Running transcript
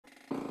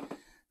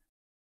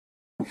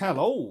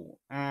Hello,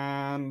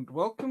 and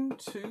welcome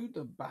to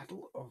the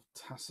Battle of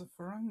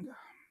Tassafaronga.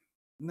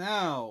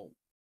 Now,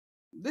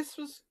 this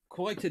was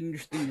quite an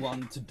interesting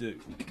one to do,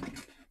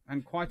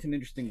 and quite an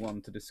interesting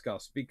one to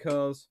discuss,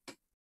 because,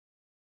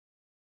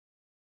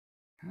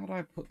 how do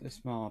I put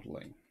this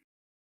mildly?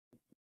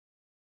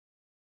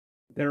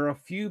 There are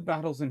few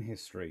battles in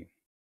history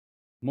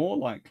more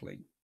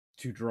likely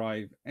to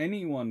drive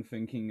anyone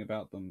thinking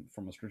about them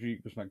from a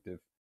strategic perspective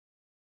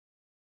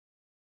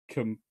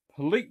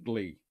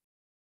completely,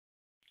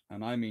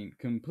 and I mean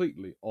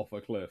completely, off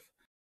a cliff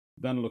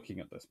than looking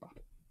at this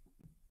battle.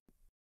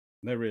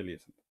 There really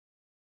isn't.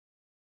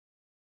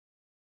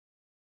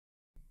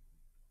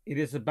 It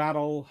is a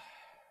battle.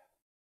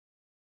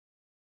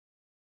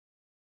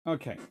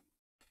 Okay.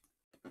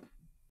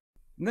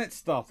 Let's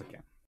start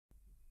again.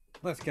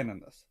 Let's get in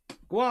this.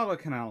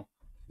 Guadalcanal.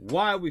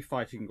 Why are we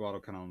fighting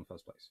Guadalcanal in the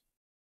first place?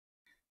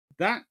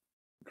 That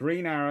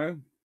green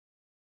arrow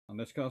on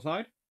this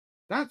side,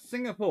 that's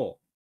Singapore.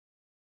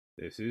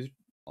 This is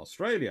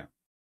Australia.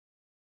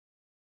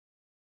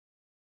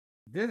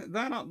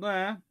 That up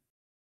there,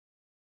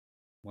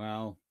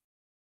 well,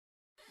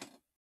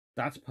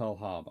 that's Pearl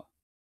Harbor.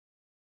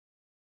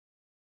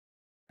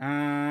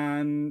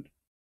 And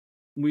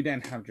we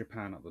then have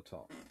Japan at the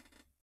top.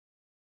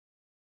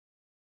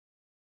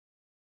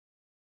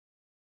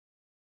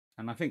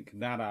 And I think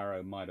that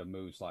arrow might have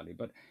moved slightly,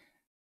 but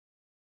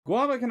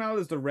Guadalcanal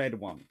is the red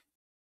one.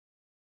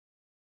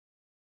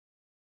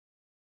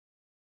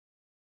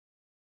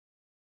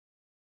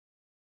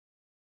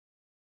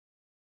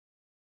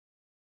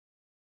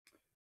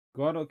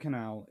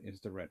 Guadalcanal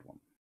is the red one.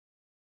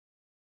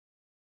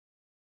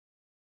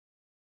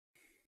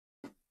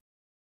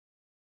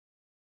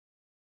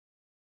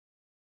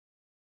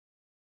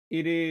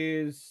 It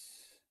is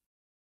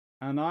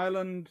an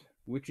island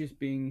which is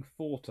being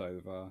fought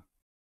over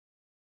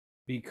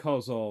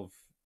because of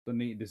the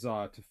neat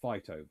desire to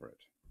fight over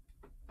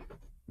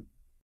it.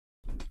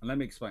 And let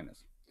me explain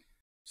this.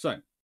 So,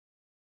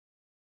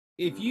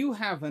 if you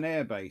have an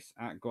airbase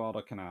at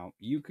Guadalcanal,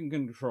 you can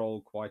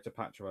control quite a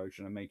patch of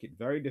ocean and make it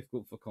very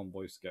difficult for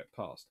convoys to get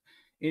past.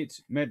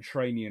 It's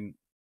Mediterranean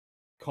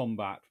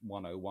Combat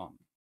 101.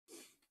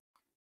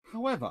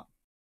 However,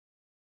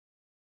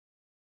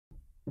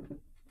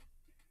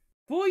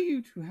 for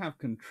you to have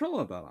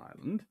control of that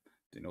island,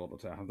 in order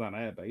to have that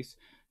airbase,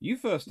 you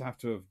first have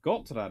to have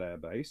got to that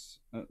airbase,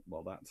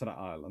 to that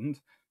island,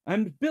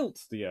 and built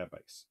the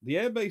airbase. The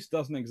airbase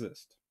doesn't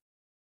exist.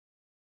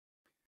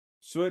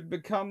 So it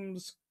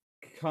becomes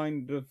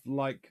kind of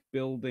like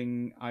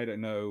building, I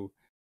don't know,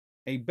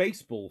 a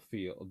baseball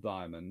field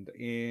diamond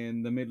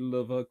in the middle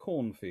of a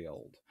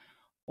cornfield,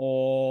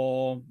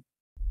 or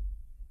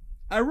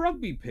a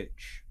rugby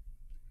pitch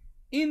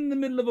in the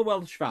middle of a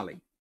Welsh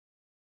valley.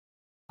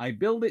 I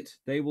build it,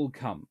 they will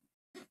come.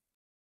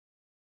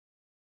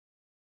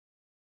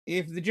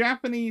 If the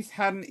Japanese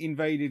hadn't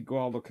invaded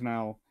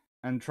Guadalcanal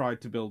and tried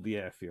to build the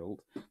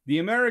airfield, the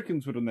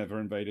Americans would have never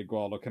invaded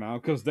Guadalcanal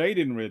because they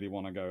didn't really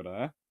want to go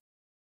there.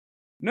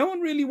 No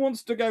one really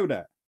wants to go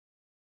there.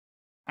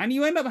 And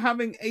you end up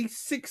having a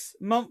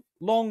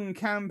 6-month-long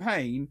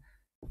campaign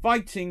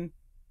fighting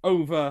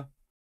over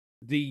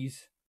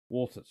these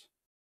waters.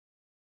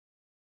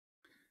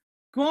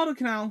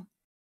 Guadalcanal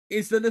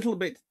is a little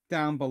bit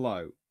down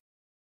below.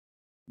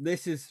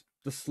 This is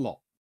the slot.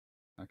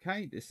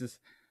 Okay, this is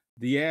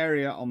the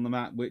area on the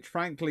map which,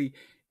 frankly,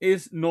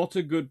 is not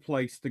a good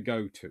place to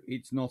go to.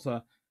 It's not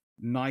a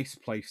nice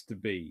place to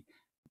be.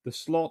 The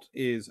slot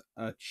is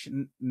a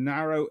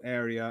narrow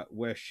area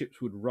where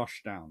ships would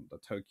rush down, the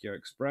Tokyo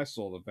Express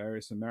or the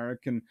various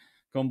American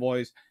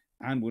convoys,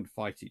 and would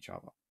fight each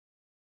other.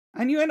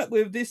 And you end up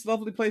with this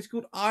lovely place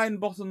called Iron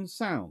Bottom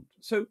Sound.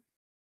 So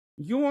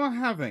you are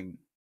having,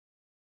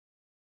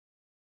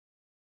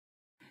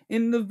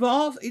 in the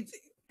vast,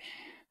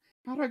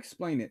 how do I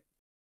explain it?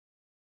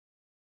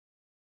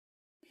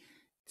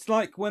 It's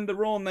like when the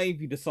Royal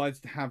Navy decides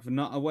to have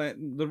where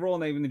the Royal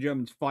Navy and the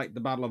Germans fight the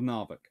Battle of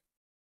Narvik.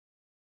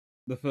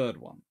 The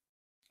third one.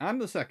 And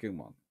the second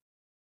one.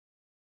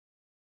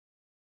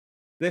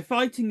 They're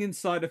fighting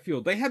inside a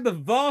fjord. They had the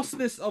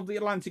vastness of the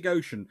Atlantic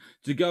Ocean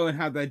to go and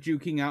have their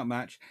duking out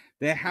match.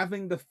 They're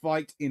having the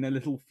fight in a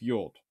little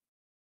fjord.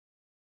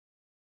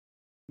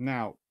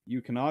 Now,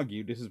 you can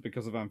argue this is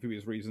because of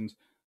amphibious reasons,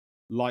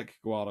 like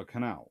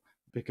Guadalcanal,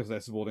 because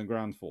they're supporting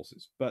ground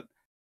forces. But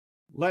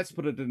let's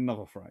put it in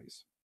another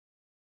phrase.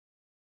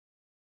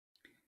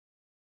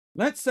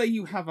 Let's say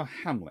you have a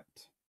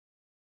hamlet,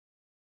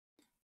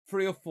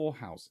 3 or 4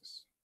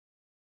 houses,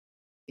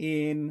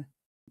 in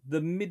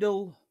the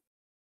middle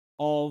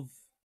of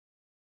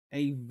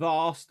a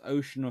vast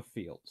ocean of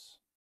fields.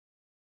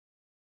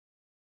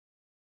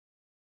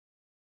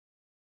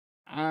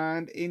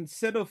 And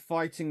instead of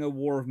fighting a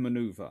war of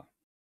maneuver,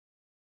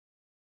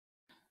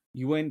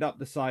 you end up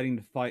deciding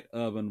to fight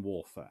urban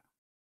warfare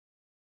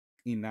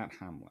in that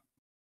hamlet.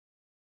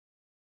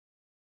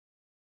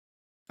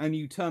 And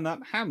you turn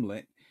that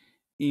hamlet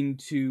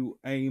into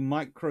a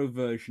micro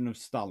version of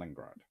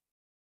Stalingrad.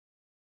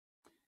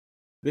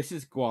 This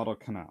is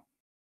Guadalcanal.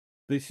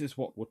 this is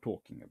what we're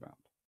talking about.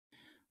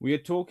 We are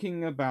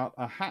talking about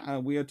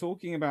we are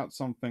talking about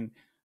something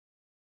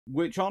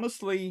which,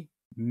 honestly,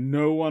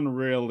 no one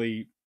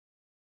really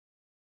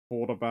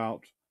thought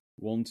about,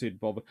 wanted,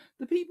 bothered.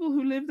 The people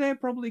who live there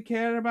probably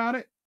care about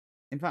it.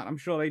 In fact, I'm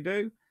sure they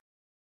do.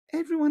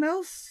 Everyone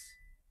else,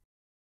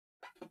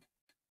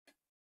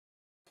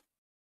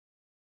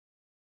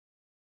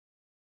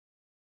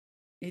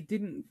 it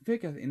didn't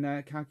figure in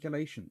their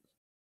calculations.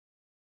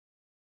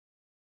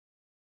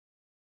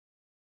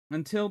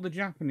 Until the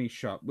Japanese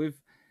shot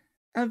with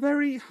a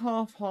very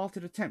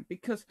half-hearted attempt.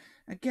 Because,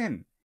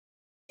 again,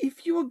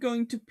 if you are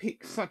going to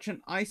pick such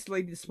an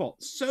isolated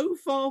spot so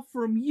far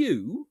from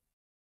you,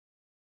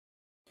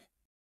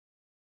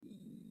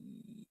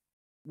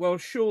 well,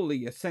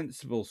 surely a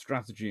sensible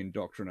strategy and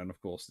doctrine, and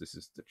of course this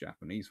is the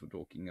Japanese we're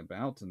talking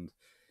about, and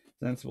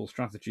sensible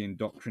strategy and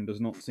doctrine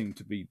does not seem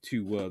to be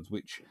two words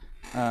which,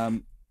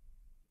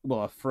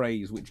 a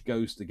phrase which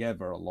goes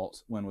together a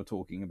lot when we're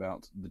talking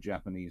about the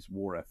Japanese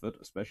war effort,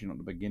 especially not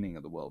the beginning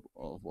of World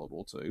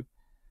War II.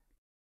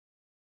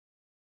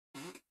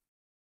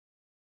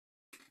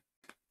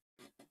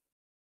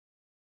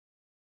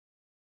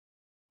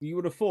 You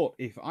would have thought,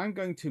 if I'm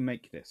going to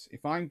make this,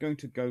 if I'm going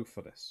to go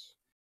for this,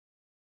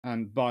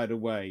 and by the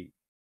way,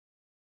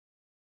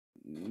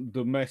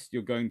 the best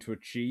you're going to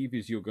achieve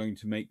is you're going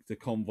to make the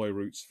convoy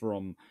routes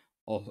from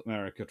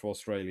America to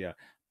Australia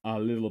a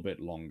little bit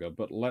longer,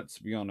 but let's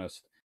be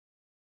honest,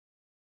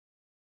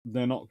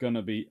 they're not going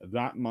to be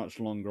that much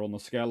longer on the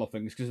scale of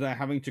things, because they're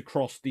having to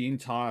cross the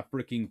entire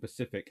freaking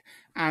Pacific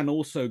and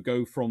also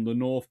go from the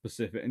North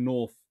Pacific,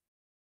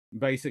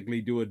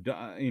 basically do a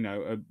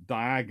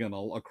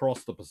diagonal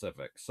across the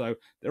Pacific. So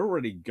they're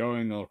already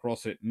going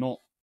across it, not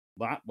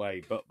that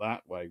way, but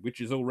that way, which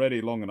is already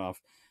long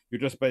enough.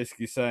 You're just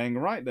basically saying,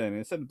 right then,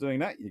 instead of doing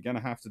that, you're going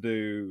to have to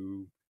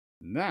do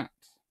that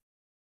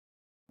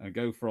and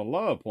go for a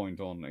lower point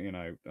on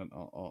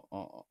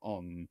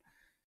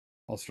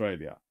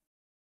Australia.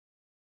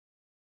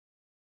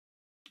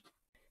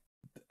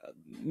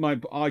 My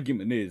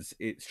argument is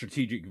its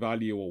strategic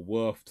value or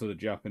worth to the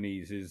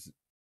Japanese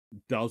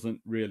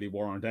doesn't really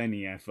warrant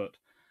any effort,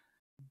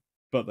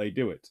 but they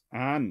do it,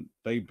 and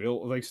they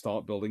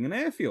start building an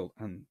airfield,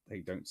 and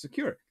they don't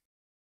secure it.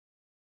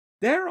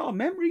 There are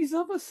memories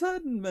of a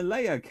certain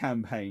Malaya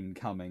campaign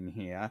coming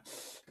here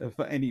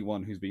for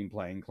anyone who's been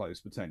paying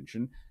close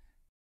attention,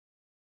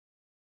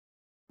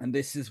 and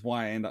this is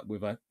why I end up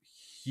with a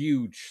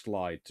huge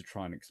slide to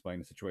try and explain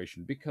the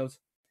situation, because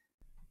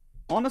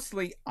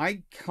honestly,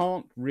 I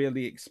can't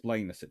really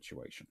explain the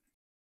situation.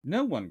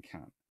 No one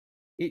can.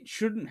 It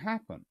shouldn't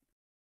happen.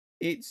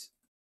 It's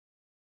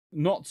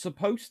not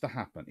supposed to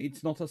happen.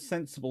 It's not a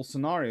sensible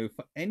scenario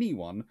for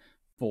anyone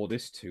for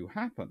this to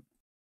happen.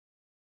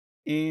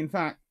 In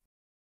fact,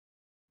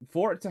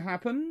 for it to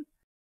happen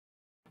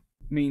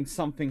means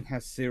something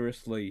has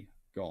seriously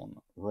gone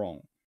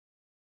wrong.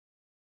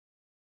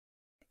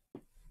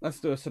 Let's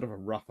do a sort of a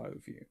rough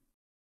overview.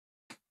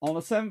 On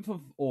the 7th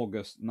of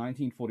August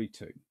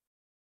 1942,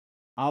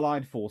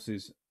 Allied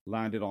forces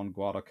landed on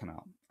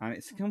Guadalcanal, and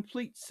it's a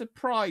complete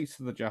surprise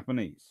to the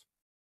Japanese.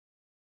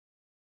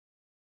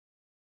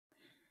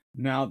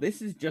 Now,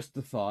 this is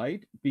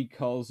justified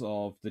because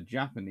of the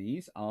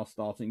Japanese are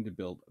starting to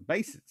build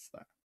bases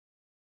there.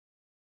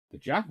 The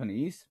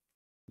Japanese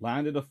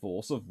landed a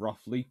force of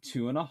roughly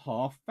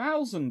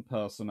 2,500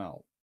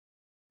 personnel.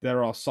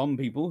 There are some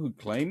people who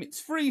claim it's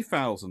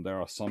 3,000.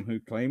 There are some who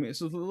claim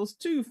it's as little as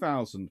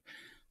 2,000.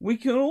 We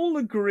can all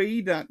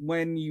agree that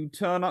when you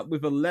turn up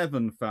with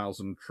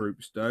 11,000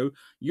 troops, though,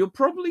 you're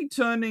probably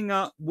turning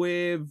up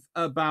with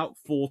about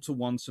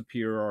 4-to-1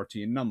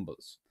 superiority in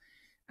numbers.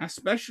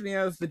 Especially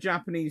as the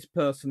Japanese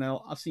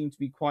personnel seem to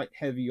be quite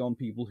heavy on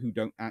people who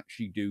don't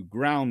actually do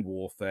ground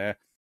warfare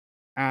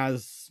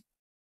as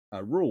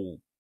a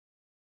rule.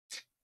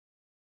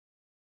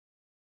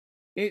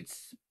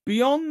 It's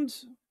beyond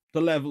the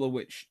level at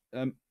which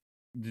the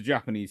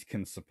Japanese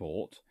can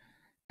support.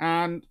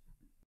 And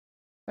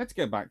let's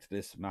go back to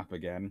this map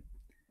again.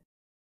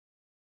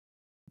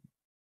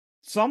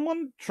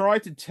 Someone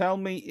tried to tell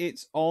me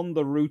it's on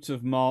the route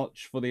of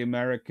march for the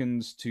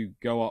Americans to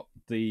go up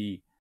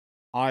the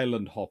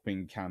island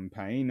hopping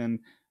campaign, and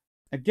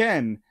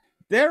again,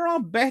 there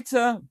are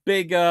better,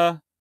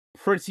 bigger,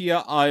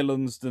 prettier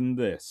islands than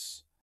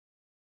this.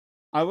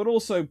 I would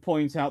also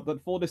point out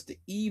that for this to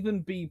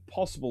even be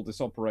possible,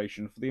 this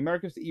operation, for the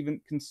Americans to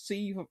even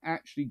conceive of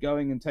actually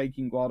going and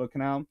taking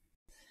Guadalcanal,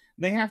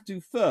 they have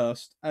to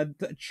first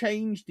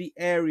change the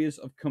areas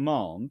of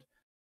command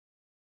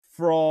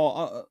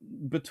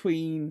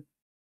between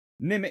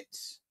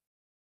Nimitz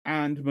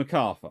and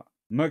MacArthur.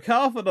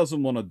 MacArthur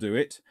doesn't want to do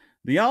it.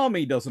 The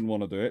army doesn't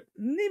want to do it.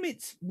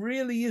 Nimitz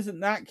really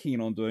isn't that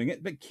keen on doing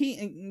it, but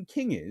King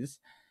is.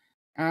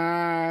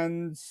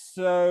 And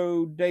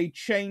so they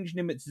changed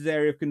Nimitz's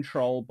area of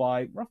control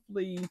by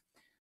roughly,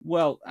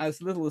 well,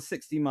 as little as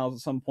 60 miles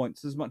at some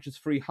points, as much as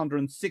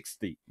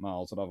 360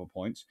 miles at other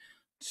points,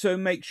 to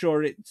make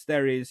sure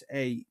there is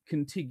a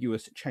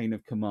contiguous chain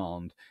of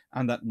command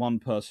and that one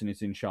person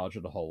is in charge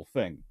of the whole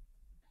thing.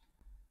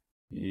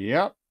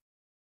 Yep.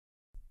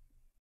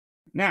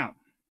 Now,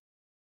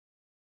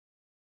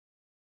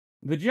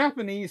 the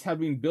Japanese have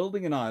been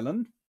building an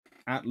island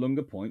at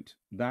Lunga Point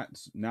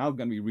that's now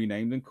going to be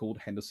renamed and called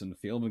Henderson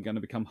Field and going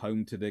to become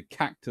home to the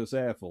Cactus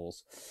Air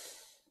Force.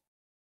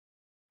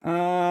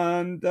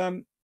 And,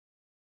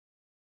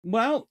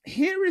 well,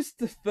 here is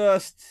the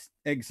first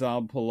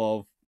example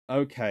of,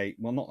 okay,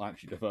 well, not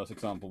actually the first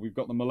example. We've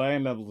got the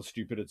Malayan level of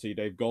stupidity.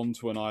 They've gone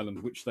to an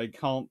island which they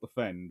can't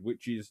defend,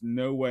 which is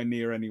nowhere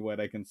near anywhere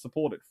they can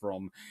support it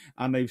from,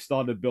 and they've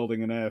started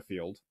building an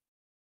airfield.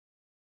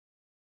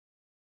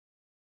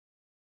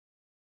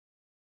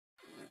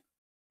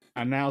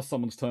 And now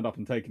someone's turned up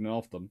and taken it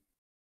off them.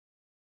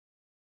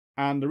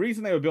 And the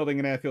reason they were building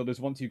an airfield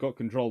is once you've got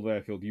control of the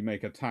airfield, you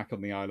make attack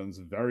on the islands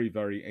very,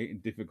 very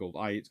difficult.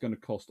 It's going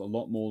to cost a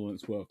lot more than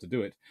it's worth to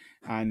do it.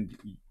 And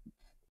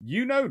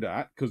you know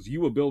that because you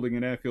were building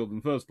an airfield in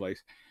the first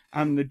place.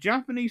 And the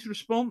Japanese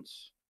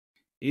response,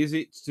 is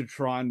it to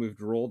try and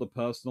withdraw the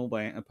personnel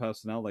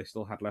they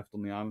still had left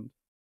on the island?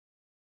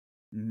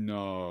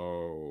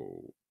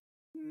 No.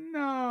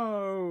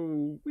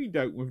 No, we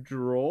don't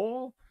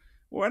withdraw.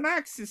 We're an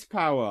Axis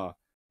power.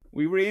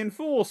 We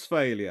reinforce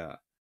failure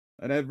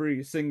at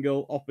every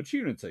single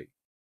opportunity.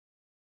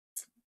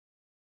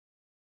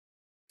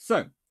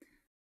 So,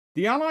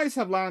 the Allies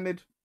have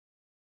landed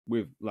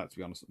with, let's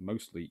be honest,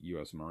 mostly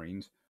US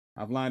Marines,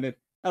 have landed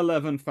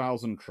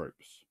 11,000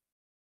 troops.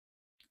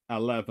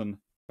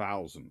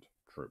 11,000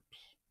 troops.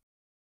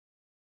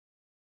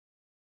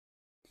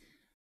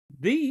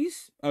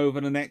 These,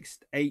 over the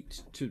next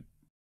 8 to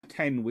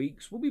 10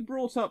 weeks, will be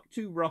brought up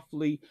to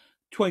roughly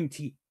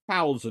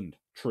 20,000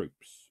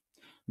 troops,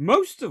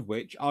 most of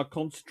which are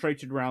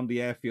concentrated around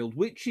the airfield,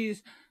 which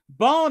is,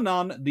 bar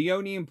none, the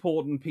only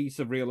important piece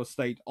of real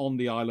estate on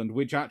the island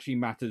which actually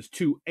matters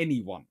to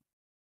anyone.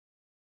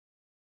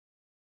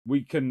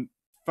 We can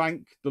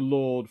thank the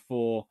Lord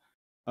for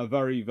a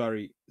very,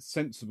 very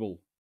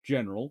sensible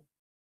general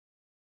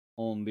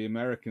on the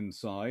American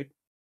side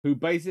who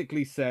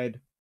basically said,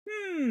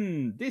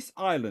 this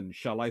island,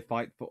 shall I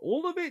fight for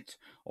all of it,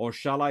 or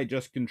shall I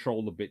just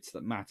control the bits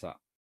that matter?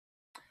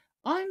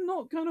 I'm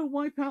not going to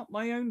wipe out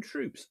my own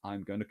troops.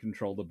 I'm going to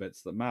control the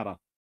bits that matter.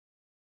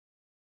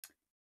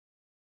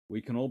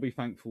 We can all be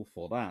thankful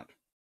for that.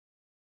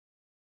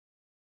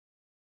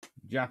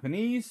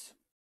 Japanese,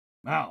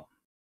 well,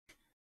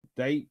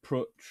 they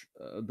put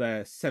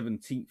their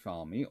 17th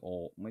Army,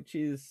 which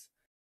is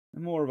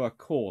more of a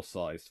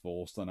corps-sized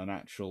force than an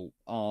actual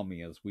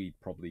army, as we'd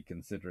probably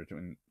consider it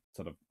in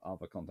sort of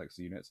other context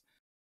units.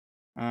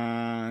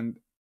 And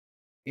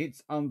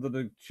it's under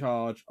the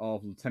charge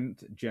of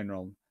Lieutenant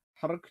General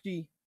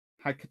Haruki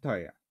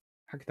Hakatake.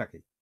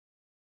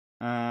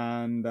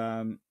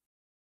 And,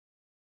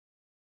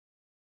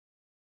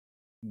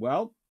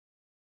 well,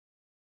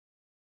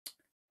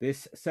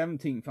 this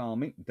 17th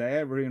Army,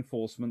 their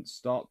reinforcements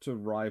start to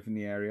arrive in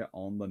the area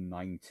on the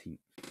 19th.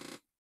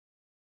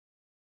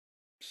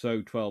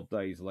 So 12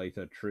 days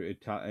later,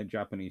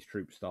 Japanese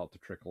troops start to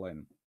trickle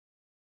in.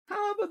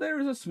 However, there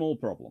is a small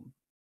problem.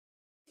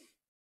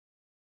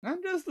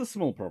 And just a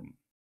small problem.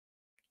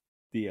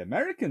 The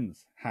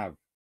Americans have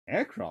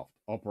aircraft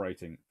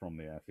operating from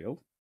the airfield.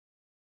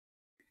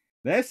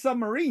 Their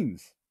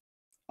submarines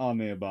are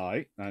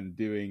nearby and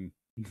doing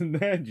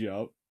their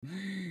job.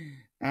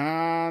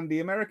 And the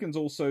Americans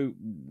also,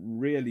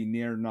 really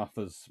near enough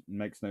as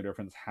makes no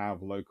difference,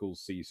 have local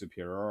sea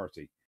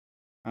superiority.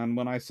 And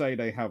when I say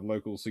they have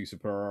local sea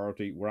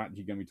superiority, we're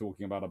actually going to be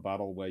talking about a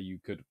battle where you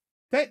could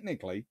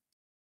technically,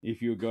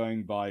 if you're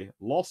going by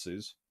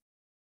losses,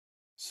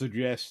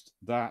 suggest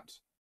that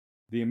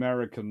the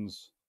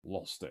Americans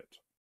lost it.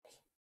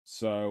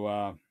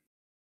 So,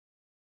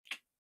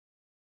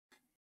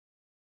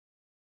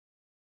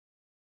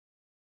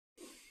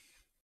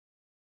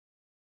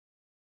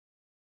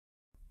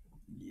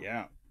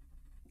 yeah.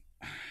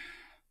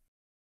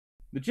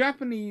 The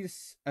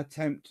Japanese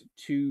attempt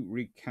to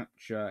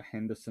recapture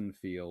Henderson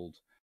Field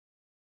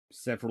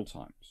several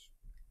times.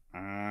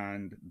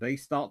 And they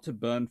start to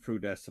burn through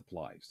their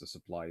supplies. The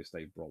supplies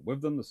they brought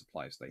with them, the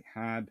supplies they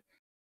had.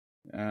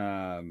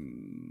 Their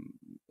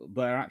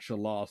actual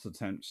last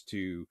attempts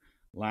to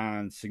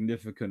land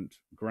significant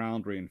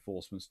ground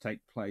reinforcements take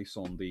place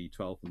on the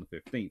 12th and the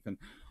 15th. And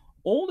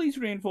all these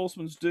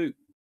reinforcements do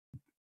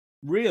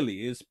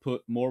really is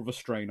put more of a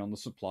strain on the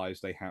supplies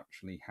they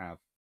actually have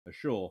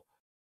ashore.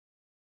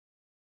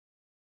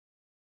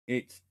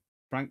 It's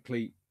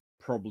frankly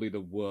probably the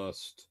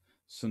worst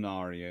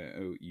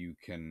scenario you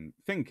can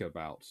think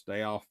about.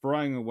 They are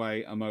throwing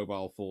away a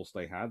mobile force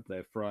they had.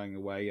 They're throwing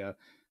away a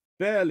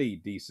fairly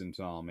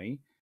decent army.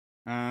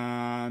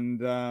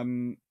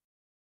 And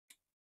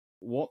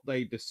what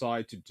they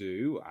decide to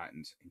do,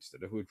 and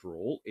instead of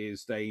withdrawal,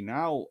 is they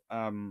now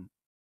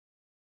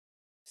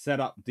set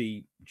up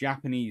the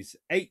Japanese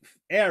 8th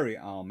Area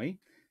Army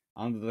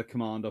under the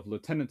command of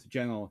Lieutenant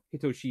General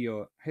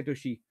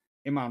Hitoshi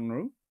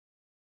Imanoru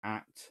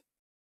at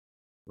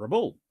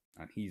Rabaul.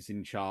 And he's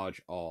in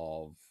charge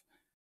of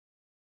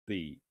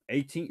the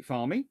 18th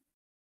Army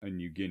in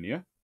New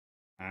Guinea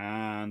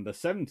And the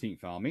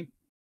 17th Army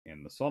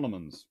in the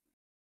Solomons,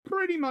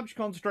 pretty much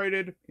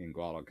concentrated in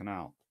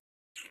Guadalcanal.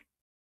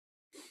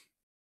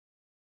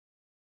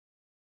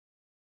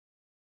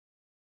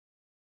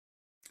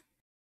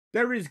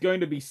 There is going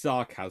to be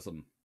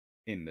sarcasm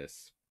in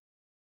this.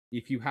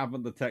 If you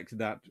haven't detected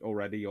that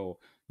already, or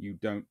you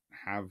don't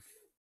have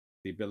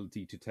the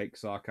ability to take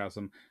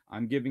sarcasm,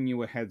 I'm giving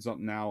you a heads up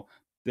now.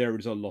 There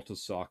is a lot of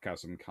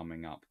sarcasm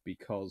coming up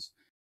because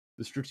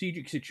the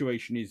strategic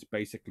situation is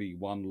basically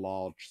one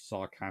large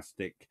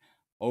sarcastic,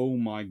 oh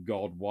my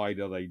god, why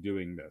are they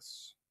doing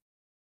this?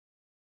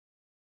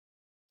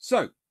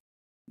 So,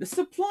 the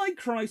supply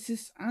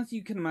crisis, as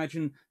you can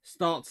imagine,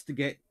 starts to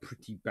get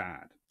pretty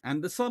bad.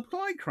 And the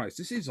supply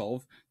crisis is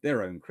of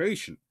their own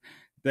creation.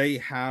 They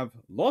have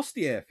lost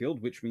the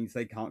airfield, which means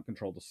they can't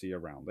control the sea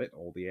around it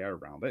or the air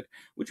around it,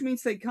 which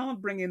means they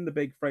can't bring in the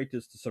big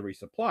freighters to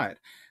resupply it,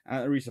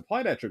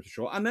 resupply their troops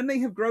ashore. And then they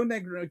have grown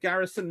their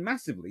garrison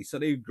massively, so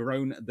they've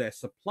grown their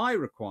supply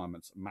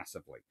requirements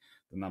massively,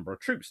 the number of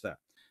troops there.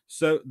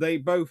 So they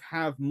both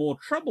have more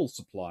trouble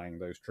supplying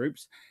those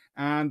troops,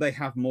 and they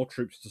have more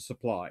troops to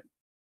supply.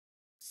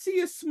 See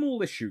a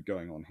small issue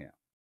going on here.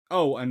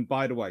 Oh, and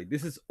by the way,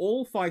 this is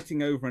all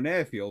fighting over an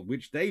airfield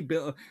which they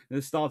built,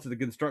 started the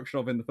construction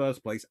of in the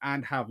first place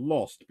and have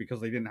lost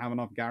because they didn't have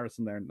enough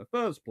garrison there in the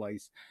first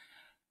place.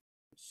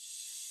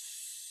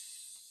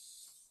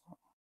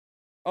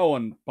 Oh,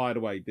 and by the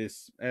way,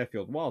 this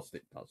airfield, whilst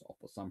it does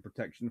offer some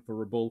protection for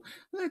Rabaul,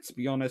 let's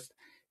be honest,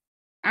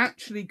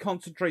 actually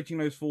concentrating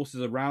those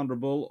forces around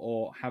Rabaul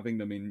or having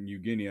them in New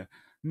Guinea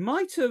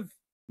might have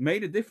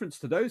made a difference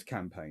to those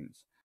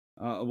campaigns.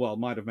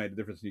 Might have made a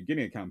difference in the New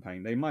Guinea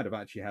campaign. They might have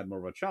actually had more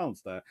of a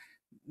chance there.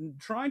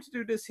 Trying to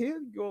do this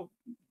here,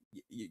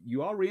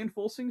 you are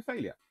reinforcing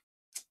failure.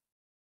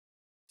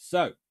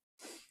 So,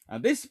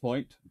 at this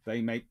point,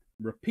 they make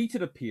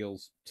repeated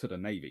appeals to the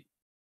Navy.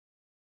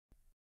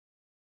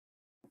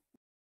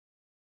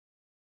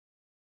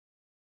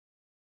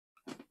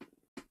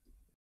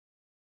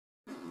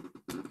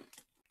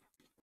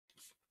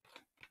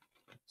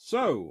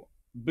 So,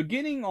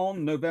 beginning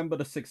on November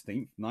the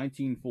 16th,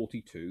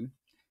 1942,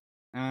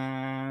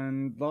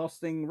 and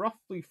lasting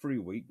roughly 3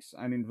 weeks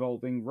and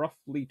involving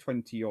roughly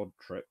 20-odd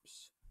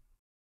trips,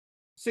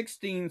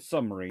 16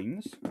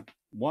 submarines,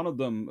 one of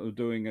them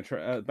doing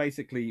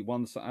basically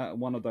one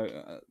of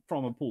the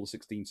from a pool of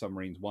 16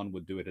 submarines, one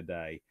would do it a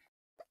day.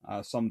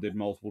 Some did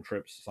multiple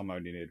trips, some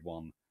only did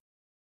one.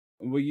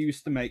 Were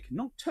used to make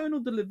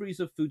nocturnal deliveries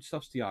of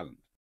foodstuffs to the island.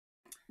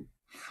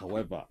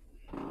 However,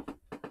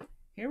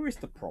 here is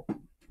the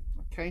problem.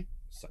 Okay,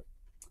 so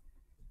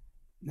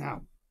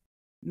now,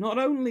 not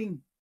only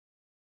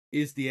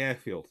is the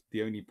airfield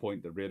the only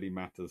point that really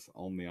matters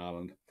on the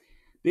island,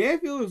 the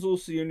airfield is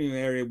also the only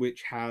area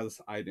which has,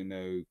 I don't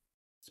know,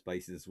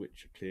 spaces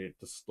which are cleared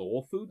to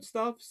store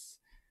foodstuffs,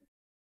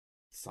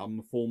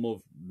 some form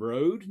of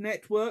road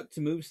network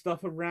to move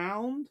stuff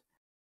around,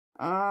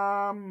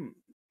 all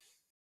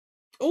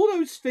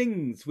those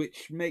things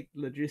which make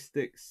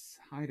logistics,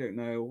 I don't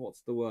know,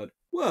 what's the word,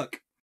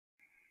 work.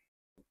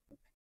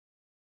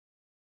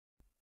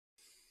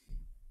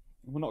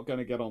 We're not going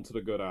to get onto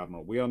the Good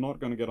Admiral. We are not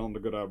going to get on the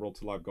Good Admiral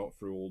till I've got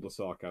through all the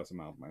sarcasm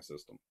out of my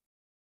system.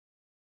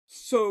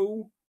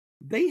 So,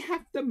 they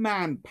have to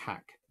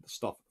man-pack the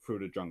stuff through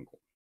the jungle.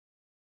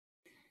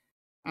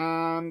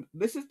 And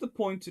this is the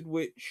point at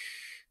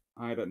which,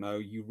 I don't know,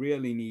 you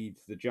really need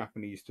the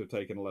Japanese to have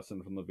taken a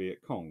lesson from the Viet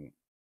Cong.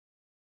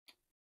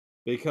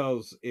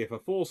 Because if a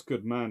force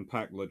could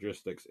man-pack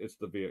logistics, it's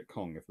the Viet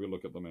Cong, if we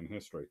look at them in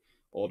history.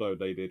 Although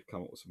they did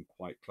come up with some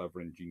quite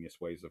clever,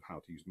 ingenious ways of how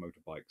to use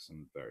motorbikes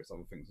and various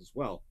other things as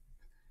well.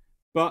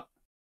 But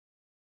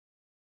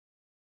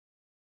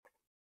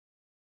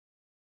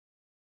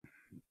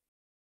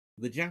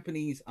the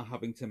Japanese are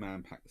having to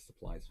man-pack the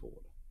supplies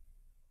forward.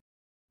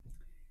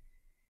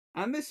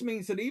 And this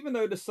means that even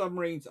though the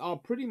submarines are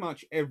pretty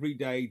much every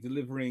day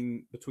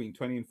delivering between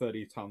 20 and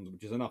 30 tons,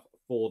 which is enough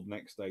for the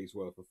next day's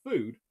worth of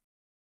food,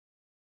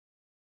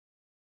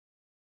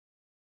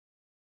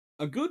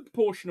 a good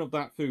portion of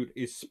that food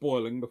is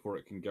spoiling before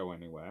it can go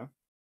anywhere.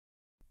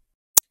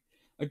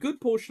 A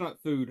good portion of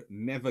that food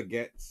never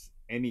gets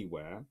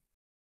anywhere,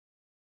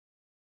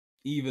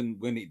 even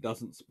when it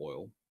doesn't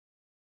spoil.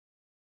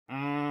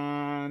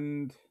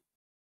 And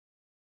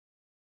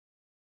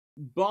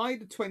by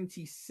the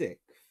 26th,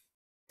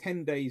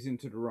 10 days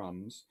into the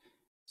runs,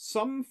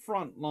 some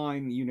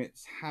frontline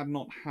units had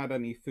not had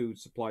any food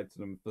supplied to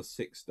them for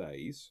 6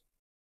 days.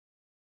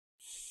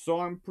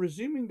 So I'm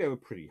presuming they were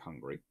pretty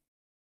hungry.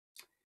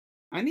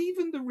 And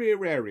even the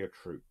rear area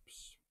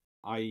troops,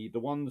 i.e. the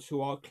ones who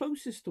are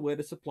closest to where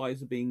the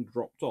supplies are being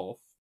dropped off,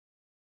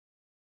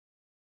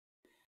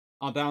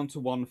 are down to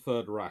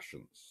 1/3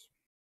 rations.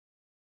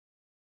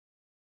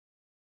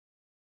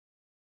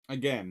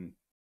 Again,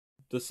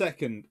 the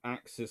second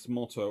Axis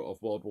motto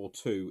of World War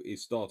II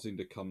is starting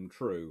to come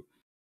true.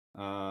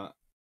 The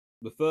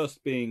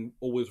first being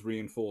always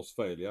reinforce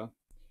failure.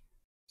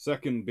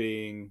 Second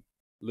being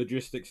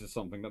logistics is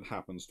something that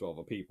happens to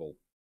other people.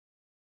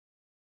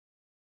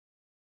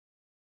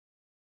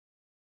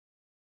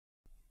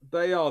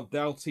 They are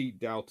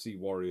doughty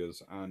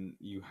warriors, and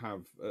you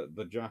have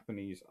the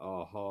Japanese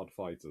are hard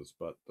fighters,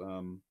 but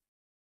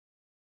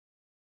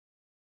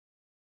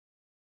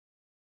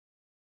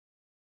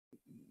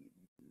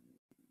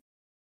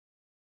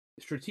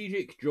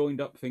strategic joined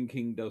up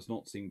thinking does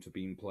not seem to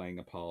be playing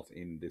a part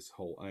in this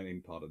whole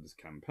in part of this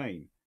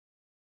campaign.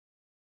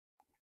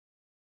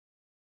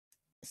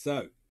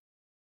 So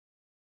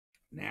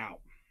now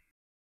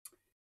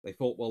they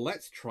thought, well,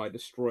 let's try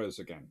destroyers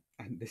again,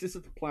 and this is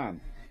the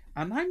plan.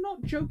 And I'm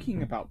not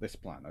joking about this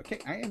plan, okay?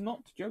 I am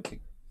not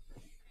joking.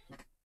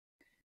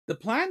 The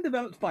plan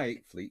developed by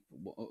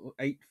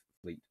Eighth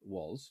Fleet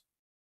was,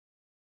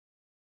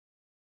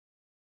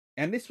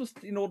 and this was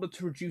in order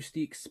to reduce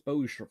the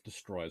exposure of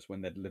destroyers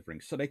when they're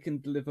delivering, so they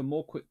can deliver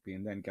more quickly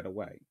and then get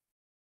away,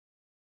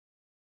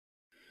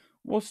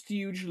 was to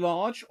use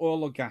large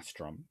oil or gas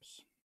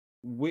drums,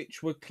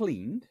 which were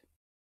cleaned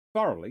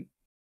thoroughly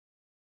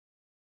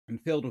and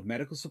filled with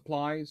medical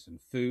supplies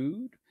and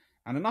food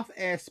and enough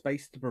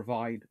airspace to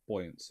provide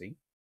buoyancy,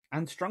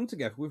 and strung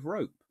together with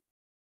rope.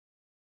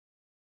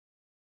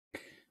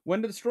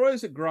 When the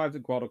destroyers arrived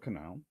at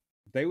Guadalcanal,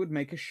 they would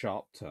make a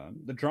sharp turn,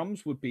 the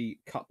drums would be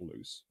cut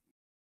loose,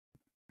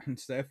 and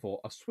therefore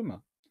a swimmer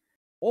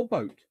or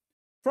boat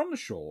from the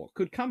shore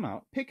could come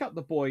out, pick up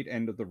the buoyed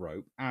end of the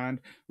rope,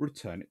 and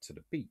return it to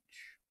the beach,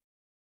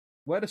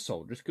 where the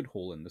soldiers could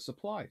haul in the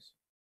supplies.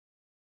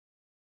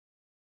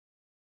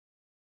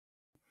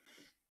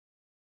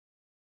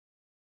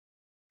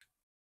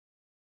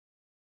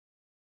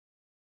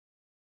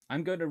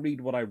 I'm going to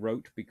read what I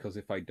wrote, because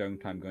if I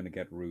don't, I'm going to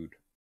get rude.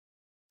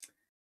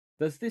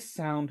 Does this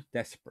sound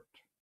desperate?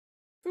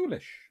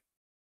 Foolish?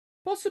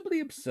 Possibly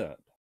absurd?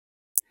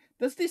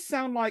 Does this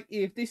sound like,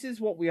 if this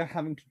is what we are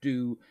having to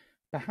do,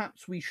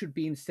 perhaps we should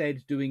be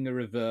instead doing a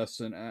reverse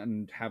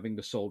and having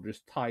the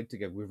soldiers tied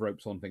together with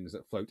ropes on things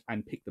that float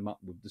and pick them up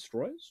with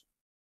destroyers?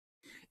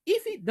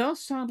 If it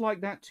does sound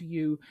like that to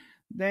you,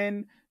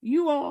 then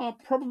you are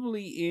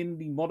probably in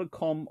the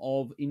modicum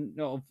of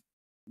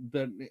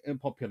the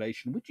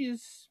population which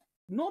is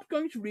not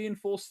going to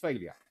reinforce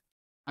failure.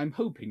 I'm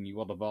hoping you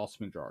are the vast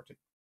majority.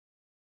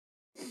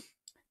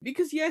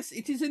 Because yes,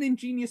 it is an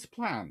ingenious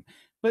plan,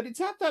 but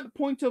it's at that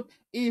point of,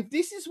 if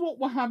this is what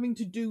we're having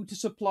to do to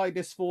supply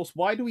this force,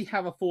 why do we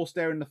have a force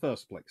there in the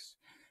first place?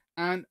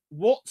 And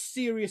what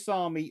serious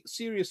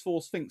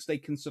force thinks they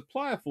can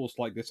supply a force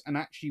like this and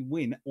actually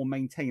win or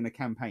maintain a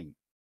campaign?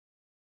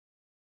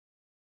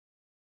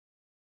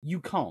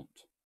 You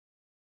can't.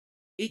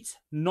 It's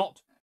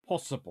not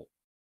possible.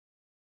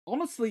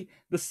 Honestly,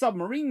 the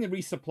submarine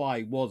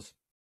resupply was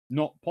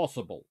not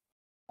possible.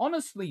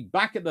 Honestly,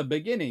 back at the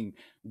beginning,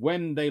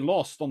 when they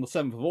lost on the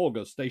 7th of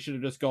August, they should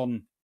have just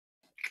gone,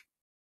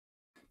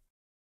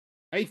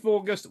 8th of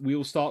August, we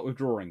will start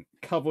withdrawing.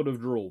 Covered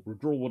withdrawal.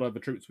 Withdraw whatever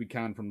troops we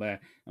can from there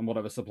and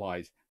whatever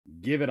supplies.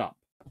 Give it up.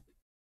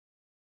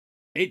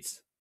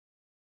 It's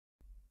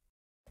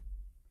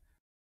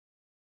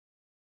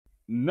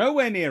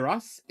nowhere near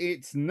us.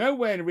 It's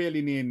nowhere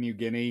really near New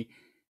Guinea.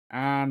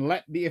 And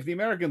if the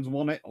Americans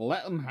want it,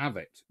 let them have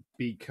it.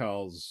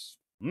 Because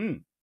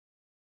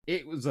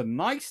it was a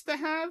nice to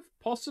have,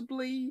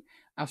 possibly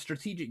a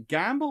strategic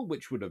gamble,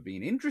 which would have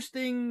been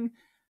interesting.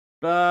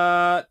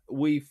 But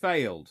we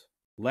failed.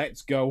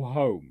 Let's go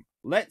home.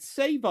 Let's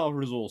save our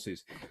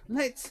resources.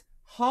 Let's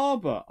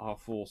harbour our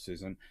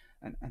forces and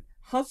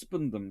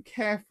husband them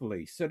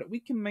carefully so that we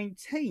can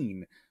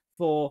maintain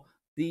for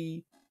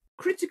the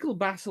critical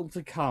battle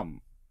to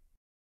come.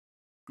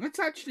 Let's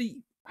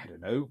actually, I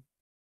don't know,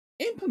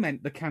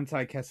 implement the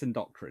Kantai-Kessen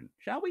Doctrine,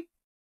 shall we?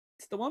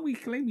 It's the one we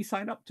claim we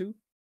signed up to.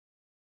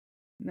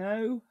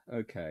 No?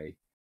 Okay.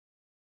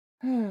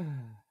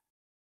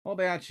 What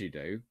they actually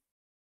do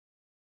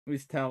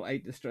is tell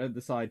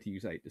decide to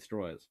use 8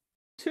 destroyers.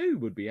 2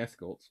 would be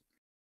escorts,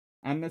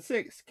 and the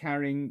 6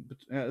 carrying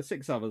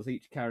 6 others,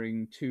 each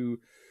carrying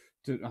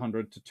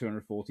 200 to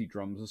 240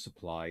 drums of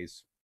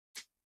supplies.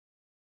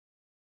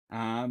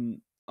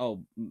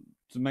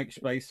 To make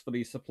space for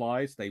these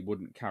supplies, they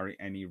wouldn't carry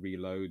any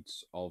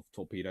reloads of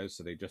torpedoes,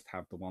 so they just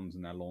have the ones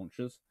in their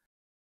launchers.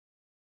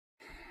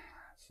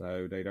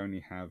 So they'd only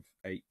have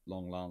 8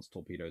 long lance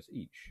torpedoes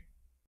each.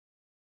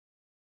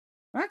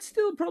 That's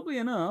still probably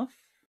enough.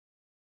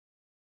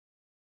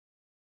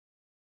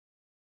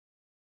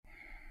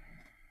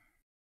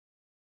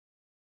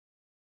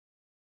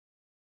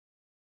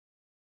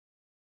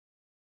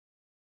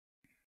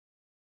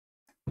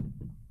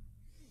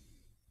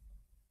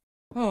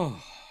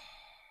 Oh,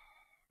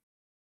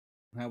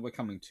 now we're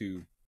coming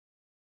to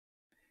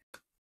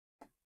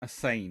a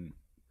sane,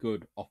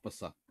 good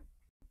officer.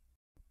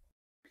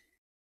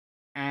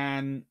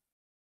 And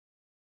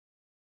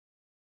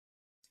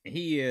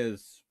he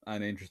is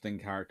an interesting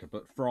character,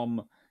 but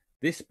from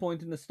this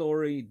point in the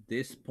story,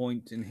 this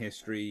point in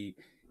history,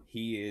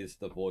 he is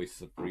the voice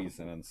of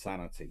reason and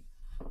sanity.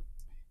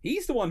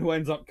 He's the one who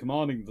ends up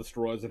commanding the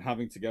destroyers and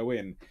having to go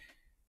in.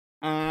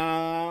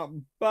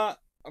 But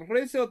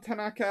Rezo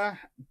Tanaka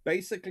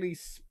basically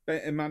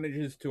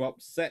manages to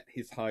upset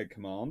his high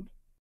command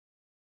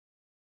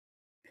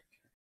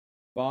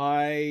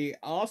by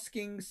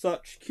asking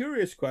such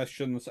curious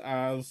questions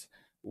as,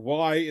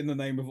 why in the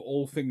name of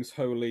all things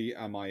holy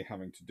am I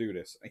having to do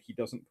this? He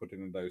doesn't put it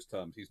in those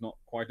terms. He's not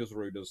quite as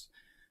rude as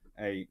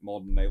a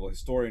modern naval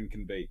historian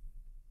can be.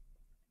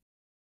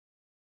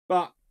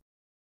 But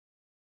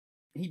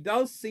he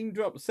does seem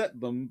to upset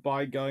them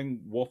by going,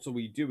 what are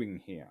we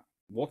doing here?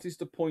 What is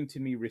the point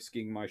in me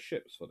risking my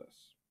ships for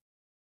this?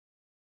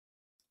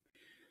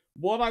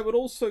 What I would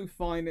also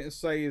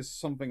say is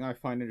something I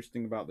find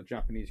interesting about the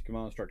Japanese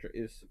command structure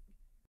is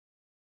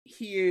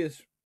he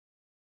is,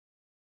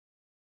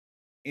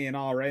 in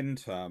RN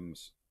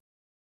terms,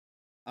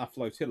 a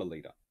flotilla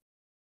leader.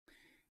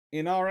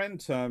 In RN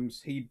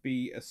terms, he'd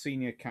be a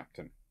senior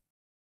captain,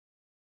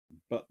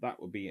 but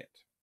that would be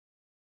it.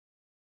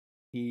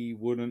 He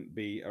wouldn't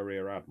be a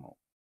rear admiral.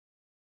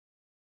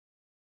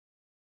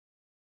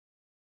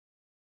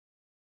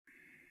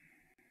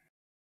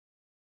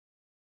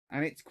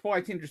 And it's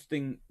quite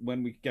interesting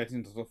when we get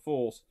into the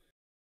force,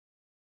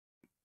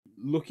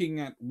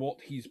 looking at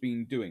what he's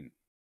been doing.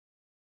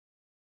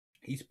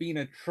 He's been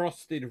a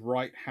trusted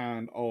right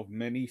hand of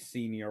many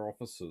senior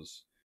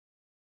officers,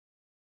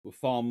 with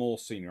far more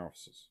senior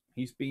officers.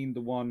 He's been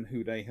the one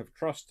who they have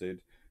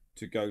trusted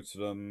to go to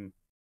them,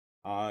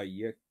 are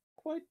you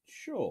quite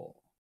sure?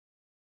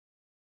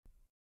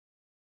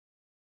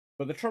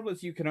 But the trouble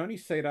is, you can only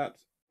say that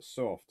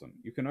so often.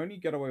 You can only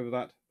get away with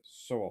that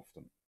so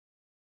often.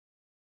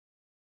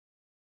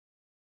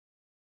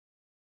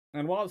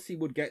 And whilst he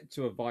would get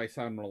to a vice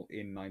admiral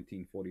in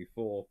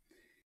 1944,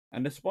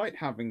 and despite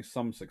having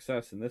some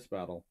success in this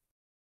battle,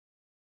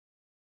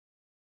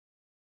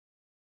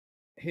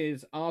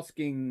 his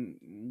asking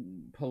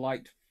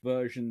polite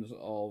versions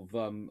of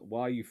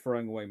why are you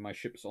throwing away my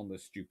ships on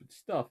this stupid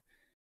stuff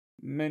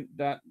meant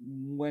that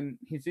when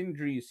his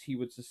injuries he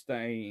would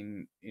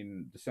sustain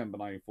in December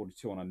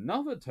 1942 on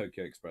another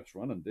Tokyo Express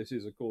run, and this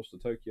is of course the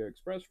Tokyo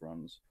Express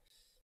runs,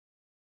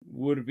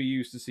 would be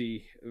used to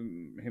see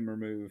him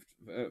removed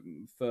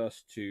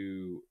first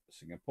to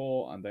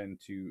Singapore and then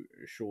to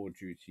shore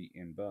duty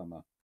in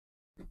Burma.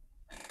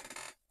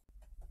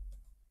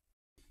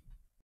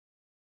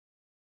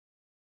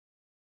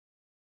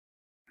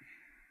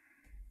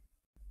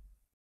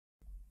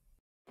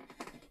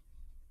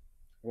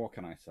 What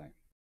can I say?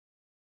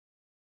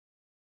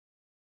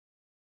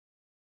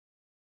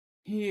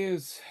 He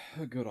is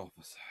a good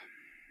officer.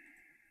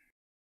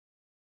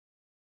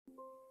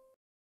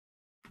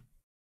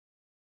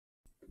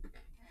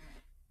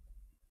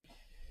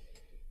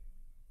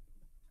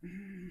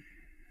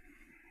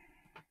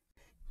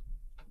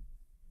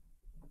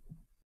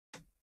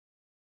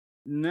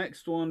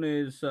 Next one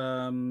is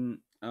a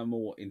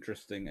more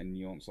interesting and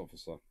nuanced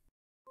officer.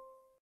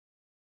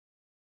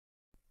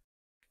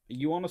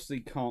 You honestly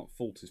can't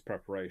fault his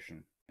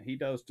preparation. He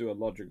does do a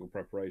logical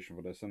preparation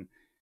for this, and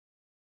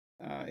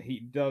he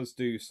does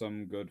do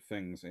some good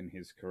things in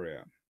his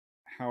career.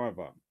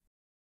 However,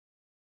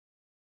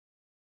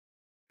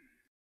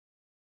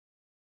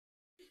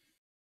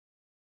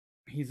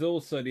 he's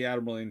also the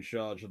admiral in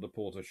charge of the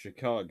Port of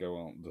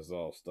Chicago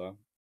disaster,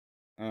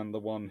 and the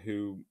one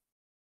who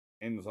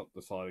ends up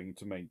deciding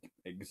to make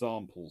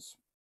examples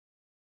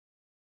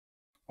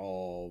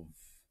of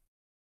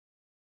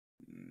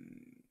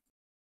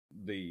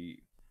the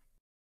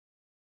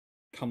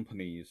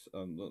companies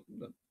and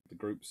the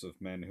groups of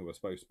men who are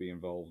supposed to be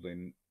involved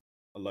in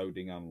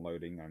loading and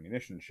unloading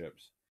ammunition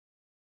ships.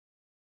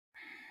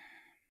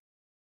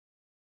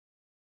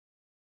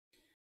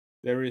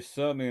 There is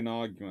certainly an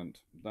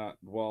argument that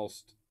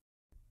whilst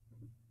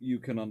you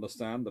can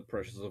understand the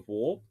pressures of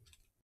war,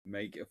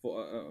 make it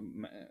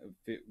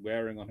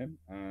wearing on him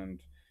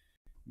and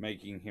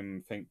making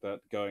him think that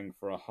going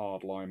for a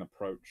hardline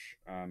approach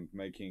and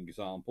making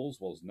examples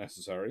was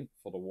necessary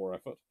for the war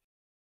effort.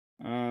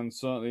 And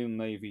certainly the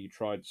Navy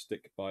tried to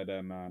stick by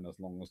their man as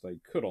long as they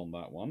could on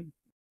that one,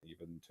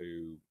 even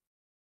to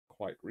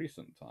quite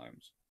recent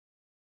times.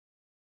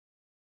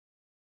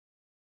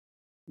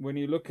 When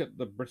you look at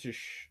the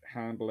British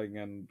handling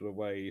and the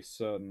way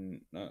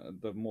certain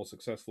the more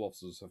successful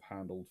officers have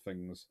handled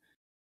things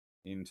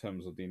in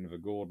terms of the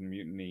Invergordon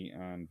mutiny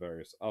and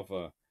various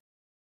other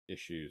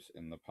issues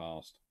in the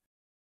past,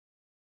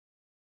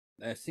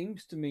 there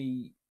seems to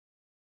me,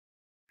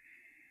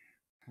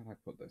 how do I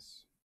put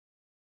this?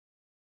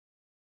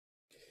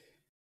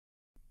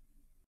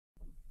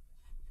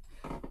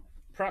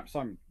 Perhaps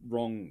I'm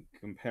wrong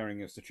comparing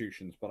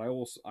institutions, but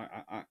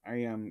I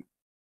am,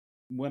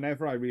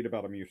 whenever I read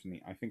about a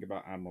mutiny, I think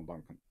about Admiral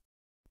Duncan.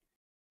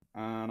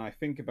 And I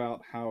think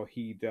about how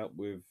he dealt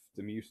with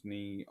the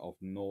mutiny of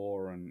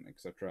Nor and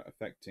etc.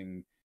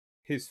 affecting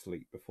his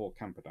fleet before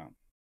Camperdown.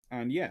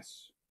 And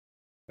yes,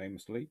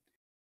 famously,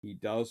 he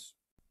does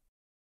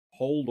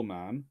hold a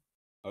man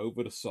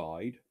over the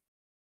side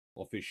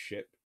of his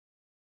ship,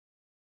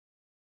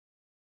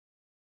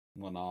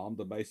 unarmed,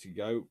 and basically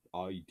go,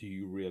 do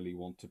you really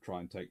want to try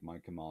and take my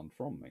command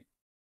from me?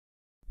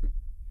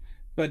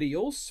 But he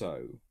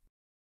also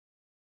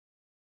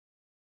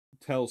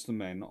tells the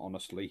men,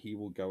 honestly, he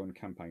will go and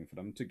campaign for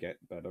them to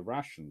get better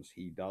rations.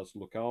 He does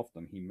look after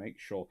them. He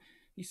makes sure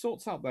he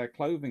sorts out their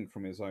clothing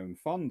from his own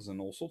funds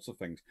and all sorts of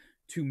things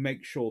to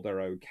make sure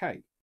they're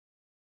okay.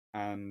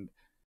 And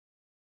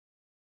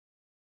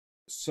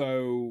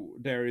so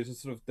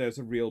there's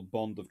a real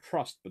bond of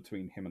trust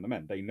between him and the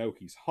men. They know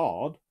he's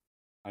hard,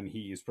 and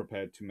he is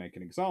prepared to make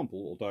an example.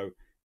 Although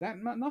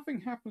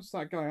nothing happens to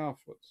that guy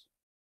afterwards.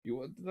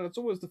 That's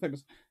always the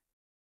famous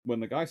when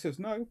the guy says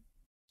no,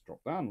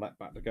 drop down,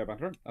 go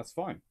back around. That's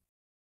fine.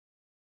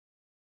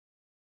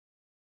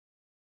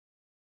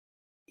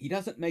 He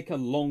doesn't make a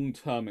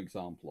long-term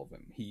example of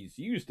him. He's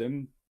used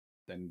him,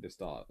 then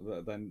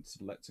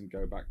lets him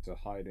go back to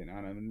hide in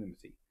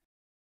anonymity.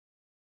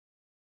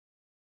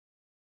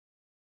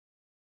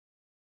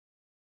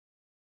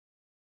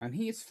 And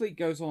his fleet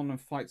goes on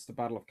and fights the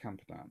Battle of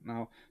Camperdown.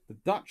 Now, the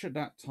Dutch at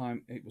that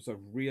time, it was a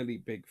really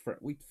big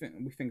threat. We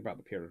think about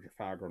the period of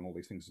Trafalgar and all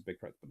these things as big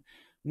threats. But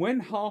when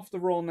half the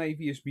Royal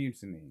Navy is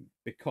mutinying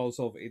because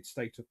of its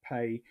state of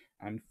pay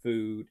and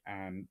food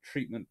and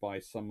treatment by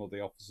some of the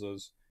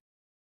officers,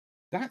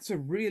 that's a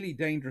really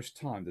dangerous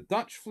time. The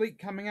Dutch fleet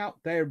coming out,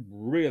 they're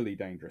really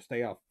dangerous.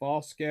 They are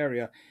far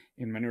scarier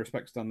in many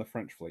respects than the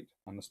French fleet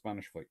and the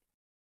Spanish fleet,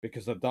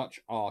 because the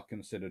Dutch are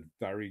considered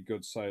very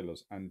good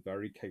sailors and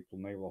very capable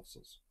naval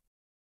officers.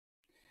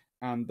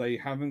 And they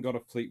haven't got a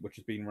fleet which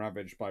has been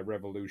ravaged by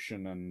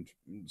revolution and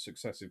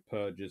successive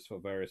purges for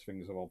various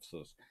things of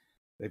officers.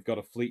 They've got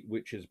a fleet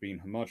which has been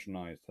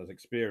homogenized, has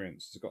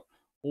experience, has got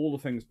all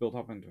the things built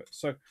up into it.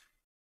 So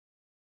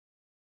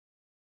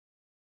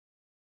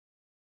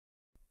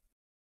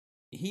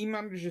he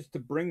manages to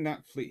bring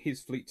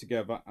his fleet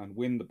together and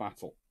win the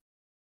battle.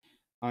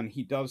 And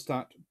he does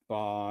that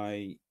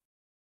by,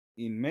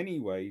 in many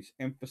ways,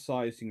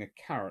 emphasizing a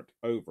carrot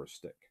over a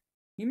stick.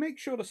 He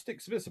makes sure the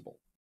stick's visible.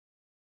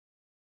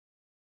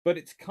 But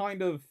it's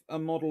kind of a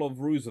model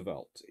of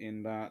Roosevelt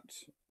in that,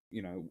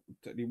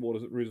 Teddy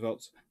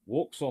Roosevelt's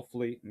walk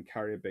softly and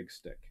carry a big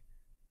stick.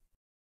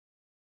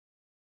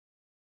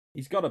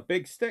 He's got a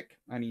big stick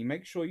and he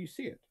makes sure you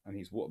see it.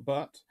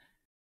 But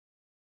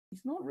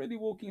he's not really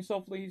walking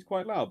softly, he's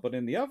quite loud. But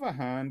on the other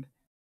hand,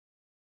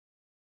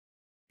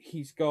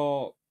 he's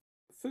got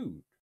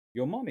food,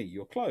 your money,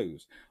 your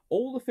clothes,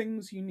 all the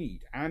things you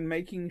need, and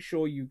making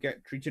sure you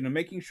get treated and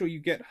making sure you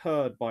get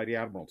heard by the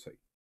Admiralty.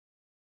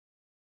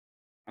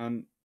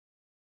 And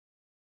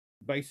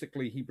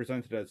basically, he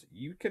presented as,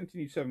 you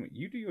continue serving,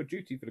 you do your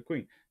duty for the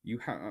Queen. You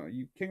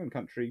king and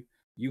country,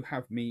 you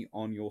have me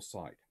on your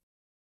side.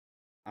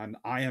 And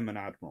I am an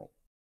admiral.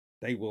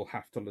 They will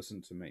have to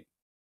listen to me.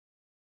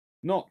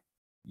 Not,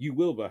 you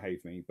will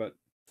behave me, but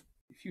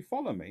if you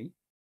follow me,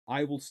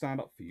 I will stand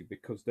up for you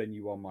because then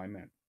you are my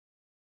men.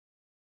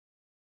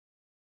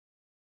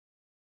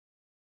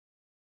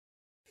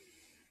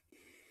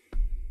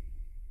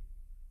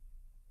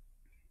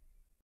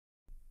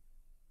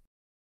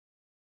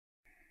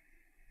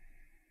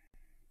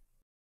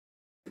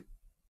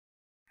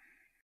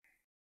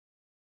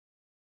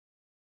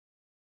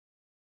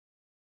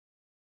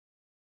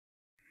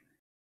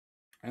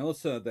 And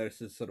also, there's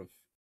this sort of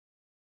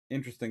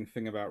interesting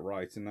thing about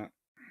Wright in that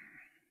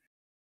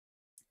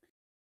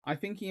I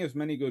think he has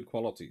many good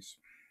qualities.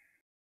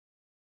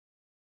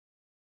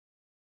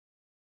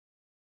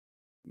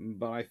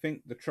 But I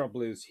think the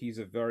trouble is he's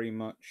a very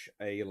much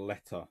a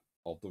letter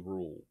of the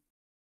rule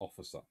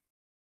officer.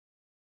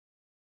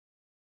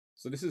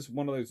 So this is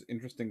one of those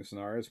interesting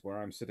scenarios where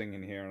I'm sitting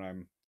in here and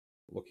I'm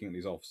looking at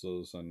these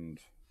officers and,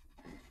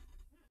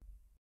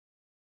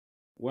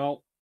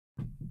 well,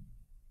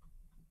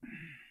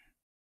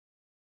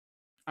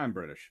 I'm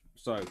British,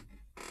 so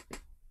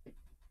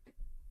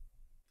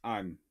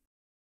I'm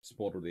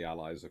supporter of the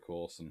Allies, of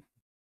course, and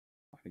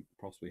I think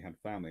possibly had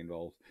family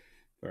involved,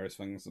 various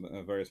things,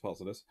 various parts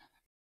of this.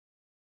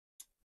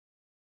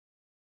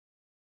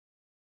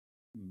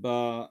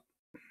 But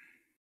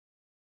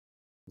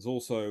there's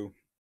also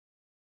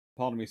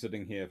part of me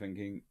sitting here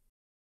thinking,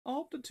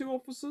 after two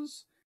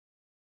officers,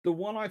 the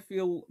one I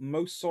feel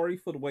most sorry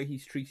for the way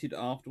he's treated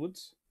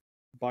afterwards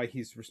by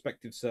his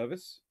respective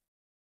service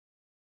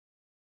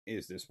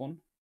is this one,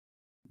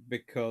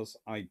 because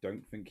I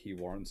don't think he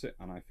warrants it,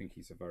 and I think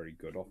he's a very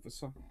good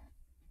officer.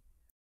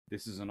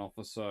 This is an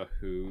officer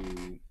who,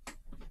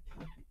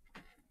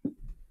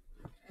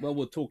 well,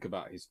 we'll talk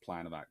about his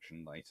plan of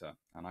action later,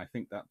 and I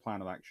think that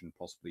plan of action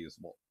possibly is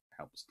what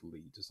helps to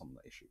lead to some of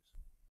the issues.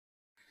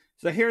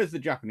 So here is the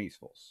Japanese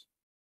force.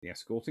 The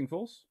escorting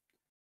force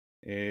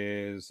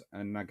is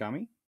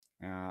Nagami,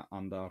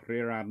 under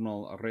Rear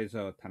Admiral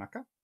Reizo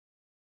Tanaka,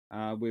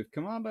 with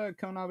Commander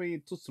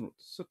Konabi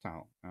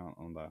Tsutao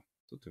on the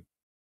Tutu,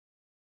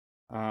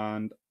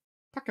 and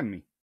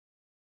Takanmi.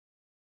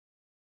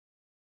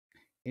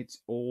 It's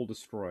all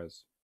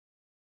destroyers.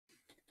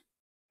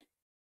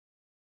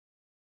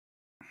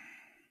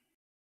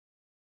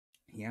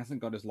 He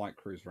hasn't got his light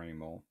cruiser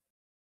anymore.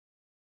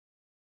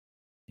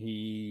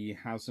 He's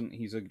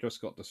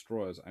just got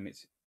destroyers, and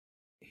it's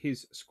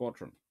his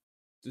squadron.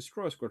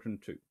 Destroyer Squadron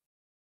 2.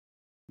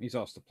 He's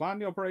asked to plan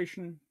the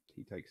operation,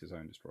 he takes his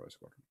own destroyer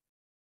squadron.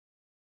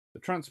 The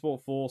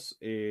transport force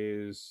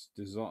is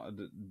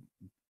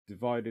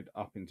divided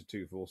up into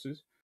two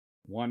forces.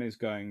 One is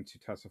going to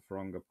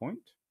Tassafaronga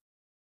Point.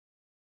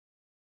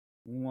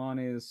 One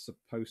is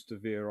supposed to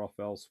veer off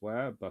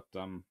elsewhere, but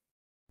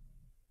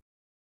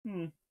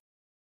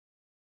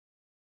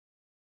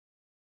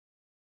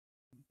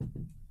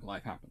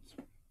life happens.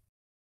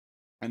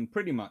 And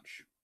pretty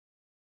much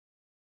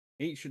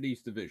each of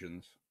these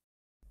divisions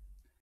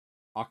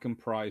are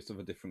comprised of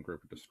a different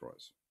group of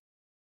destroyers.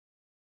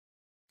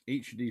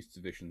 Each of these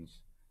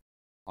divisions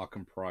are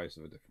comprised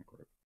of a different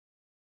group.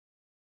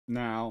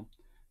 Now,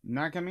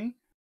 Takanami,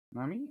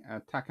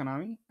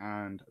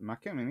 and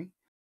Makemimi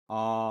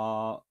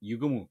are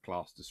Yugumo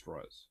class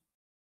destroyers.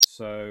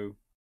 So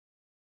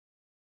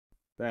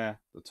they're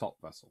the top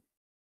vessel.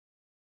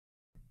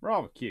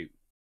 Rather cute.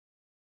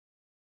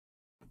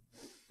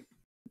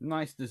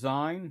 Nice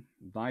design,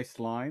 nice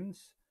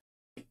lines.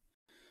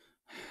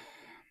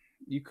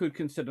 You could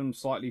consider them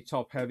slightly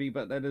top-heavy,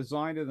 but they're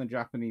designed in the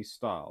Japanese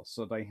style,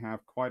 so they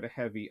have quite a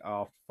heavy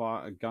aft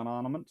fire gun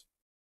armament,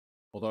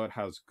 although it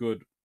has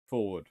good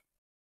forward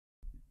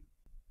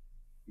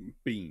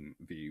beam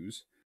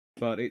views,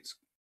 but it's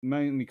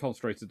mainly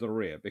concentrated at the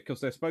rear, because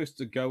they're supposed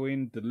to go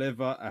in,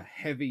 deliver a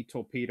heavy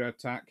torpedo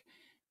attack,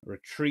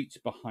 retreat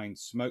behind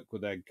smoke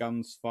with their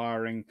guns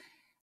firing,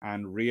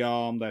 and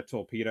rearm their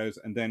torpedoes,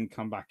 and then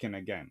come back in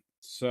again.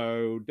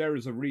 So there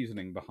is a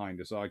reasoning behind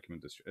this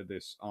argument,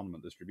 this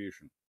armament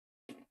distribution.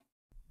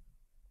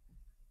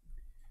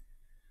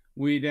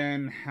 We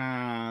then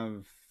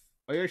have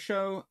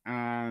Oyosho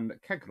and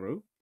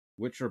Kaguru,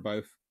 which are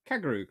both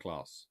Kaguru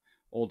class.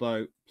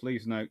 Although,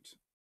 please note,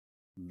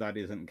 that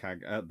isn't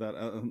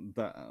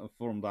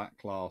from that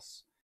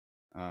class.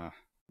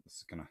 This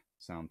is gonna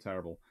sound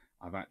terrible.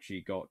 I've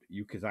actually got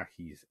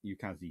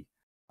Yukazi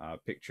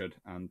pictured,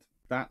 and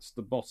that's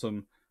the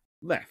bottom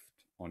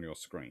left on your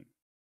screen.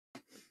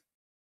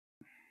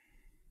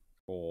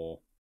 Or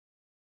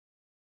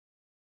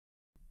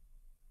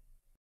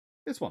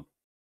this one.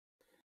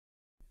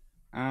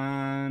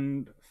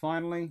 And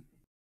finally,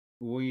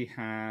 we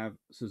have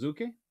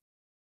Suzuki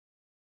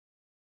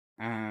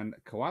and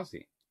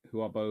Kawazi,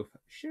 who are both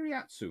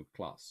Shiriatsu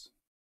class.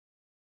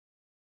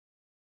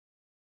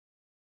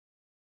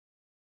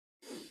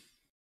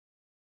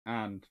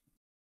 And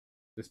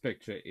this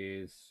picture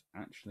is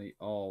actually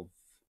of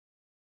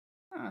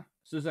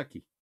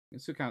Suzuki,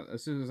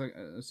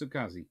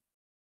 Tsukazi,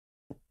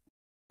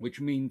 which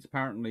means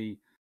apparently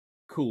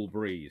cool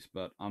breeze,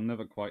 but I'm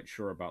never quite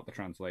sure about the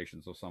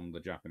translations of some of the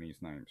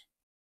Japanese names.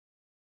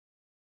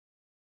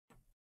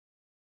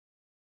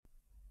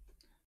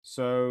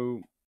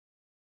 So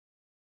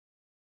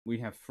we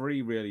have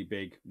 3 really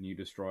big new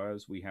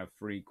destroyers, we have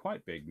 3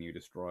 quite big new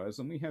destroyers,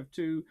 and we have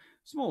 2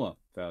 smaller,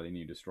 fairly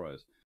new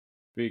destroyers.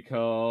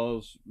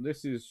 Because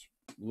this is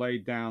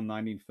laid down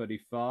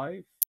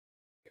 1935,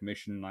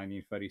 commissioned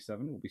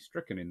 1937, will be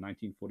stricken in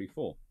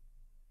 1944.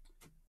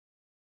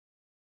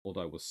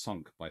 Although it was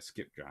sunk by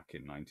Skipjack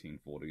in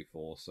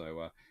 1944,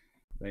 so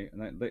they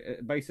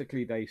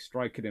basically they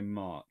strike it in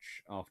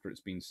March after it's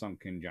been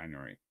sunk in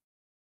January.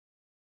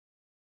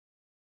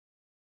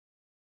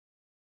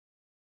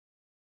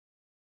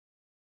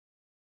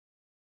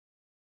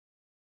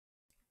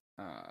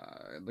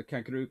 The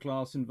Kaguru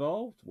class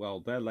involved, well,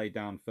 they're laid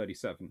down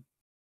 37,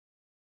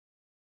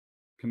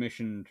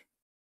 commissioned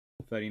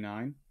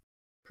 39,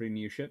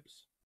 pre-new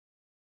ships.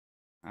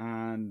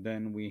 And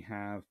then we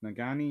have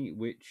Nagani,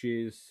 which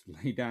is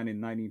laid down in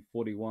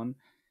 1941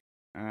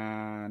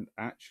 and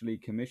actually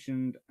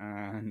commissioned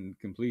and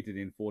completed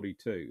in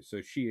 42.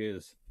 So she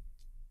is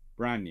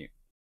brand new.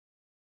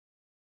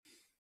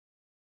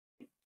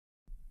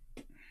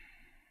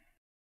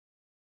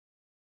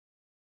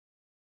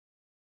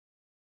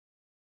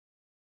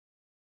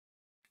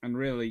 And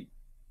really,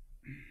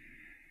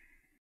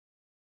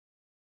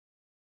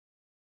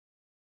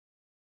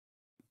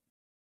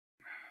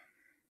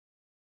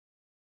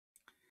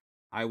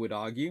 I would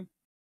argue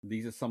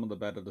these are some of the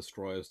better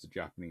destroyers the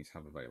Japanese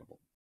have available.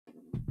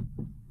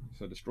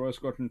 So Destroyer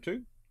Squadron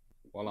 2,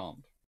 well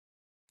armed.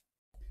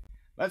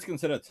 Let's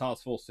consider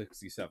Task Force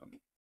 67.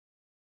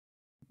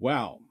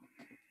 Well,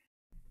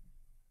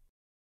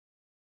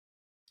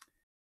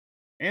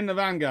 in the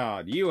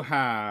Vanguard, you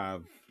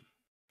have,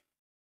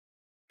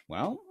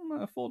 well,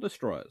 4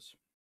 destroyers,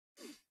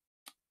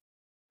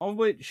 of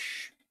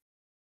which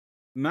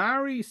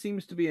Maori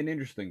seems to be an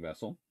interesting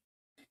vessel.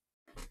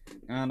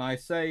 And I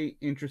say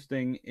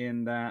interesting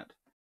in that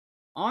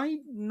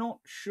I'm not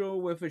sure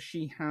whether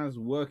she has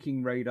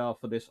working radar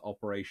for this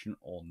operation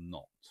or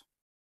not.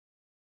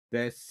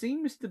 There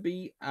seems to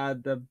be a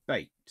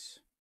debate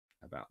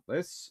about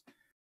this,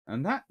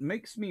 and that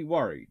makes me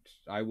worried.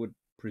 I would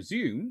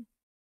presume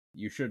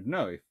you should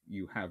know if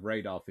you have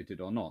radar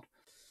fitted or not.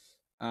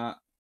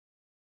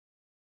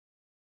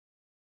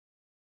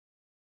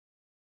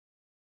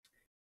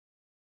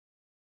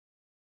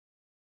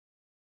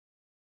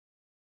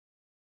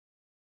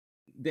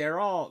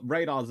 There are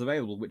radars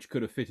available which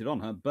could have fitted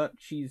on her, but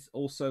she's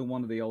also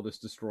one of the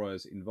oldest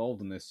destroyers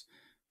involved in this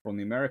from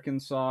the American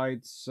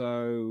side,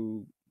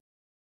 so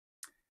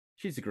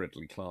She's a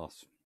Gridley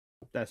class.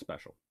 They're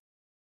special.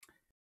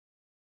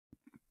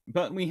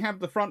 But we have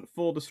the front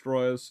 4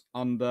 destroyers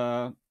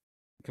under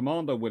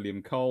Commander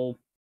William Cole.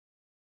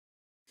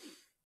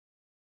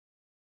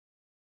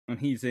 And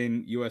he's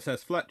in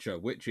USS Fletcher,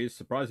 which is,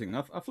 surprising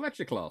enough, a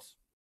Fletcher class.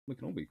 We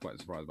can all be quite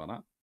surprised about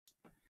that.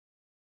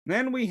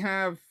 Then we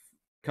have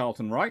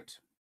Carlton Wright,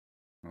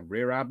 a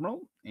Rear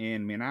Admiral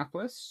in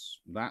Minneapolis.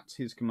 That's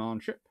his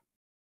command ship.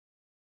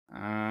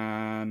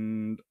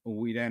 And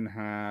we then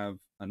have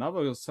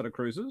another set of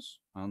cruisers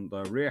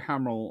under Rear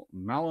Admiral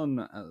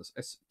Malin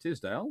S.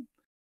 Tisdale,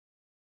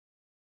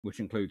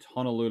 which includes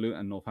Honolulu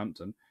and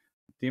Northampton.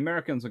 The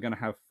Americans are going to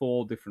have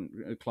 4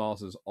 different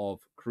classes of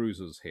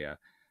cruisers here.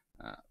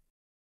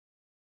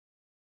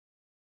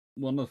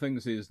 One of the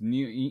things is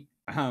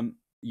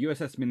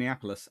USS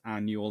Minneapolis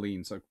and New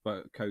Orleans are,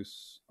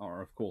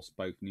 of course,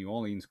 both New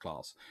Orleans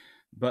class.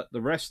 But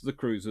the rest of the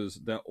cruisers,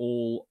 they're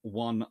all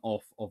one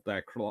off of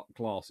their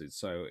classes.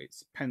 So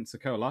it's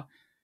Pensacola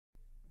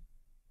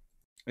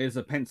is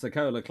a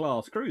Pensacola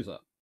class cruiser.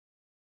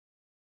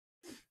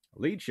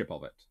 Lead ship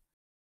of it.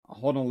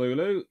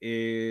 Honolulu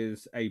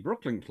is a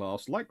Brooklyn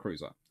class light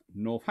cruiser.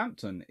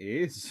 Northampton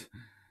is,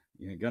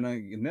 you're gonna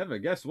never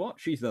guess what,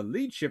 she's the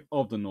lead ship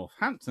of the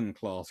Northampton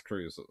class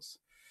cruisers.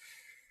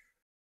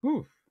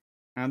 Whew.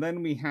 And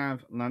then we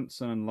have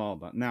Lancer and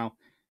Lardner. Now,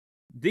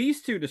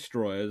 these 2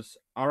 destroyers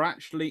are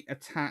actually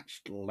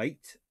attached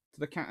late to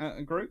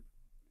the group.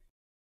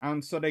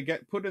 And so they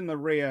get put in the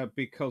rear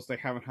because they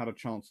haven't had a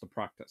chance to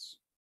practice.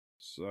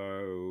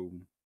 So,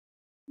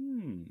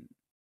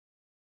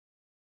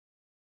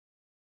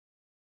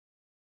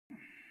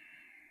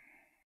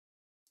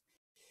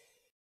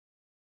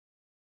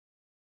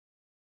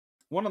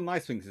 One of the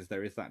nice things is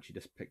there is actually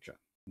this picture,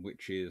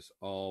 which is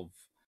of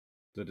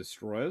the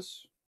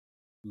destroyers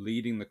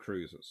leading the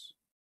cruisers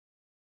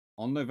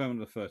on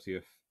November the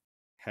 30th,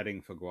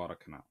 heading for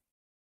Guadalcanal.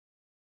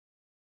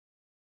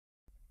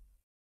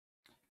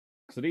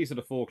 So these are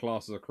the 4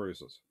 classes of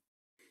cruisers.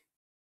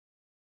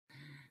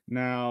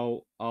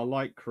 Now, our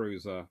light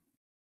cruiser,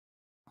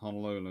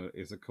 Honolulu,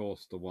 is of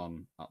course the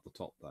one at the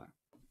top there.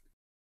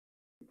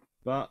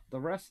 But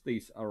the rest of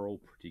these are all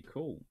pretty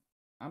cool.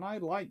 And I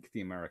like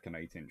the American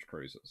 8-inch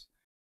cruisers.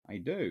 I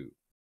do.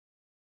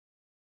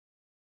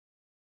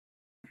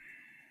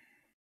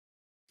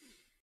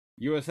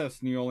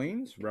 USS New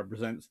Orleans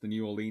represents the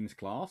New Orleans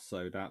class,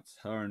 so that's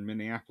her in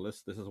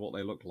Minneapolis. This is what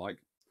they look like.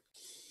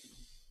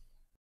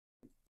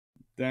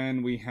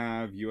 Then we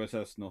have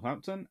USS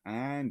Northampton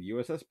and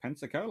USS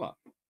Pensacola.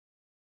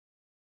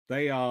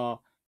 They are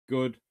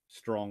good,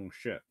 strong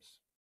ships.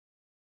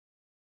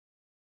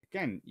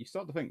 Again, you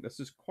start to think this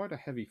is quite a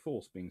heavy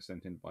force being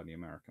sent in by the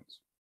Americans.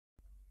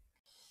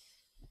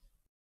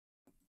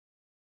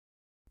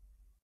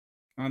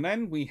 And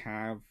then we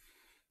have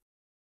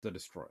the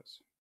destroyers.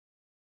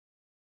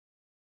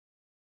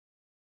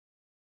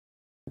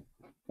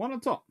 One on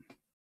top.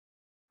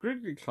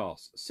 Gridley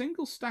class,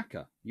 single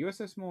stacker,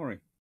 USS Maury.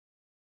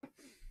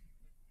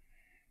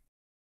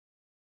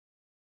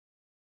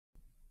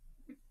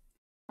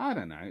 I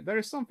don't know. There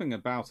is something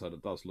about her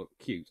that does look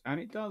cute, and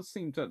it does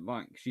seem to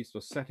like she's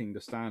just setting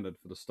the standard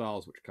for the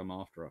stars which come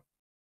after her.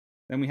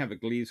 Then we have a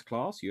Gleaves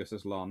class,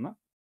 USS Lardner,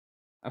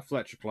 a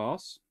Fletcher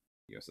class,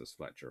 USS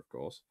Fletcher, of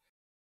course,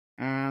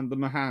 and the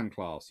Mahan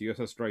class,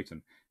 USS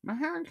Drayton.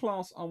 Mahan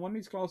class are one of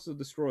these classes of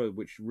destroyer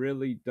which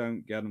really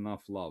don't get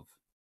enough love.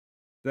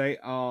 They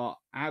are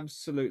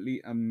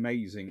absolutely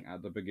amazing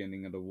at the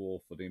beginning of the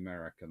war for the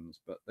Americans,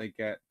 but they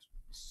get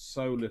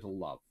so little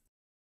love.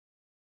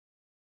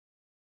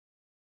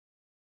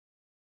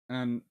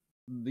 And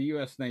the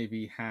US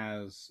Navy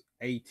has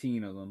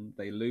 18 of them.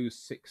 They lose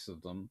 6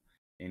 of them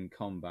in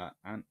combat,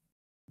 and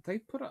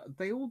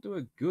they all do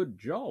a good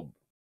job.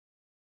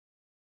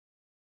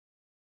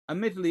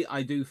 Admittedly,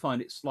 I do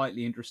find it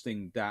slightly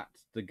interesting that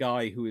the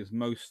guy who is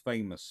most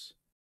famous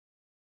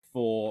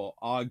for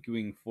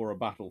arguing for a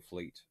battle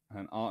fleet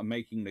and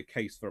making the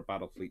case for a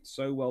battle fleet,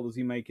 so well does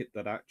he make it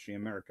that actually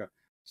America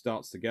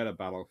starts to get a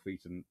battle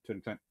fleet and to an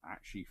extent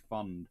actually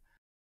fund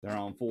their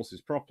armed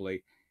forces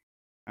properly,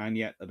 and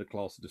yet the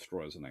class of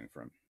destroyers are named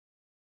for him.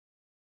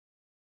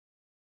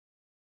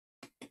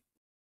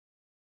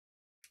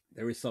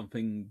 There is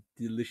something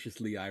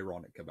deliciously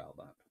ironic about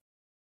that.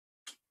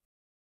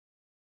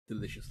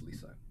 Deliciously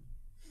so.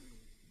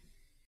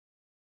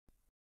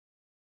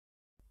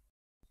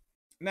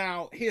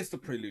 Now, here's the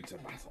prelude to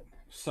battle.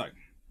 So,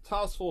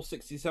 Task Force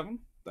 67,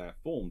 they're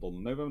formed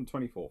on November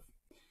 24th,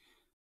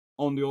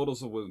 on the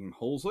orders of William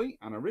Halsey,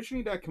 and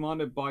originally they're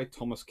commanded by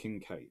Thomas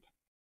Kincaid.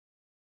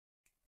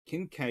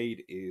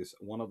 Kincaid is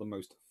one of the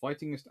most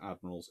fightingest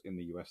admirals in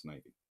the US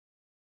Navy.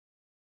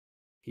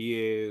 He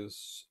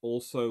is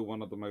also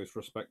one of the most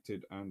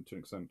respected and, to an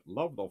extent,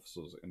 loved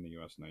officers in the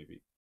US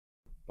Navy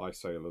by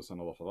sailors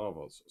and a lot of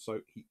others. So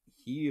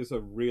he is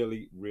a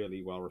really,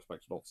 really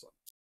well-respected officer.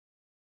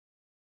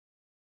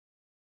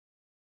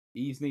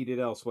 He's needed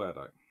elsewhere,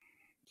 though.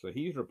 So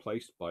he's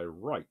replaced by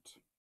Wright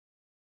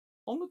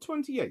on the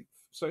 28th.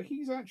 So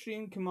he's actually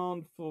in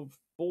command for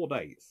 4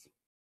 days.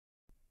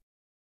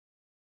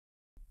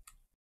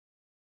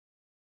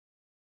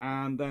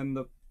 And then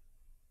the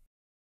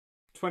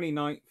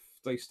 29th,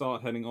 they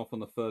start heading off, on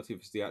the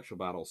 30th is the actual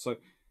battle. So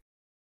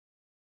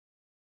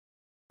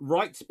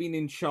Wright's been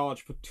in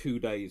charge for 2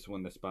 days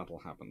when this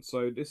battle happened.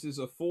 So this is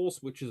a force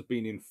which has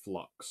been in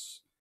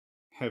flux.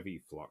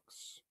 Heavy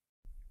flux.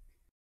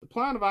 The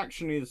plan of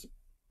action is,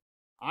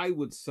 I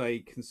would say,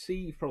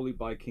 conceived probably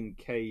by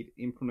Kincaid,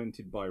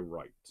 implemented by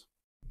Wright.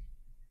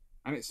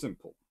 And it's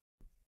simple.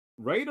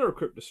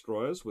 Radar-equipped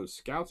destroyers with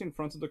scout in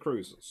front of the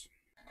cruisers.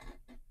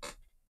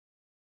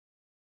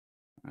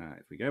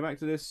 If we go back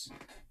to this,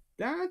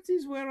 that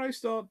is where I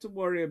start to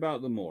worry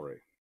about the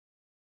Mori.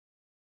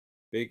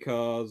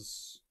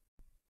 Because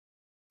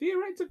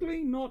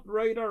theoretically not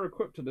radar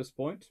equipped at this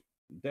point.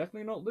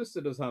 Definitely not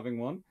listed as having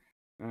one.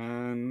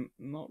 And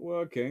not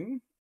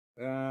working.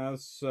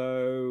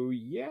 So,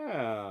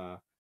 yeah.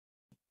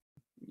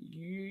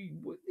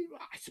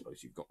 I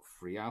suppose you've got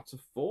 3 out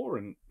of 4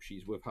 and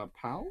she's with her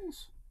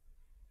pals.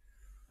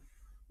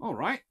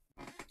 Alright.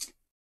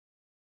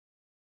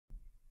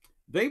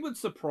 They would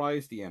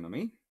surprise the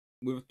enemy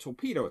with a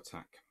torpedo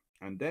attack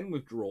and then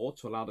withdraw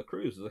to allow the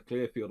cruisers a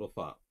clear field of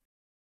fire.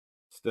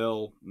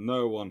 Still,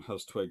 no one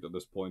has twigged at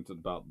this point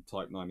about the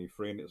Type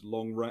 93 and its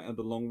long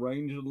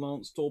range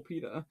lance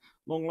torpedo,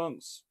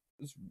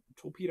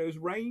 torpedoes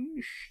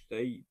range.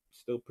 They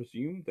still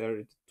presume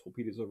their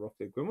torpedoes are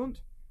roughly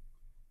equivalent.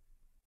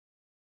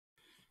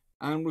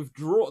 And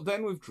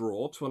then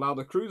withdraw to allow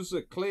the cruisers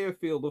a clear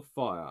field of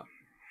fire,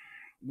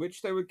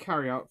 which they would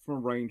carry out from a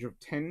range of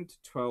 10 to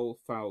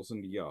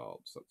 12,000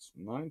 yards. That's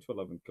 9 to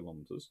 11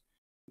 kilometers,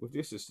 with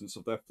the assistance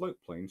of their float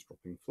planes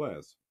dropping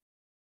flares.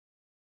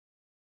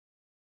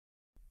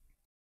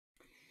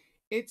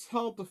 It's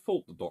hard to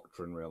fault the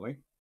doctrine,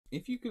 really.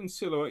 If you can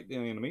silhouette the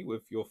enemy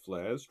with your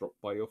flares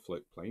dropped by your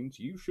float planes,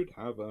 you should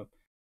have a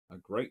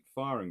great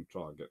firing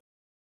target.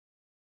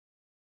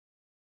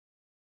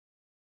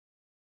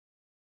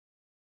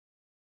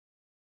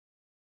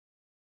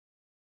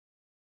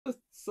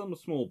 Some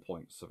small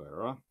points of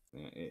error,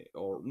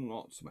 or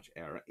not so much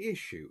error,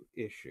 issue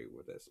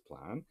with this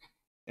plan.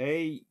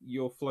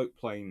 Your float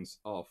planes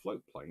are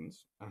float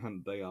planes,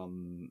 and they're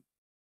going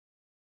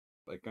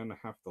to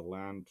have to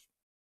land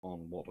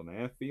on an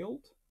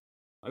airfield.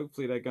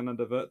 Hopefully they're going to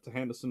divert to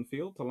Henderson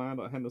Field to land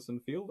at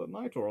Henderson Field at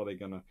night, or are they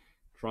going to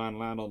try and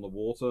land on the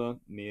water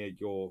near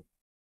your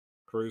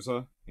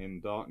cruiser in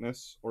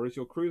darkness? Or is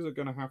your cruiser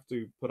going to have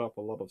to put up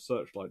a lot of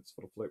searchlights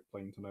for the float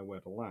plane to know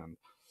where to land?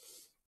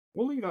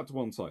 We'll leave that to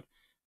one side.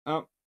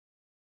 The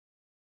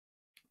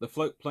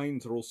float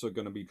planes are also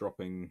going to be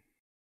dropping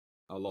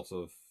a lot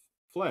of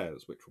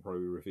flares, which will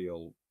probably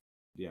reveal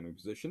the enemy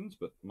positions,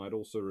 but might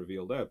also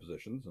reveal their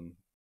positions, and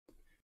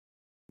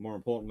more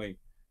importantly,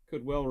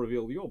 could well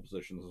reveal your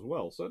positions as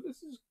well. So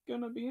this is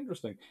going to be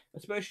interesting,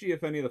 especially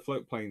if any of the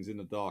float planes in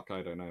the dark,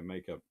 I don't know,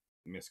 make a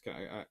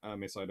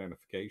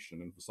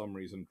misidentification and for some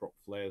reason drop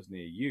flares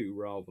near you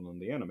rather than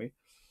the enemy.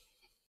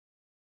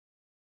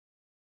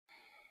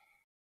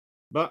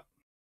 But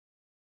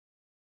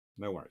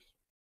no worries.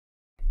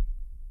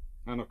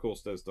 And of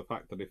course, there's the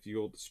fact that if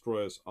your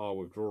destroyers are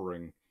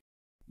withdrawing,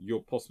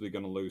 you're possibly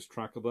going to lose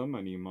track of them,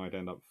 and you might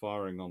end up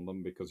firing on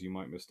them because you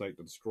might mistake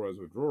the destroyers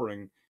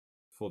withdrawing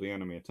for the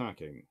enemy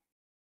attacking.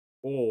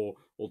 Or,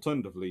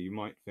 alternatively, you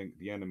might think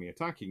the enemy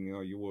attacking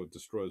are your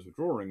destroyers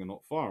withdrawing and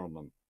not fire on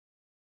them.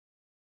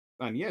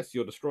 And yes,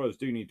 your destroyers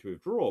do need to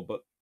withdraw,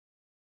 but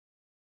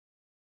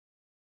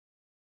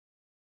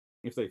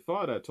if they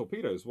fire their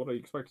torpedoes, what are you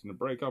expecting to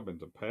break up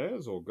into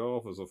pairs or go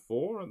off as a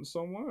 4 and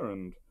somewhere?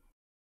 And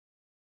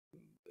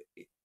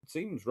it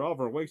seems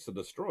rather a waste of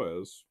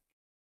destroyers.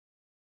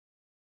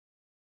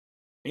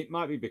 It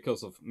might be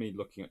because of me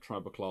looking at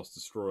tribal class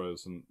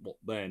destroyers and what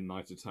their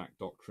night attack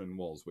doctrine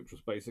was, which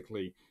was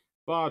basically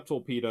fire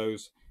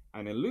torpedoes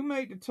and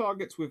illuminate the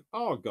targets with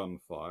our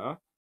gunfire,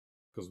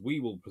 because we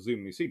will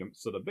presumably see them,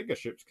 so the bigger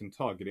ships can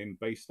target in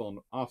based on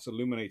us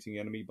illuminating the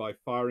enemy by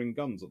firing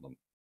guns at them.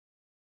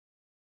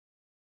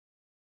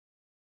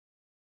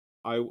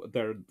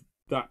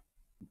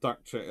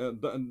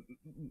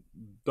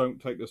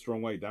 Don't take this the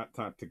wrong way. That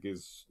tactic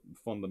is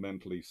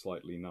fundamentally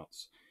slightly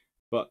nuts,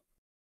 but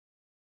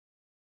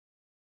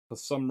for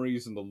some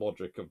reason the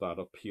logic of that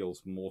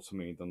appeals more to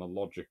me than the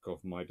logic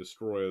of my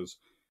destroyers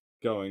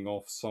going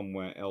off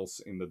somewhere else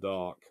in the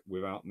dark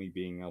without me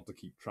being able to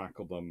keep track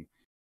of them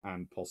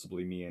and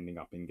possibly me ending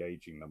up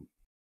engaging them.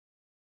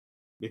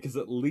 Because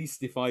at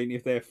least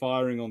if they're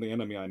firing on the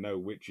enemy, I know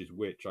which is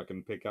which. I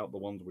can pick out the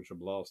ones which are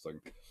blasting.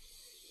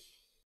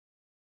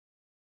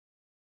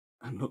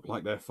 And look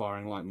like they're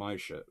firing like my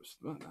ships.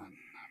 But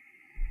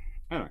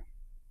anyway,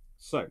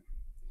 so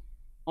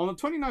on the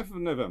 29th of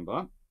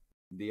November,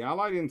 the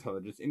Allied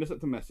intelligence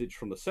intercepted a message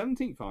from the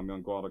 17th Army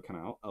on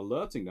Guadalcanal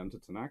alerting them to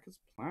Tanaka's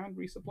planned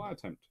resupply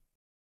attempt.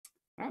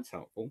 That's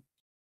helpful.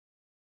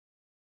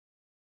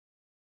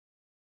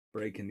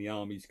 Breaking the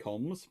Army's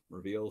comms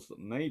reveals that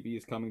the Navy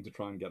is coming to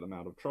try and get them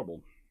out of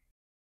trouble.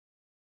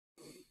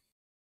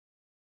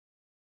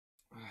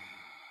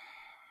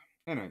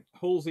 Anyway,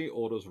 Halsey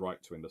orders Wright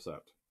to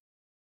intercept.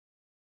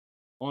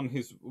 On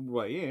his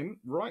way in,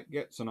 Wright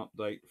gets an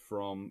update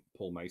from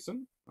Paul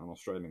Mason, an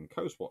Australian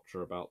coast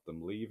watcher, about them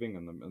leaving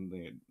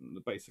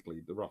and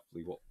basically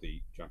roughly what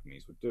the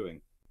Japanese were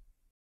doing.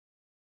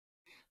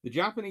 The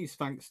Japanese,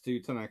 thanks to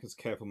Tanaka's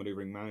careful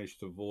maneuvering,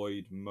 managed to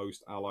avoid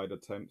most Allied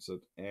attempts at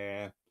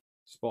air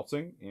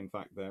spotting. In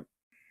fact,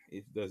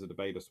 there's a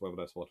debate as to whether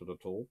they're spotted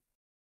at all.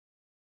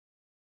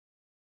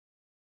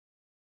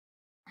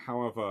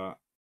 However,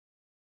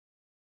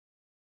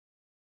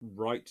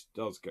 Wright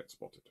does get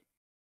spotted,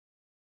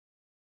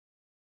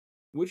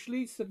 which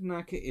leads to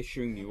Tanaka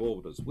issuing new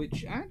orders,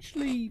 which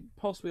actually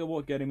possibly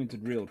will get him into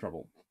real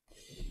trouble.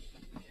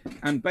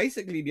 And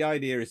basically the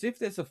idea is, if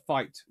there's a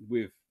fight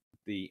with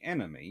the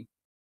enemy,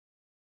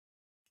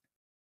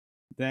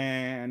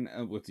 then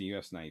with the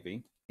US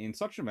Navy, in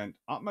such an event,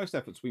 utmost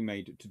efforts will be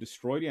made to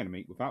destroy the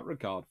enemy without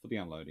regard for the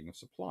unloading of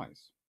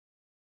supplies.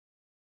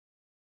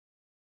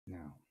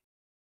 Now,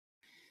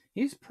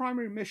 his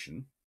primary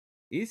mission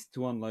is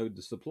to unload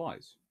the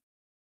supplies.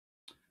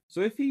 So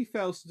if he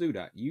fails to do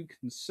that, you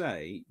can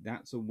say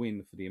that's a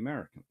win for the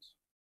Americans.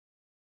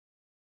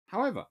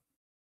 However,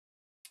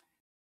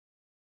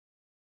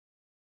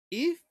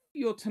 if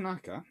you're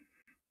Tanaka,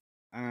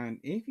 and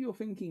if you're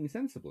thinking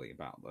sensibly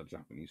about the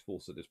Japanese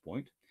force at this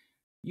point,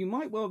 you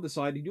might well have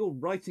decided you're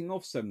writing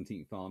off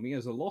 17th Army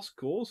as a lost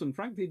cause, and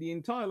frankly the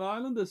entire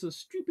island as a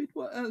stupid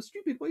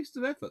waste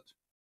of effort.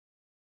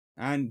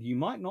 And you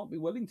might not be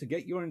willing to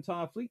get your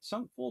entire fleet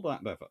sunk for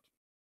that effort.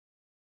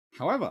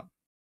 However,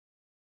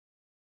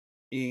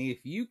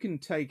 if you can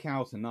take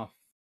out enough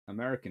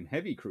American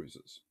heavy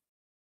cruisers,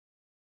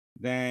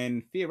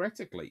 then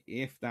theoretically,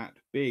 if that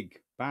big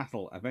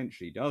battle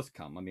eventually does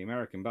come and the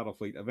American battle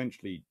fleet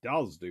eventually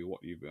does do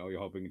what you're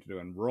hoping to do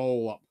and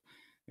roll up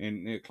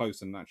in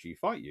close and actually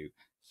fight you,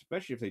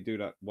 especially if they do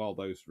that while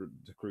the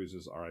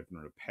cruisers are either in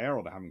repair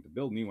or they're having to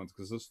build new ones,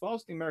 because as far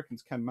as the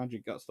Americans can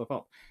magic gut stuff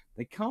up,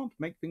 they can't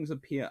make things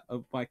appear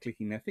by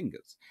clicking their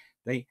fingers.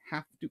 They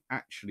have to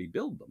actually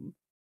build them,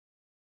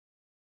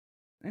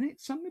 and it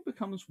suddenly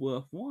becomes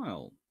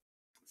worthwhile.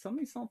 It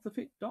suddenly starts to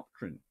fit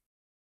doctrine.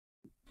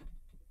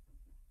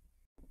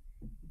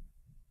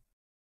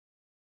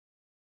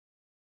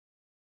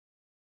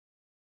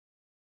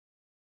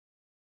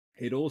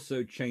 It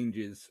also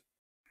changes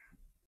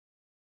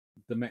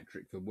the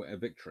metric for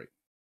victory,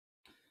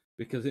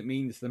 because it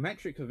means the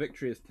metric for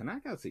victory, as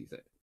Tanaka sees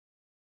it,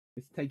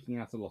 is taking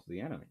out a lot of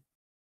the enemy.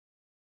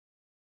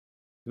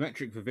 The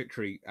metric for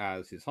victory,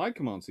 as his high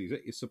command sees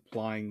it, is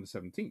supplying the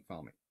 17th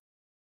Army.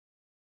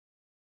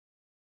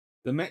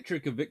 The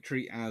metric of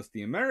victory, as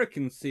the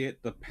Americans see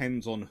it,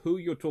 depends on who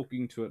you're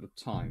talking to at the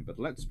time. But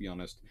let's be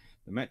honest,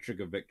 the metric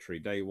of victory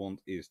they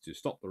want is to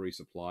stop the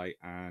resupply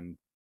and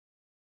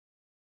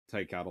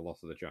take out a lot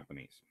of the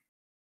Japanese.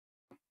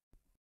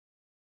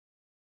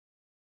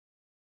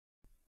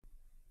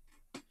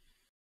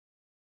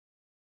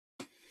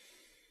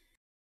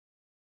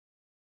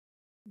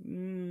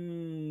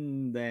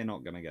 They're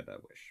not going to get their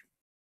wish.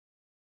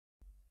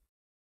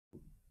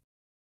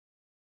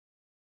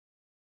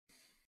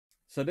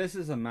 So this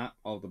is a map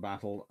of the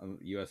battle the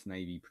US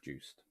Navy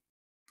produced.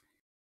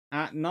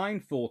 At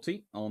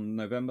 9:40 on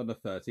November the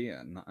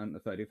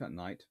 30th at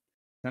night,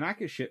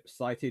 Tanaka's ship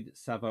sighted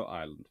Savo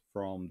Island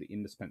from the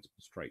indispensable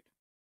strait.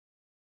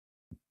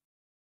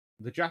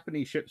 The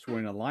Japanese ships were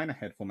in a line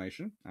ahead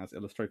formation, as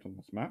illustrated on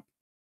this map.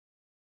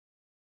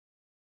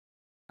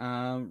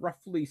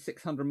 Roughly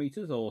 600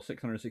 meters or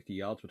 660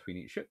 yards between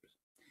each ship,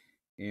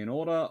 in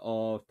order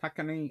of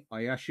Takani,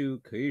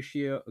 Ayashu,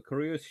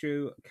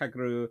 Kuryushu,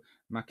 Kaguru,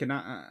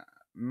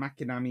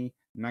 Makinami,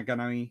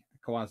 Naganami,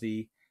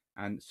 Kawazi,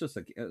 and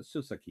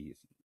Susaki.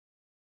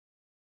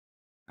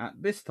 At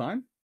this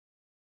time,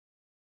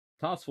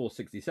 Task Force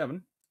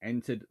 67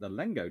 entered the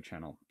Lengo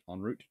Channel en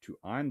route to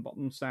Iron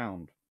Bottom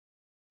Sound,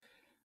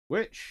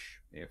 which,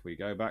 if we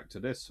go back to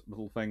this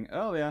little thing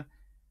earlier,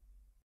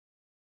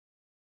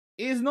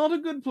 is not a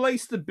good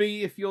place to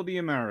be if you're the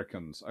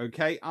Americans,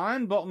 okay?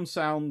 Iron Bottom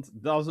Sound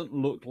doesn't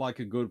look like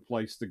a good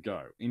place to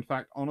go. In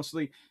fact,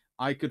 honestly,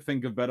 I could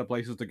think of better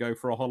places to go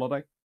for a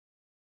holiday.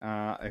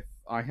 If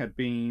I had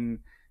been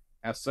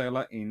a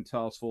sailor in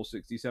Task Force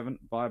 67,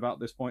 by about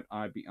this point,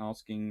 I'd be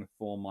asking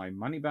for my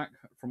money back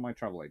from my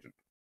travel agent.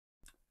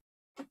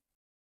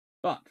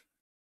 But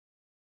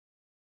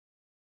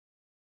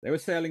they were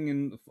sailing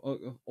in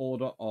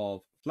order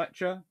of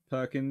Fletcher,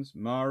 Perkins,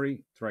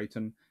 Maury,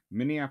 Drayton,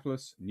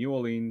 Minneapolis, New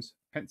Orleans,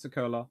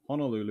 Pensacola,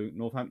 Honolulu,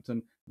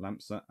 Northampton,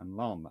 Lamsa, and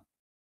Lama.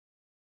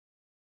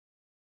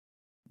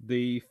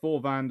 The 4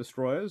 van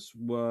destroyers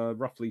were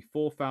roughly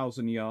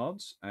 4,000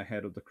 yards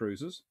ahead of the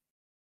cruisers,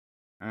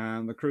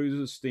 and the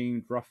cruisers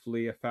steamed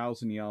roughly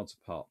 1,000 yards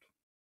apart.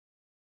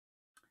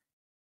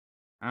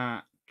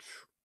 At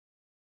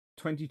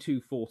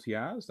 22:40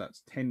 hours,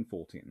 that's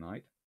 10:40 at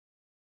night,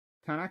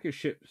 Tanaka's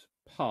ships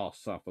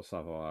passed south of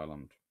Savo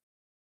Island.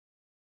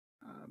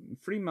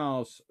 3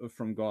 miles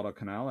from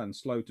Guadalcanal and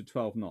slowed to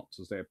 12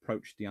 knots as they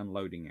approached the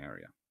unloading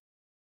area.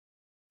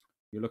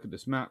 If you look at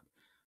this map,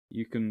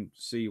 you can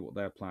see what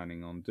they're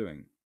planning on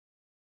doing.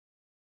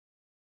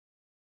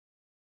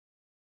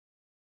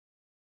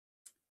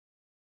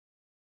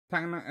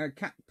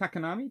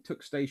 Takanami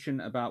took station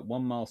about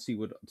 1 mile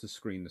seaward to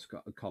screen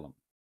the column.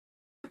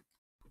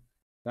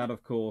 That,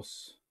 of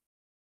course,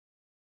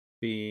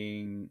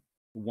 being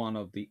one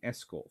of the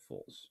escort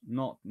force,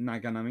 not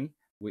Naganami,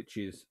 which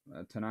is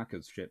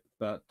Tanaka's ship,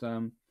 but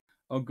Ogura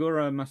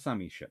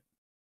Masami's ship.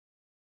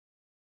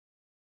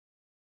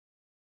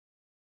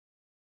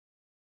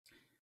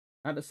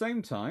 At the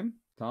same time,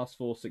 Task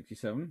Force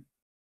 67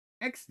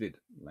 exited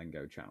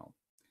Lengo Channel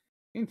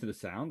into the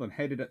Sound and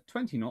headed at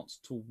 20 knots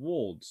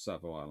towards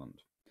Savo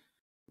Island.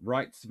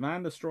 Wright's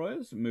van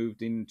destroyers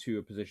moved into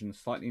a position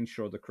slightly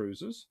inshore of the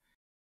cruisers,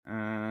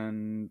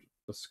 and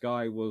the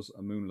sky was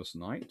a moonless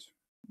night.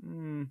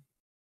 In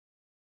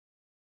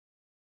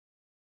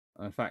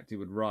fact, it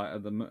would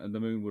the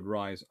moon would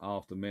rise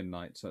after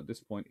midnight, so at this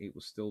point it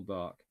was still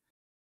dark.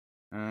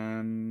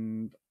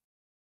 And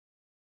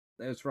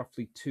there's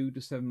roughly 2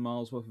 to 7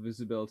 miles worth of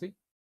visibility.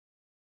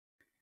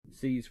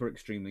 Seas were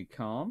extremely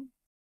calm,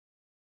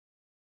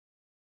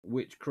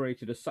 which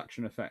created a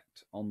suction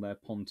effect on their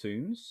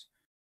pontoons.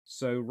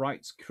 So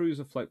Wright's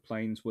cruiser float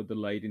planes were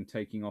delayed in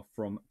taking off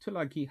from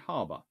Tulagi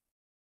Harbour,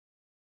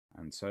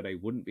 and so they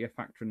wouldn't be a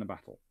factor in the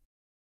battle.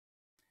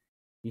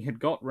 He had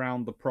got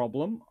round the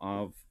problem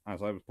of,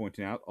 as I was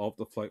pointing out, of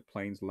the float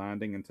planes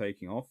landing and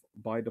taking off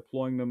by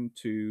deploying them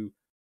to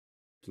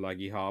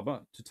Tulagi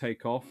Harbour to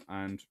take off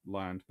and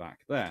land back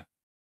there.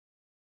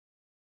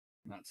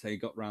 That's how he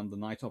got round the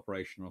night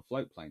operation of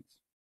float planes.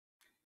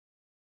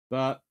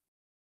 But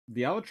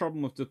the other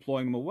problem with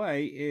deploying them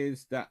away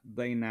is that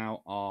they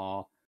now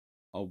are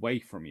away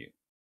from you.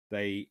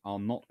 They are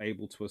not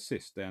able to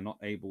assist. They are not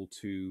able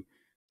to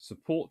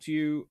support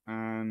you,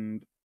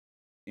 and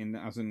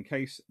as in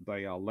case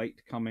they are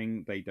late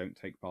coming, they don't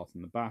take part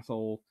in the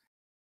battle.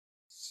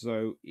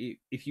 So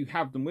if you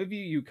have them with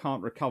you, you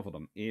can't recover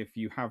them. If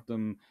you have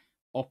them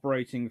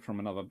operating from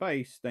another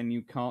base, then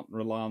you can't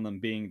rely on them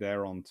being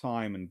there on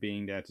time and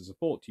being there to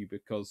support you,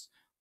 because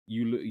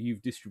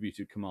you've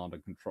distributed command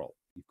and control.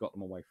 You've got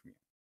them away from you.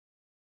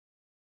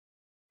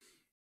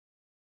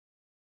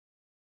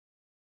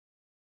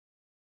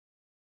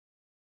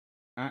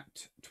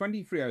 At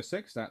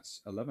 23:06,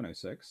 that's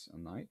 11:06 at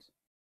night,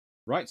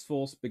 Wright's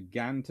force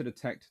began to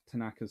detect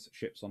Tanaka's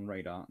ships on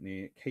radar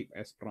near Cape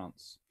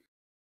Esperance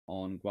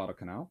on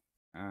Guadalcanal.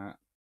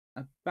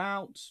 They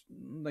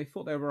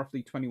thought they were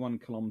roughly 21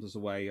 kilometers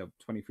away, of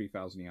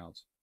 23,000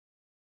 yards.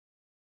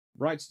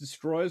 Wright's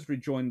destroyers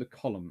rejoined the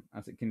column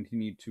as it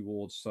continued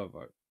towards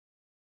Savo.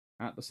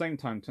 At the same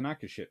time,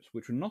 Tanaka's ships,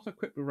 which were not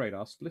equipped with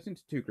radar, split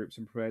into 2 groups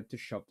and prepared to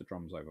shove the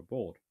drums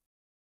overboard.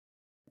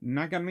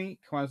 Nagami,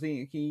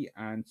 Kawasaki,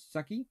 and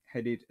Saki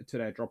headed to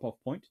their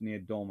drop-off point near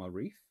Doma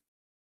Reef,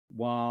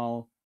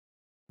 while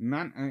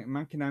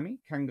Mankinami,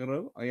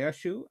 Kangaroo,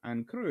 Ayashu,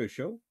 and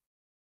Kurosho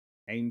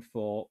aimed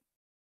for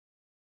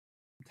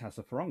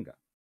Tassafaronga.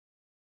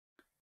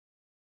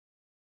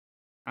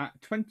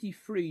 At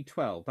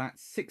 23:12,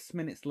 that's 6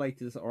 minutes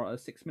later,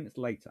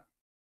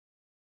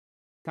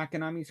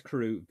 Takanami's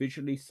crew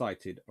visually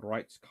sighted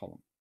Wright's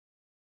column.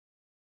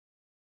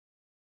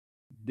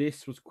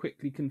 This was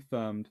quickly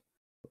confirmed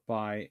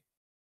by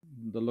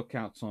the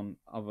lookouts on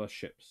other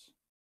ships.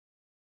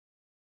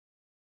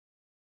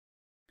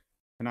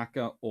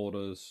 Tanaka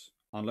orders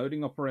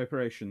unloading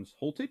operations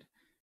halted,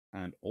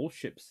 and all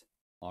ships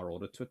are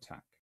ordered to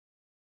attack.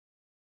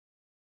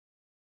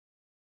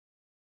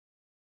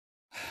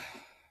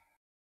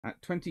 At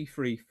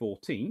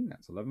 23:14,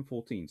 that's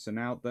 11:14. So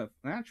now the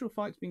actual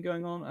fight's been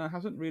going on,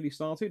 hasn't really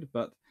started,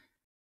 but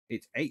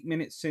it's 8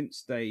 minutes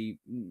since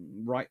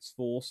Wright's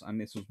force, and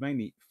this was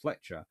mainly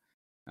Fletcher,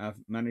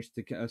 have managed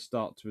to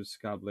start to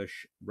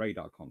establish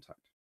radar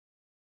contact.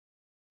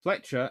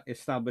 Fletcher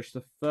established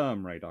a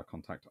firm radar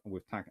contact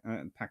with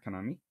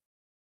Takanami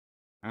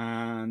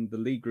and the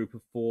lead group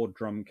of 4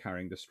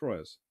 drum-carrying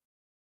destroyers.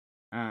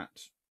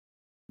 At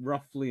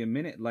roughly a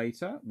minute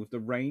later, with the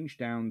range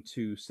down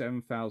to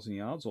 7,000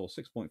 yards or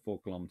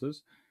 6.4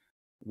 kilometers,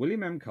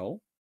 William M.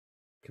 Cole,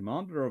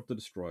 commander of the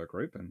destroyer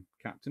group and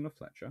captain of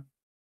Fletcher,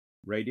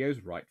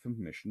 radios Wright for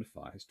permission to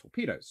fire his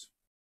torpedoes.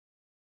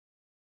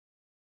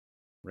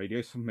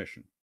 Radios for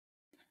permission.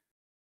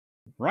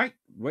 Wright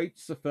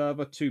waits a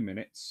further 2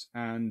 minutes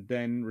and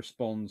then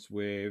responds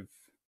with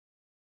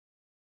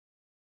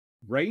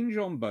range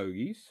on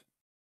bogies,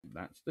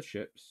 that's the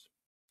ships,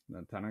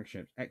 the Tanaka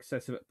ships,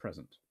 excessive at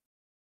present.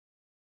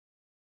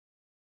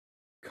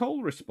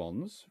 Cole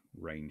responds,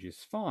 range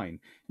is fine.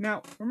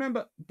 Now,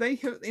 remember, they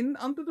have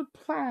under the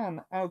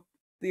plan of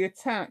the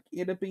attack,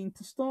 it had been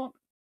to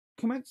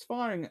commence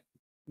firing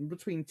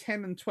between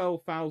 10 and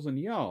 12,000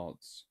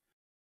 yards.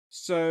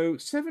 So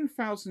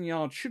 7,000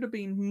 yards should have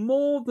been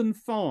more than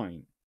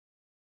fine.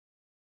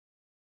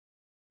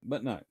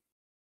 But no.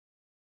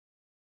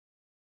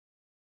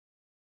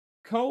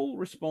 Cole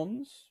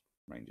responds,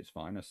 range is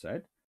fine, as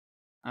said,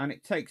 and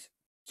it takes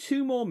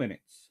 2 more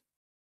minutes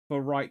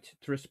for Wright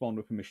to respond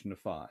with permission to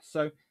fire.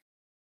 So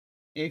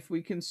if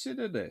we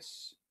consider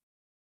this,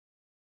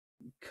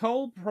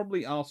 Cole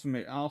probably asked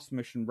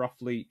permission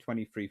roughly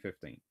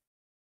 23:15.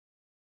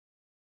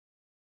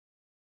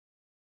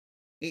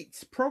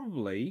 it's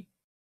probably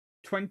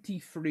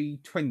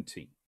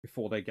 23:20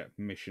 before they get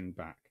permission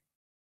back.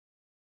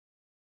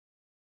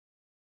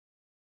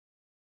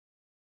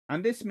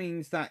 And this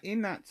means that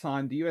in that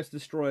time, the US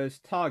destroyer's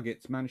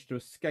targets managed to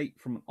escape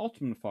from an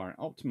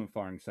optimum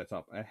firing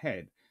setup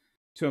ahead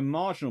to a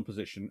marginal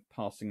position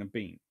passing a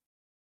beam.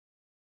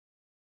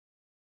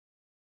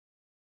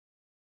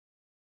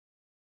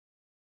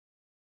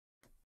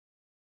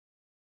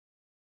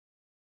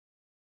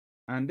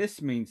 And this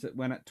means that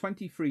when at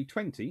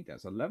 23:20,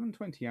 that's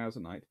 11:20 hours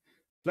at night,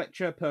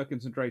 Fletcher,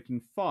 Perkins, and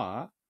Drayton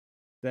fire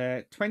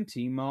their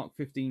 20 Mark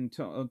 15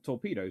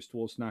 torpedoes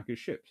towards Tanaka's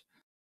ships.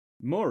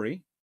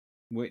 Maury,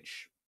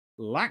 which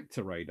lacked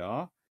a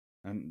radar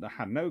and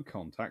had no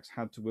contacts,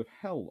 had to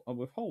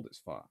withhold its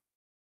fire.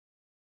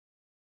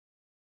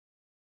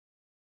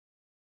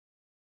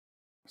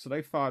 So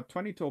they fired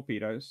 20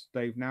 torpedoes.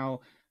 They've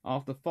now,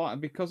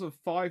 because of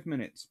 5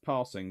 minutes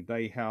passing,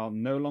 they are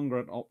no longer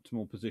at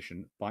optimal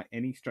position by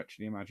any stretch of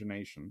the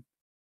imagination.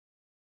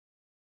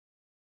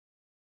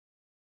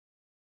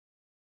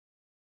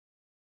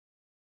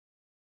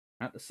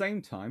 At the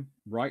same time,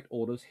 Wright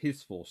orders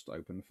his force to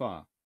open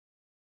fire.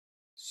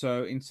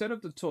 So instead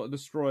of the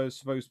destroyers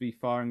supposed to be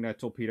firing their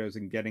torpedoes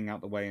and getting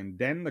out the way, and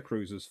then the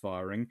cruisers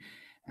firing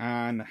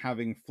and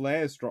having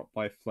flares dropped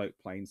by float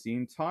planes, the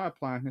entire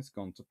plan has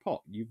gone to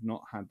pot. You've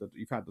had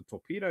the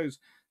torpedoes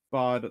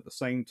fired at the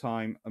same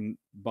time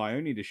by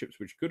only the ships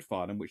which could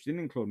fire them, which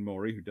didn't include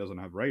Maury, who doesn't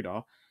have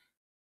radar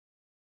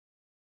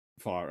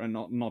fire and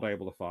not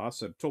able to fire.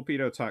 So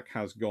torpedo attack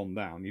has gone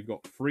down. You've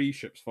got 3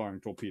 ships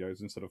firing torpedoes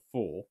instead of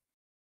 4.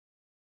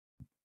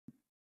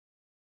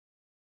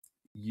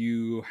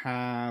 You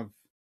have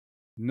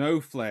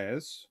no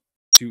flares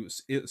to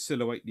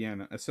silhouette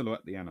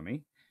the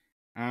enemy,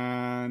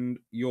 and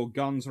your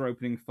guns are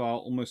opening fire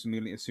almost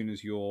immediately as soon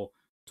as your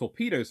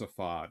torpedoes are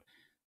fired,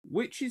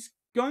 which is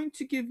going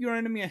to give your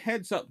enemy a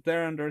heads up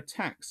they're under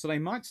attack, so they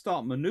might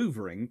start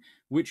maneuvering,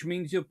 which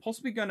means you're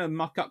possibly going to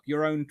muck up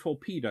your own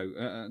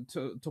torpedo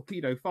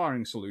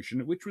firing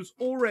solution, which was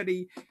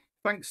already,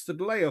 thanks to the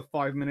delay of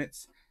 5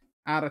 minutes,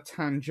 at a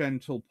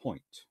tangential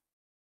point.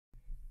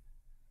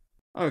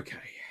 Okay.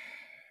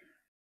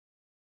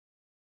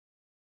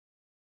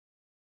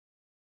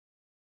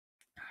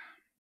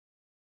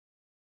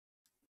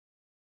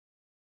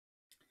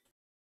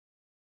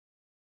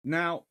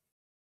 Now,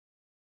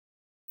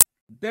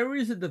 there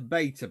is a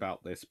debate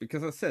about this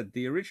because I said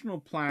the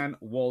original plan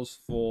was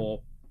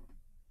for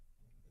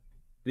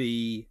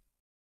the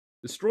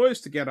destroyers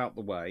to get out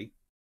the way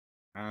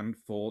and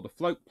for the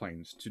float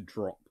planes to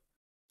drop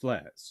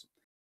flares.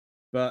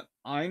 But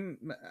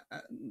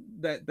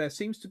there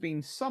seems to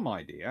be some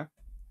idea,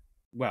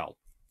 well,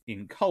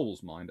 in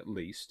Cole's mind at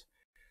least,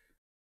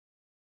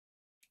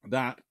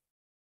 that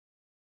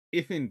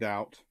if in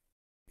doubt,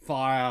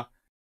 fire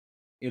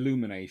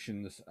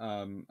illuminations,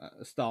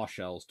 star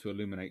shells to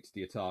illuminate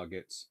the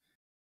targets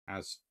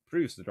as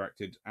previously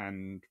directed,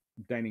 and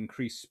then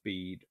increase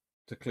speed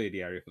to clear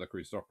the area for the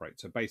cruisers to operate.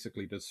 So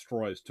basically, the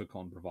destroyers took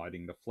on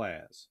providing the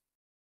flares.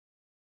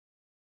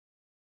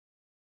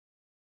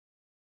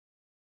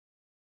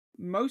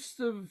 Most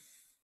of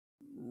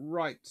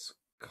Wright's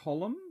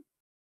column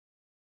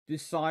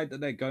decide that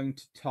they're going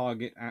to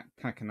target at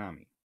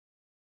Takanami.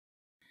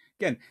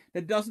 Again,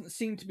 there doesn't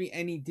seem to be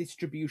any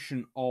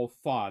distribution of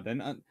fire.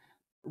 Then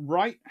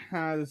Wright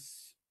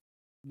has,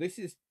 this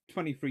is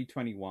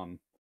 23:21.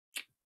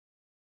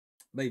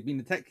 They've been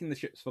detecting the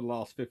ships for the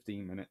last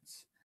 15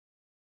 minutes.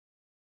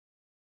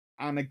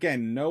 And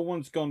again, no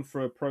one's gone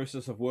through a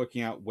process of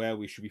working out where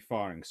we should be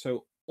firing.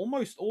 So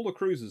almost all the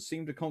cruisers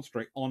seem to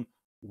concentrate on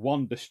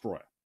one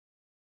destroyer.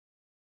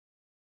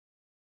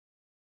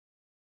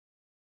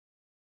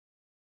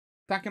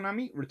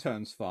 Takanami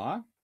returns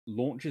fire,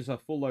 launches a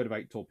full load of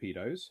 8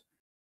 torpedoes.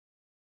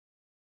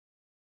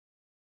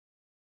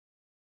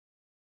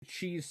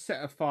 She's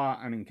set afire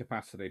and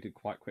incapacitated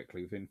quite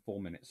quickly within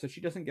 4 minutes, so she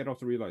doesn't get off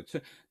the reload.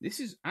 So this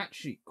is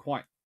actually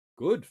quite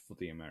good for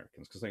the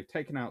Americans because they've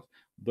taken out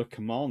the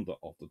commander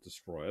of the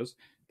destroyers.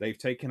 They've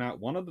taken out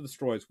one of the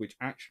destroyers which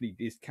actually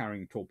is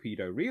carrying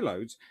torpedo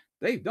reloads.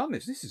 They've done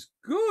this. This is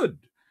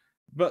good.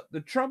 But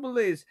the trouble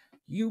is,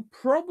 you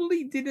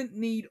probably didn't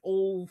need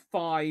all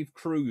 5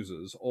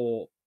 cruisers,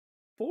 or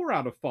 4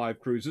 out of 5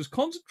 cruisers,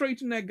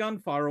 concentrating their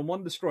gunfire on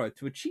one destroyer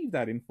to achieve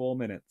that in 4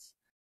 minutes.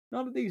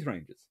 None of these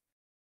ranges.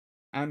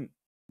 And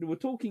we're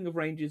talking of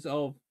ranges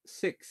of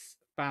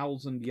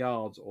 6,000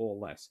 yards or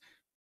less.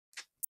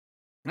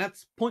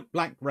 That's point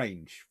blank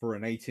range for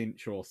an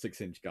 8-inch or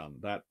 6-inch gun.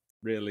 That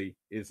really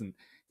isn't.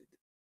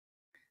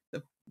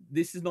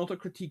 This is not a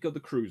critique of the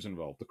crews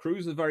involved. The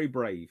crews are very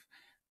brave.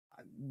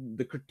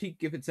 The critique,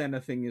 if it's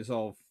anything, is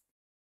of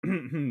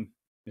Mr.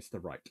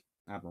 Wright,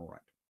 Admiral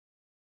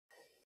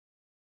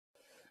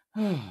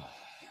Wright.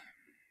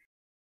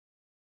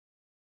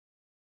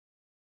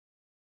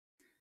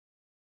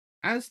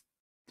 As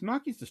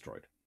Tamaki's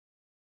destroyed,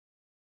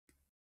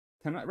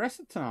 the rest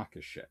of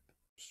Tanaka's ships,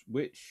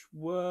 which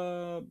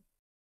were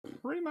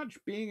pretty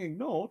much being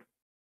ignored,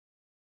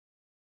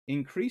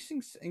 increased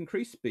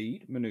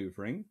speed,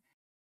 maneuvering,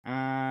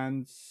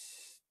 and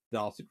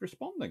started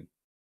responding.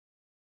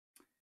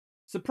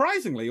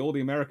 Surprisingly, all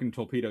the American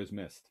torpedoes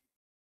missed.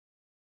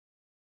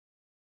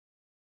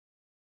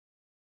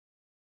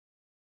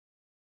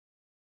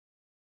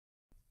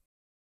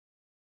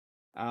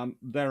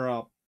 There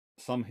are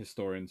some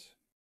historians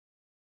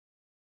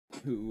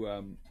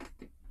who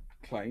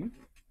claim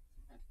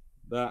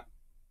that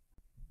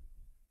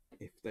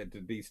if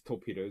these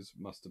torpedoes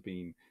must have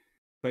been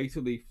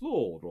fatally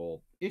flawed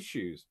or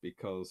issues,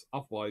 because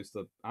otherwise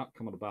the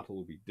outcome of the battle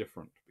will be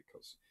different,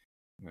 because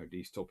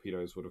these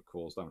torpedoes would have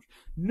caused damage.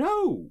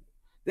 No,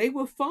 they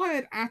were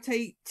fired at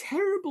a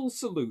terrible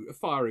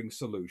firing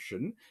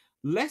solution.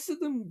 Less of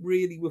them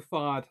really were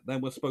fired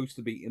than were supposed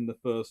to be in the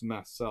first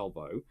mass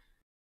salvo,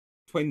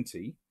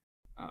 20,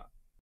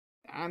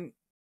 and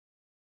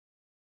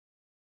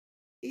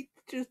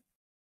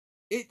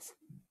it's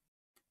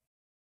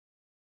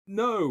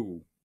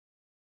no.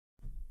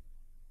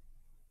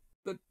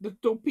 The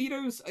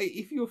torpedoes,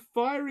 if you're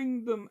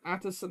firing them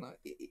at a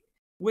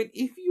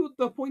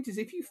the point is,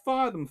 if you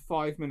fire them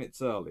 5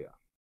 minutes earlier,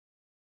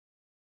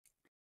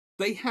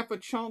 they have a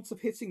chance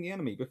of hitting the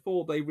enemy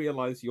before they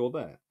realize you're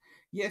there.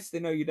 Yes, they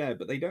know you're there,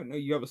 but they don't know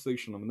you have a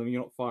solution on them, and then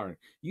you're not firing.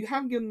 You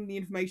haven't given them the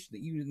information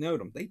that you know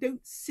them. They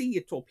don't see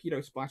a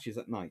torpedo splashes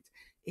at night.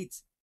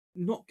 It's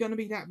not going to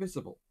be that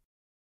visible.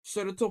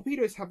 So the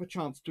torpedoes have a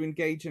chance to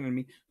engage an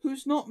enemy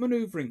who's not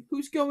maneuvering,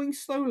 who's going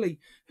slowly,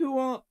 who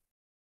are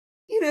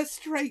in a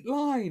straight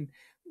line.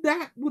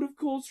 That would have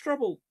caused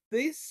trouble. At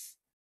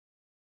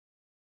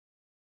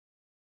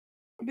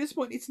this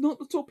point, it's not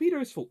the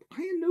torpedo's fault.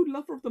 I am no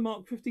lover of the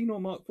Mark 15 or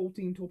Mark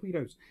 14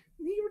 torpedoes.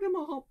 Neither of them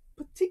are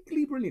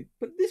particularly brilliant.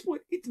 But at this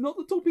point, it's not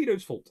the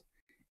torpedo's fault.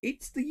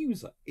 It's the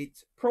user.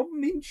 It's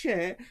problem in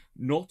chair,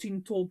 not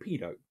in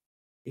torpedo.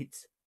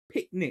 It's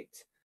picnic,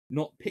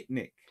 not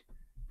picnic.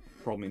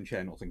 Problem in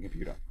chair, not in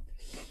computer.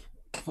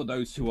 For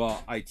those who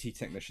are IT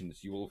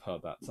technicians, you will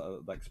have heard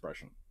that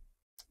expression.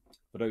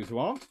 For those who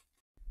aren't,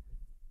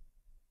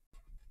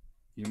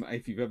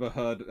 if you've ever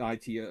heard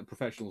IT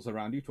professionals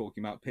around you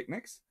talking about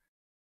picnics,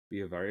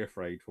 be very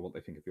afraid for what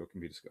they think of your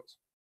computer skills.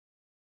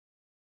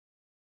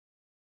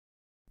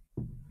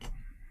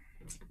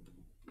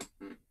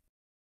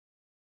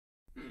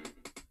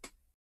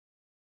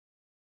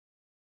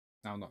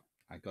 Oh no,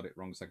 I got it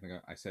wrong a second ago.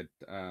 I said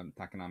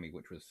Takanami,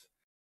 which was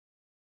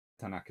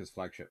Tanaka's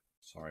flagship.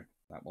 Sorry,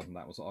 that wasn't.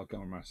 That was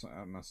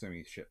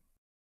Masumi's ship.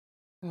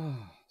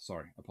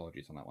 Sorry,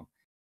 apologies on that one.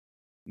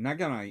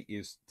 Naganai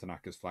is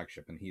Tanaka's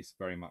flagship, and he's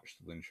very much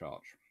still in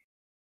charge.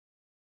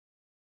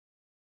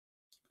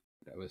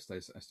 That was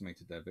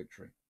estimated their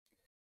victory.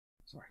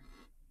 Sorry.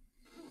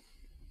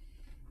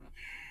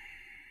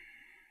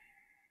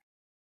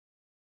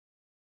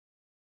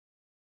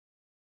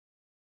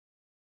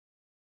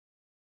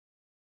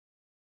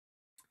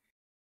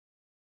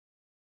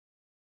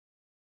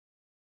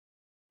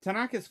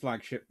 Tanaka's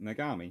flagship,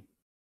 Nagami,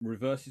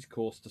 reverses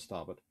course to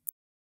starboard.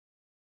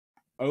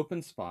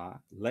 Opens fire,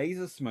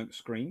 laser smoke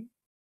screen.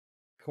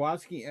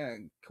 Kawase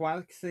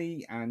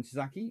and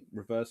Shizaki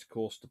reverse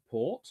course to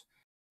port,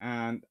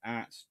 and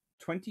at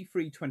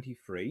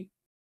 23:23,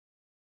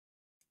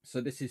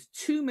 so this is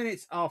 2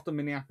 minutes after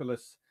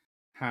Minneapolis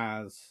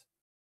has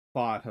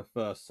fired her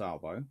first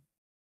salvo,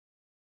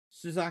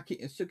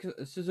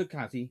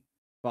 Suzukaze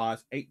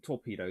fires 8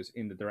 torpedoes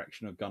in the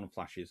direction of gun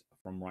flashes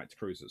from Wright's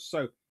cruisers.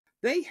 So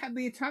they had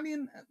the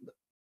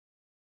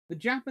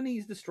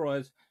Japanese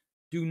destroyers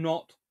do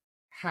not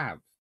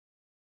have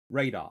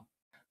radar.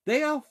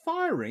 They are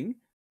firing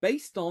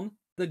based on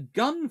the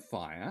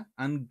gunfire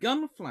and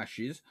gun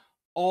flashes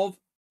of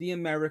the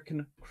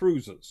American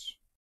cruisers.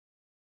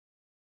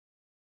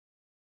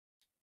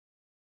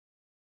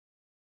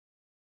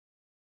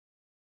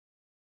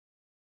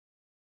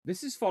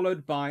 This is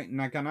followed by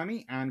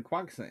Naganami and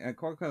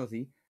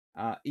Kawase,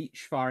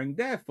 each firing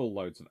their full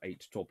loads of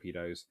 8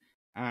 torpedoes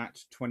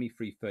at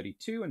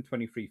 23:32 and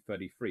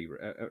 23:33,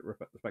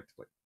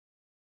 respectively.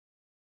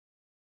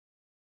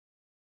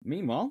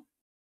 Meanwhile,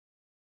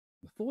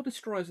 the 4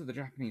 destroyers of the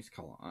Japanese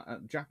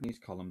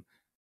column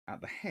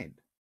at the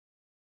head,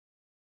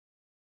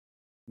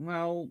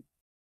 well,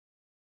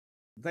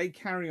 they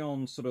carry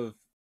on sort of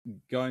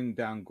going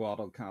down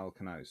Guadalcanal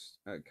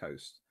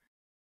coast,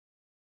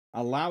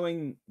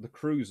 allowing the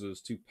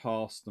cruisers to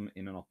pass them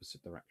in an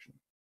opposite direction.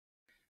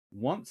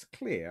 Once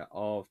clear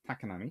of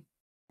Takanami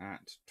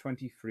at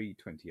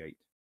 23:28,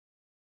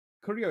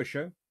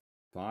 Kuryosho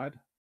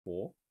fired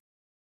 4,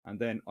 and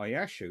then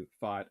Oyashu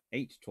fired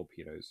 8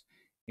 torpedoes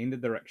in the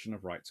direction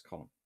of Wright's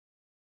column.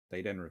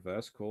 They then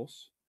reverse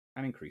course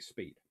and increase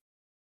speed.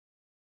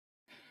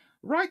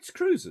 Wright's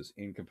cruisers,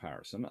 in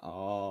comparison,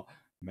 are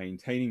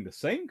maintaining the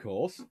same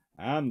course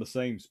and the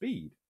same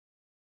speed.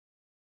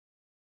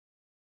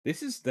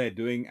 This is they're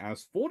doing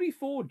as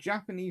 44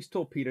 Japanese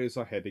torpedoes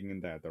are heading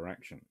in their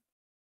direction.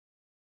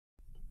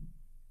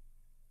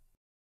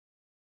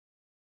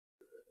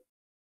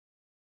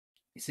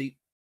 You see,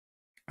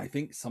 I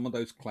think some of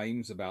those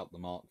claims about the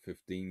Mark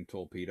 15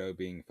 torpedo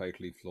being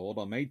fatally flawed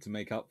are made to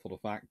make up for the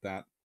fact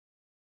that,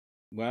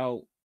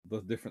 well,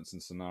 the difference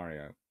in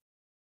scenario.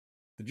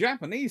 The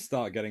Japanese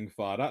start getting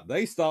fired up.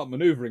 They start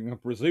maneuvering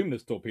and presume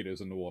there's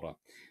torpedoes in the water.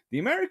 The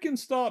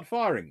Americans start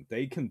firing.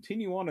 They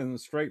continue on in a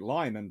straight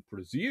line and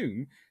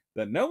presume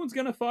that no one's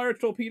going to fire a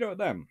torpedo at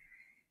them.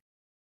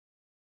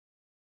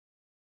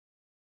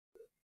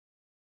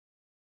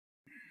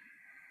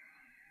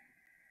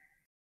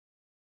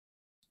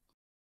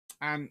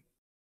 And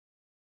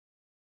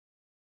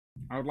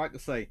I would like to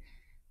say,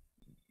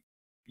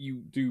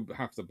 you do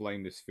have to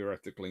blame this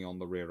theoretically on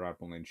the rear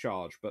admiral in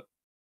charge, but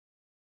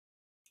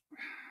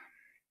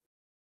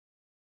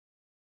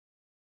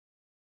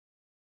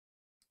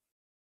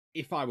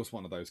if I was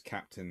one of those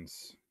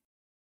captains,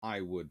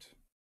 I would.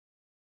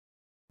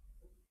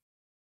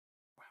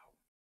 Wow.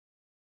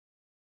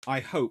 I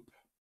hope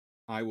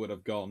I would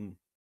have gone.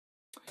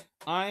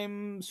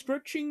 I'm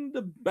stretching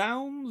the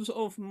bounds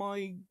of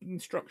my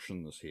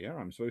instructions here.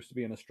 I'm supposed to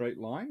be in a straight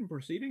line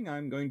proceeding.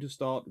 I'm going to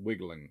start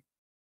wiggling.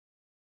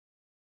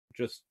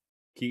 Just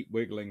keep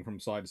wiggling from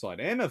side to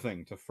side.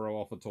 Anything to throw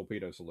off a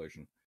torpedo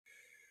solution.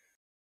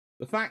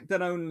 The fact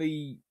that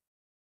only,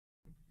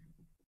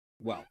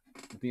 well,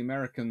 the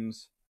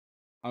Americans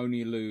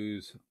only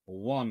lose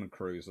one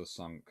cruiser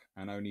sunk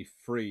and only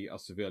 3 are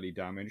severely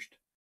damaged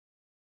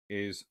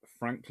is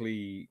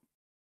frankly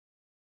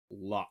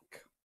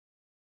luck.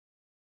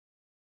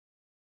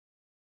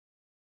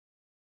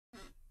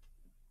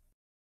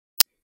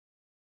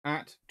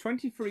 At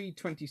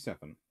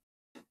 23:27,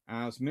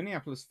 as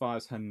Minneapolis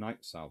fires her night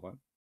salvo,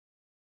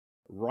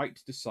 Wright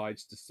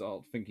decides to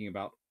start thinking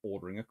about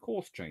ordering a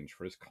course change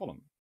for his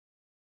column.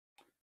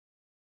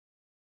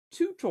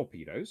 2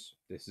 torpedoes,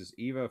 this is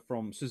either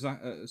from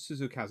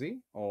Suzukaze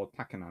or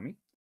Takanami,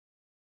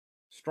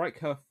 strike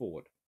her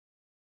forward.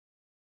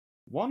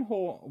 One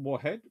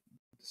warhead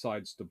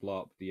decides to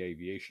blow up the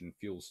aviation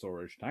fuel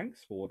storage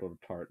tanks forward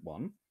of Turret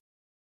 1,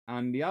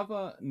 and the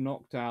other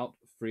knocked out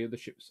 3 of the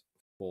ship's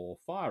 4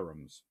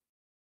 firearms.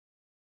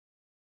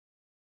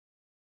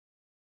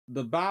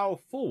 The bow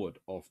forward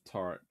of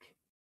Turret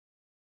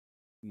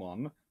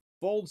 1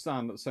 folds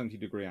down at a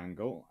 70-degree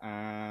angle,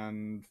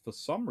 and for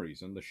some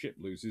reason the ship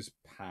loses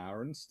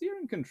power and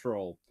steering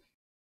control.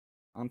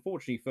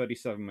 Unfortunately,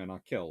 37 men are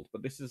killed,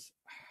 but this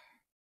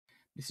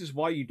is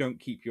why you don't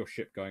keep your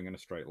ship going in a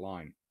straight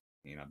line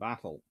in a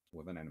battle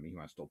with an enemy who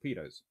has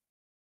torpedoes.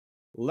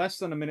 Less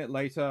than a minute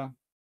later,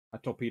 a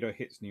torpedo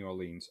hits New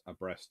Orleans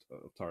abreast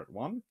of Turret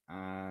 1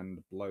 and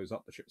blows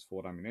up the ship's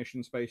forward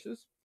ammunition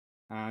spaces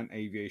and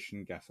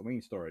aviation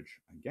gasoline storage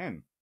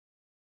again.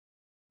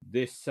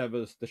 This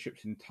severs the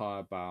ship's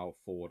entire bow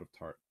forward of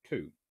Turret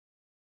 2.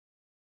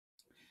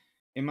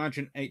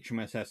 Imagine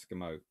HMS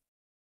Eskimo,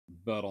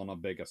 but on a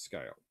bigger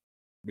scale,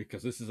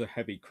 because this is a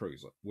heavy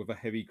cruiser with a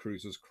heavy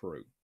cruiser's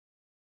crew.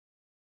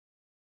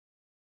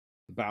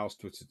 The bow's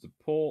twisted to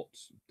port,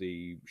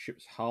 the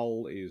ship's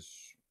hull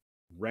is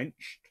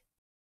wrenched,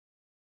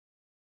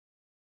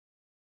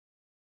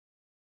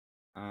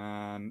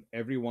 and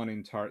everyone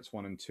in turrets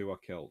 1 and 2 are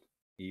killed,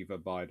 either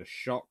by the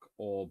shock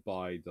or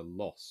by the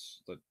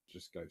loss that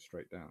just goes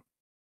straight down.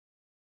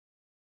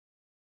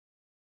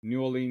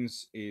 New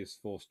Orleans is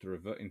forced to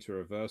revert into a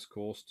reverse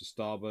course to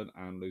starboard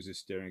and loses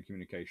steering and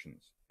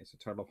communications. It's a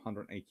total of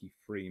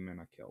 183 men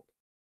are killed.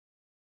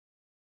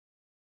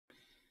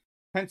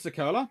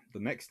 Pensacola, the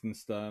next in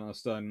stern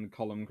in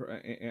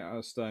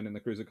the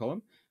cruiser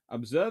column,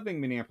 observing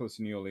Minneapolis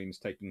and New Orleans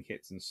taking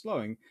hits and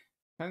slowing,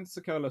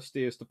 Pensacola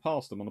steers to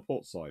pass them on the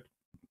port side,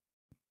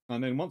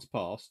 and then once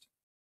passed,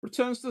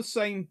 returns to the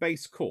same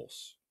base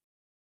course.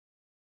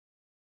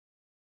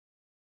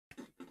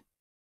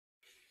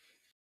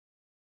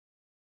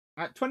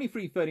 At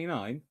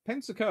 23:39,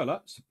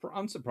 Pensacola,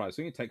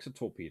 unsurprisingly, takes a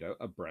torpedo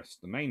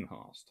abreast the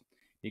mainmast.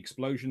 The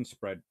explosion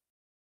spread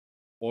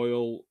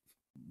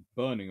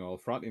burning oil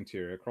throughout the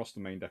interior across the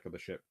main deck of the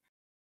ship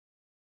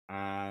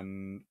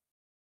and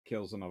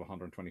kills another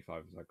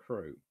 125 of their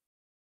crew.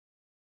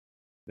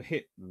 The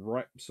hit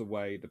rips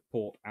away the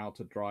port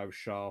outer drive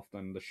shaft,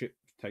 and the ship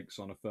takes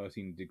on a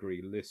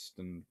 13-degree list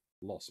and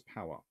lost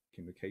power,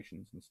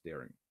 communications, and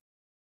steering.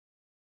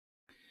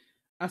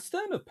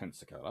 Astern of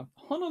Pensacola,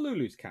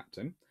 Honolulu's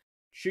captain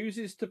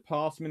chooses to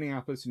pass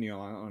Minneapolis and New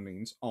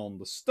Orleans on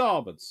the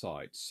starboard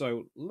side.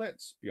 So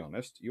let's be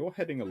honest, you're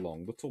heading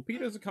along, the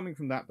torpedoes are coming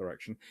from that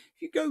direction.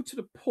 If you go to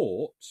the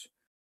port,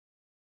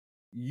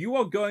 you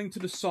are going to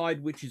the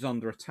side which is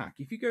under attack.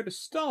 If you go to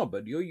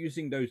starboard, you're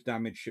using those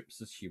damaged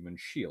ships as human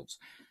shields.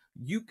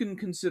 You can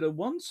consider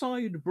one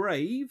side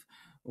brave,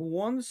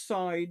 one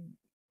side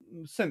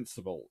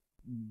sensible,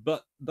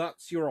 but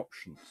that's your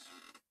options.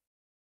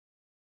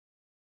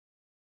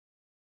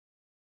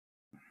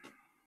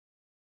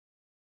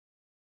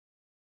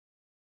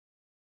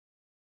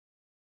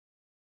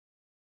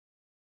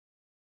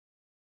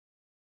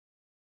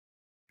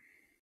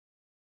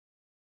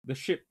 The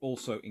ship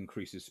also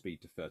increases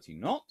speed to 30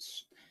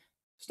 knots,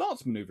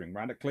 starts maneuvering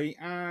radically,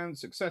 and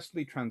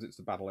successfully transits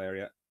the battle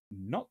area,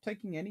 not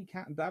taking any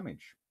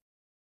damage.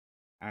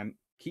 And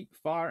keep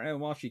firing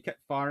while she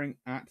kept firing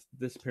at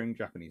disappearing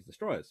Japanese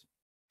destroyers.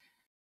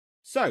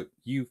 So,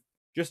 you've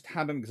just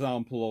had an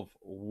example of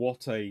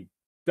what a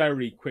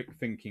very quick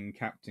thinking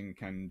captain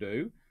can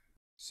do.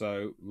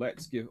 So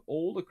let's give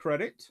all the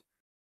credit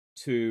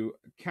to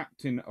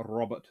Captain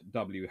Robert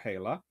W.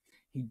 Haler.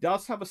 He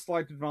does have a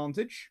slight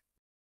advantage.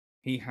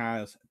 He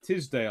has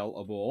Tisdale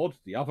aboard,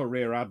 the other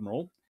Rear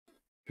Admiral,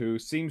 who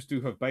seems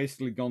to have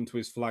basically gone to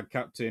his flag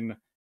captain,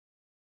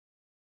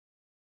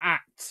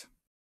 act,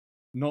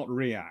 not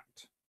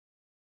react.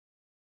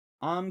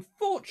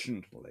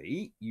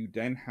 Unfortunately, you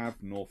then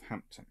have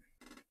Northampton.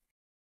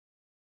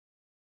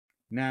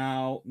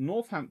 Now,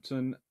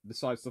 Northampton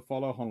decides to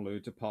follow Honolulu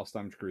to pass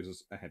damaged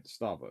cruisers ahead to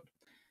starboard.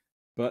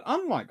 But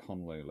unlike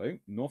Honolulu,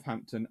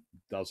 Northampton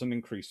doesn't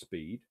increase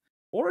speed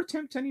or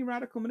attempt any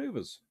radical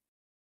maneuvers.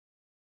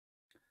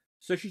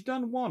 So she's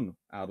done one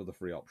out of the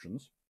three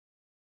options.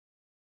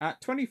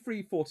 At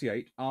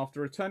 23:48,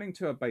 after returning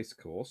to her base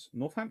course,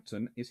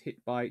 Northampton is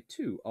hit by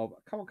two of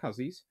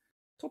Kawakazi's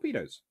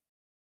torpedoes.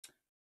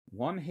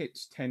 One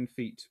hits 10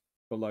 feet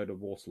below the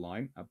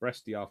waterline,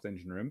 abreast the aft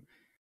engine room,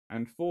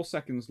 and 4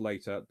 seconds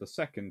later, the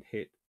second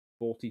hit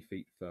 40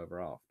 feet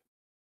further aft.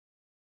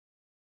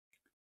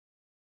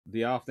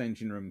 The aft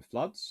engine room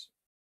floods,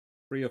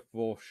 3 or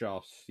 4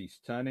 shafts cease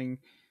turning,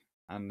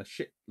 and the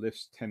ship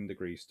lifts 10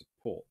 degrees to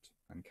port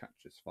and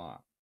catches fire.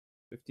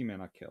 50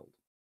 men are killed.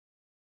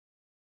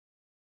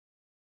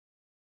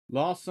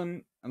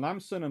 Lamson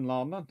and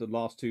Lardner, the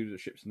last two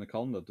ships in the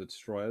column, the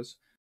destroyers,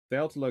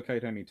 failed to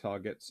locate any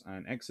targets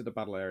and exit the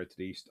battle area to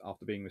the east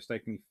after being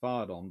mistakenly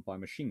fired on by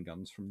machine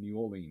guns from New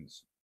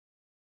Orleans.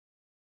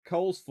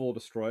 Cole's 4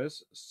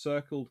 destroyers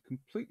circled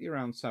completely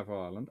around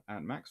Savo Island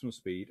at maximum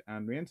speed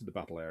and re-entered the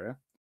battle area,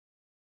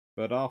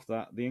 but after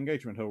that, the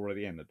engagement had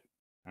already ended,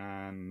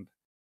 and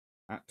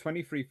at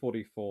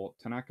 23:44,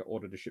 Tanaka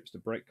ordered the ships to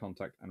break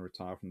contact and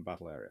retire from the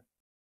battle area.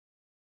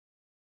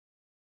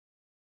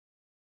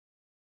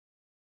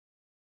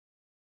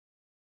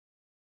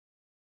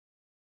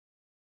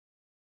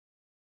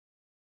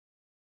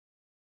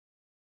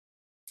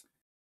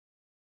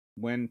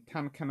 When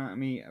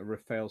Takanami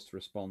fails to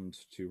respond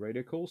to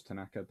radio calls,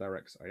 Tanaka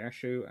directs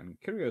Ayashu and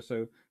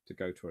Kiryoso to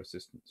go to her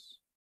assistance.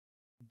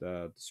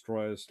 The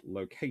destroyers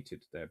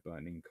located their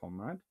burning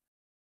comrade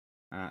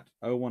at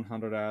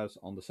 0100 hours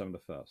on December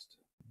 1st,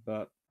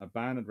 but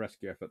abandoned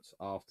rescue efforts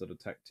after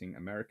detecting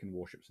American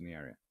warships in the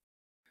area.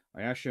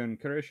 Ayashu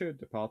and Kiryoso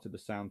departed the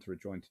Sound to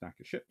rejoin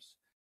Tanaka's ships,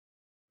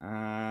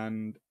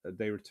 and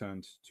they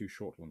returned to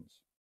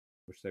Shortlands,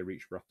 which they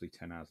reached roughly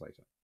 10 hours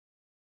later.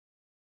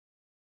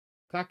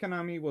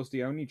 Takanami was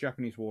the only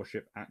Japanese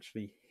warship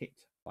actually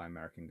hit by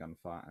American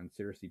gunfire and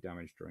seriously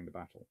damaged during the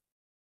battle.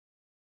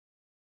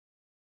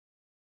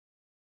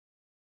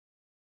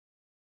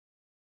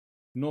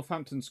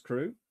 Northampton's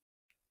crew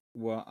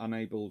were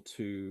unable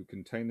to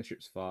contain the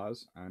ship's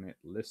fires, and it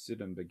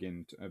listed and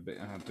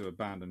had to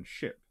abandon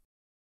ship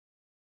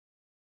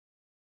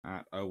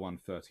at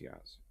 0130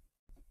 hours.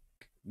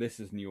 This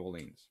is New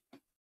Orleans.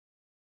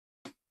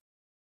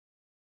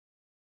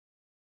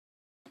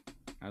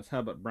 As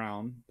Herbert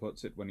Brown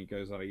puts it when he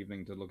goes that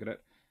evening to look at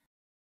it,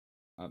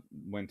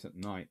 went at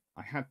night.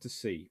 I had to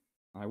see.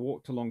 I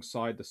walked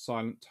alongside the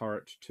silent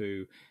turret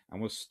too,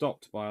 and was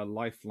stopped by a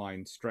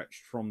lifeline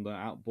stretched from the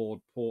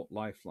outboard port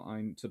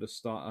lifeline to the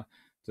starter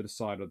to the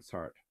side of the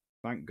turret.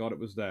 Thank God it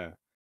was there.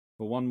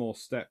 For one more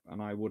step,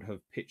 and I would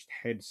have pitched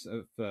heads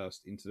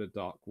first into the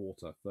dark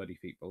water 30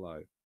 feet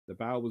below. The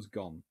bow was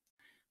gone.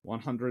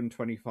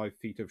 125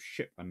 feet of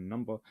ship and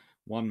number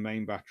 1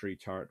 main battery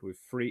turret with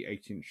 3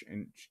 8-inch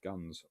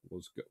guns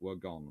were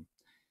gone.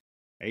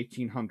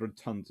 1,800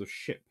 tons of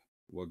ship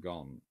were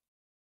gone.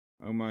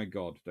 Oh my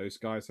God, those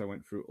guys I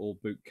went through all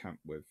boot camp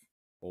with,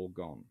 all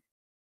gone.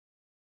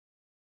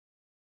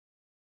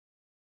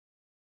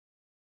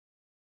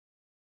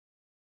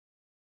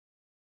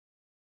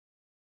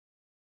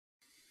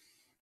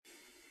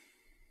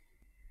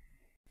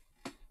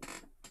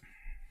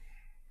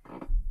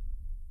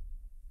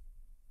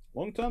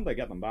 Long term, they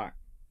get them back.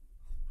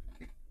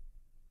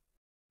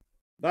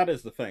 That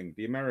is the thing.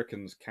 The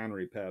Americans can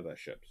repair their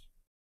ships.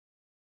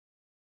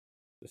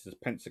 This is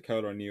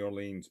Pensacola and New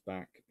Orleans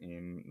back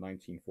in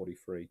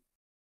 1943.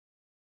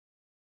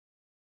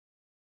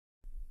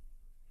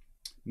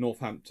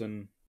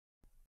 Northampton,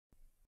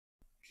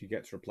 she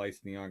gets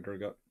replaced in the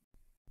aggregate.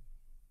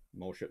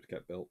 More ships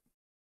get built.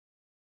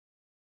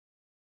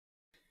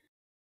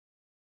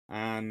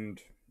 And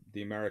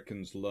the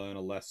Americans learn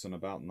a lesson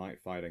about night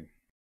fighting.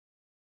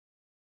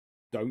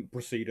 Don't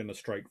proceed in a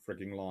straight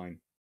frigging line.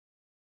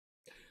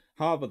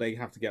 However, they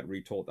have to get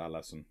retaught that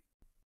lesson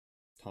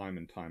time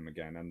and time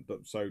again, and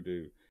so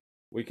do.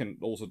 We can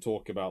also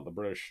talk about the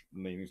British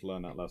needing to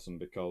learn that lesson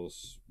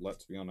because,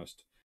 let's be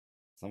honest,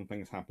 some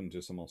things happened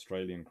to some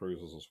Australian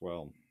cruisers as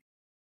well.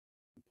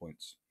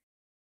 Points.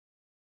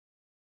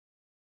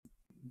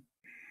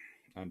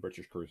 And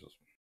British cruisers.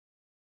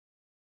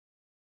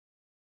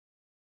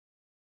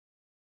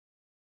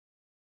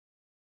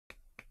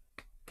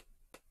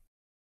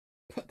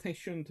 But they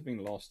shouldn't have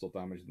been lost or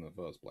damaged in the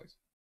first place.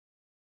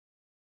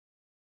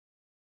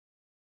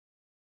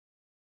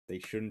 They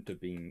shouldn't have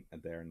been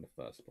there in the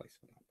first place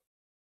for that.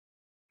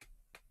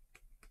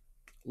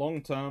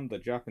 Long term, the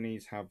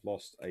Japanese have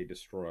lost a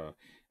destroyer,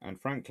 and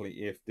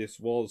frankly, if this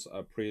was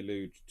a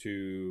prelude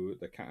to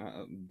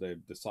the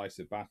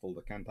decisive battle,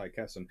 the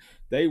Kantai-Kessen,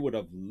 they would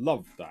have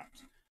loved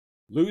that.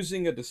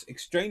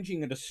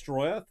 Exchanging a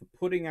destroyer for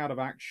putting out of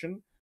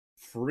action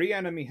 3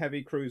 enemy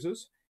heavy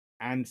cruisers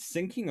and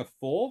sinking a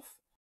 4th.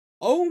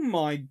 Oh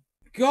my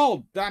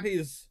god,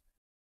 that's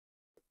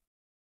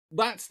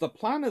the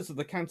planners of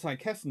the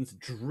Kantai-Kessen's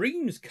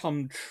dreams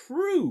come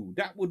true.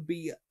 That would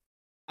be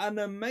an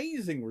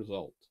amazing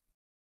result.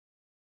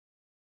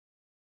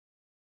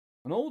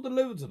 And all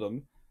delivered to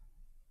them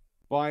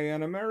by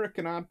an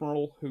American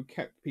admiral who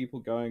kept people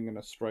going in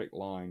a straight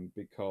line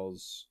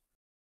because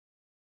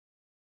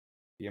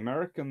the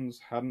Americans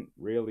hadn't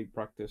really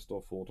practiced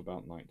or thought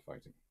about night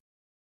fighting.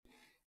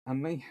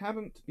 And they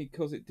hadn't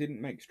because it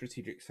didn't make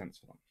strategic sense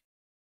for them.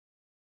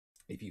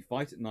 If you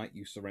fight at night,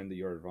 you surrender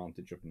your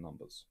advantage of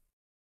numbers.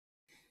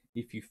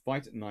 If you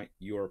fight at night,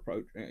 you're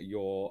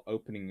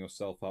opening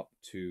yourself up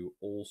to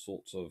all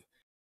sorts of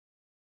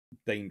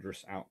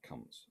dangerous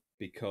outcomes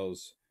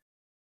because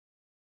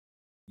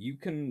you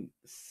can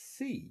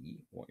see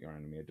what your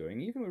enemy are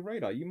doing. Even with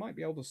radar, you might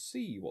be able to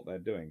see what they're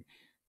doing,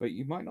 but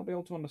you might not be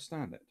able to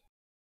understand it.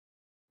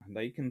 And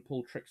they can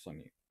pull tricks on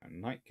you.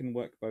 And night can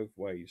work both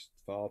ways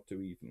far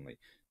too evenly.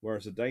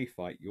 Whereas a day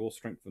fight, your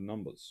strength of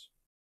numbers,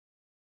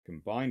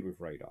 combined with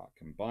radar,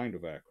 combined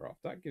with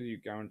aircraft, that gives you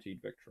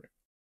guaranteed victory.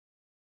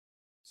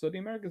 So the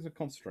Americans have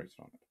concentrated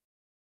on it.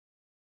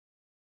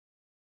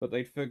 But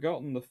they'd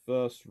forgotten the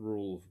first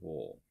rule of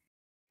war.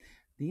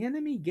 The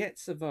enemy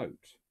gets a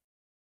vote.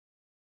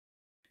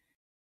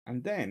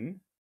 And then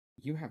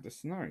you have the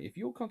scenario. If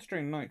you're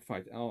concentrating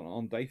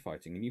on day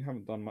fighting and you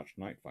haven't done much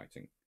night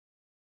fighting,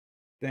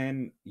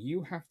 then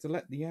you have to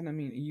let the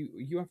enemy,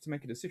 you have to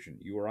make a decision.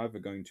 You are either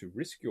going to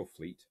risk your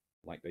fleet,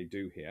 like they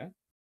do here,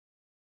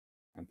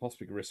 and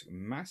possibly risk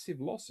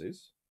massive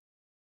losses,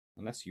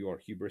 unless you are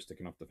hubristic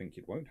enough to think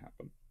it won't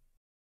happen,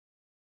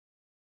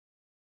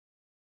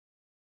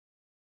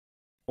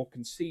 or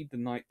concede the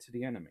night to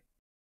the enemy.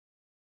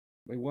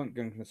 They weren't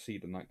going to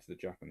concede the night to the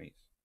Japanese.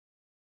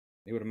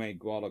 They would have made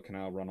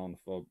Guadalcanal run on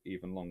for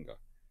even longer.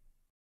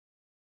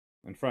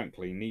 And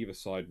frankly, neither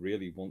side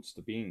really wants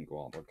to be in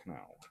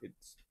Guadalcanal.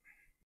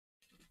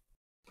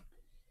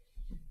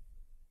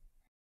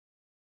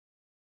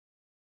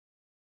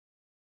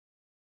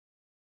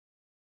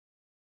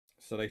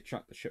 So they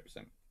chuck the ships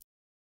in.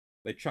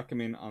 They chuck them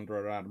in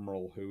under an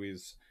admiral who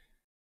is,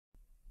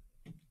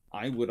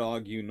 I would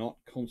argue, not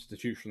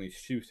constitutionally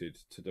suited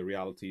to the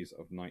realities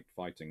of night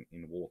fighting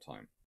in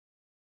wartime,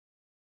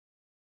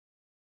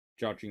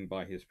 judging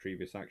by his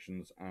previous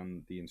actions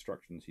and the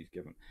instructions he's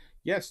given.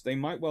 Yes, they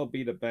might well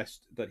be the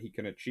best that he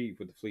can achieve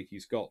with the fleet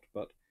he's got,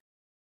 but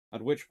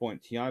at which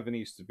point he either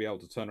needs to be able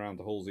to turn around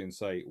to Halsey and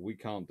say, we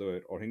can't do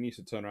it, or he needs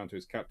to turn around to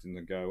his captains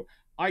and go,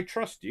 I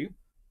trust you.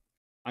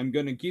 I'm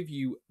going to give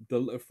you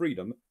the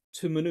freedom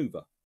to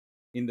maneuver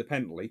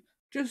independently.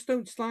 Just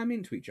don't slam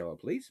into each other,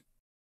 please.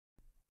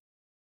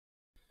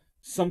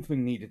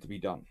 Something needed to be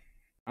done.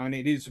 And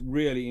it is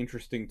really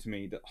interesting to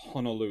me that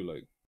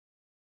Honolulu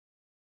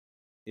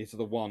is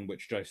the one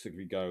which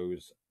basically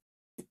goes,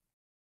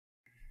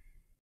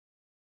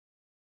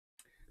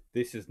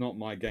 this is not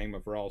my game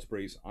of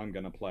raspberries, I'm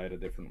going to play it a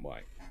different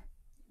way.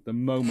 The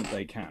moment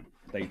they can,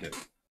 they do.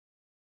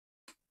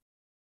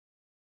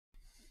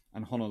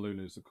 And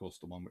Honolulu is, of course,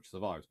 the one which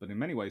survives. But in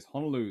many ways,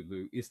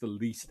 Honolulu is the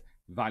least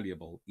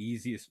valuable,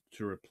 easiest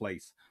to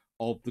replace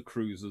of the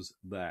cruisers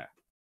there.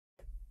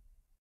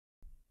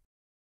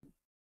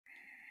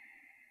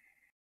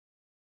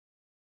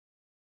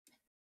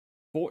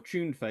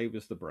 Fortune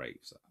favours the brave,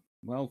 sir.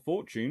 Well,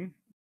 fortune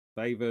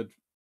favoured,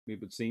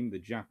 it would seem, the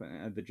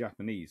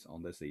Japanese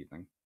on this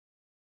evening.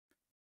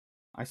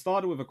 I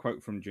started with a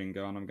quote from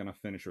Jingo, and I'm going to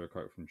finish with a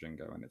quote from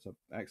Jingo, and it's an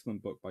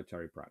excellent book by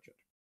Terry Pratchett.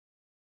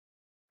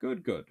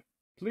 Good, good.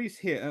 Pleased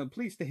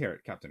to hear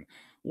it, Captain.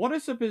 What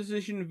is the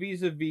position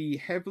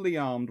vis-a-vis heavily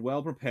armed,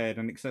 well-prepared,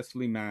 and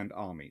excessively manned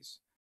armies?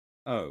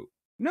 Oh,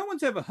 no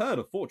one's ever heard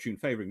of fortune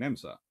favouring them,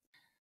 sir.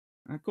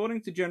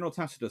 According to General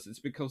Tacitus, it's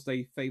because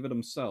they favour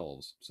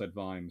themselves, said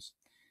Vimes.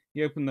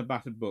 He opened the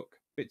battered book,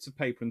 bits of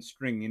paper and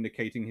string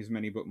indicating his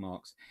many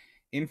bookmarks.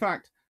 In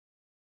fact,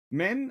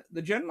 men,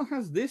 the General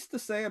has this to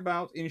say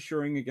about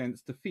ensuring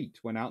against defeat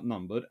when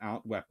outnumbered,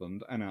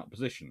 outweaponed, and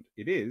outpositioned.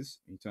 It is,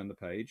 he turned the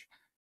page,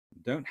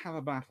 don't have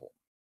a battle.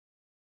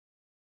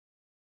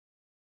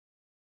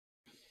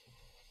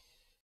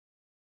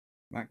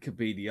 That could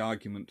be the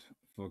argument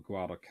for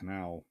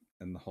Guadalcanal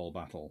in the whole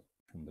battle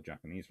from the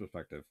Japanese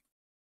perspective.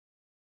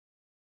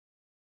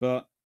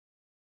 But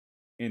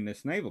in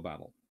this naval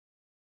battle,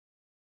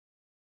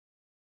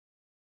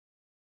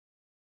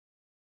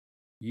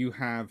 you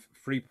have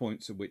 3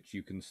 points at which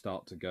you can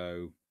start to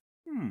go,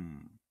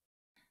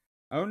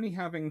 only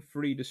having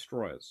 3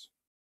 destroyers,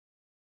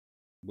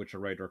 which are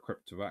radar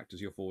equipped to act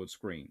as your forward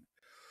screen.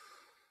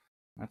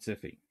 That's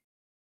iffy.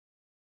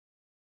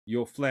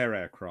 Your flare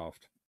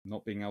aircraft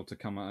not being able to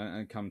come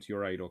to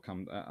your aid or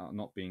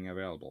not being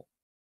available.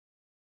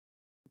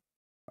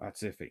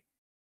 That's iffy.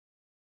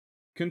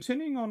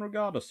 continuing on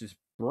regardless is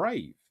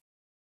brave.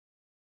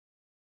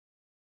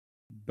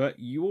 But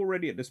you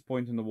already at this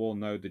point in the war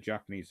know the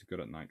Japanese are good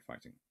at night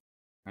fighting.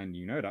 And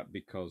you know that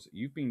because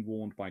you've been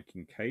warned by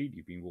Kincaid,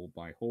 you've been warned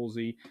by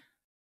Halsey,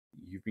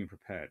 you've been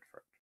prepared for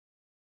it.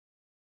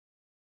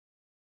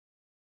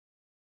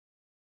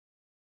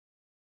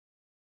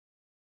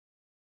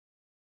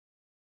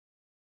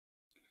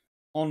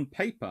 On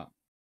paper,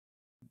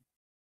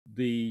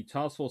 the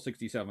Task Force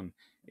 67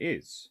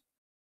 is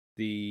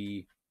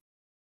the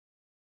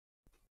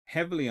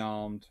heavily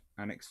armed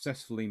and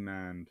excessively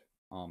manned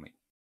army.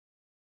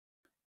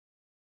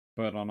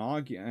 But on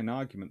an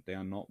argument, they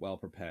are not well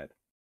prepared.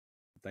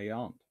 They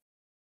aren't.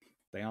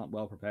 They aren't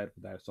well prepared for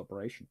this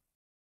operation.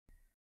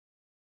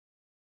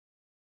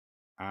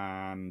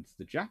 And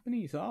the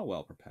Japanese are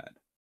well prepared.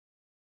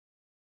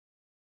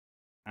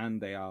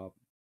 And they are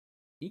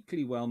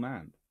equally well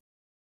manned.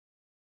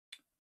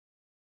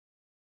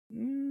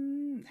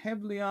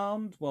 Heavily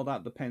armed? Well,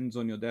 that depends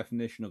on your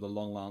definition of the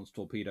long lance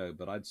torpedo,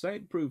 but I'd say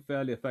it proved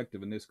fairly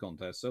effective in this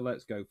contest, so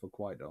let's go for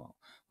quite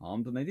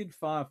armed. And they did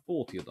fire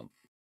 40 of them.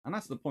 And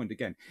that's the point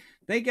again.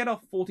 They get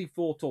off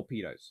 44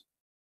 torpedoes.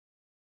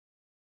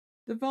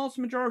 The vast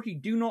majority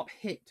do not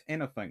hit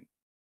anything,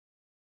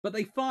 but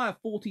they fire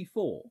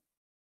 44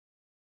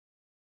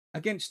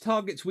 against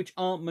targets which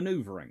aren't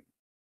maneuvering,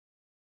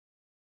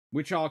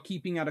 which are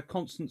keeping at a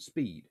constant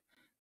speed.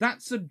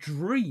 That's a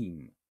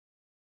dream.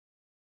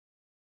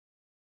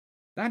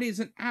 That is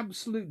an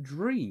absolute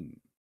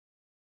dream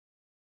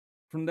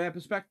from their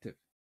perspective.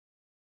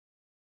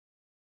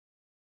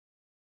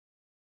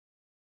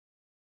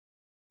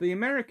 The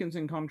Americans,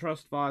 in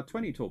contrast, fire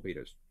 20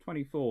 torpedoes,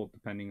 24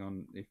 depending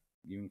on if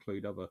you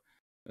include other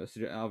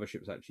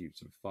ships actually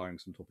sort of firing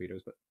some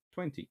torpedoes, but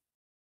 20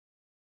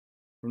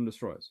 from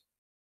destroyers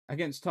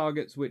against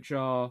targets which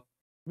are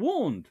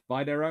warned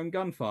by their own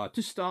gunfire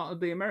to start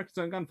the Americans'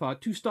 own gunfire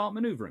to start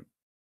maneuvering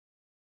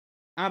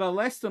at a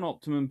less than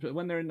optimum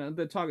when they're in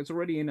the target's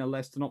already in a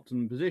less than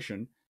optimum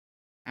position,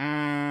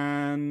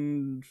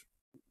 and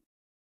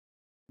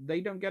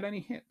they don't get any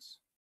hits.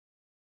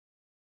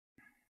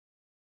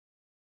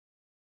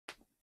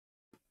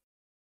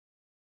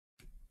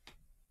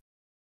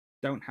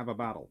 Don't have a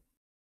battle.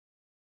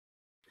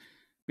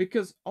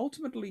 Because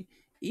ultimately,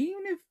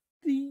 even if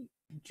the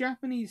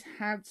Japanese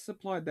had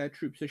supplied their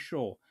troops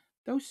ashore,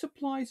 those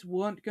supplies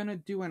weren't going to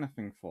do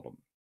anything for them.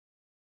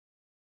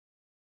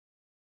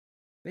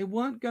 They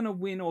weren't going to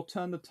win or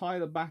turn the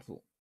tide of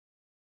battle.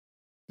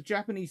 The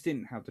Japanese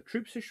didn't have the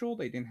troops ashore,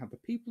 they didn't have the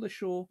people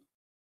ashore,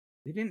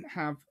 they didn't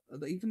have,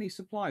 even these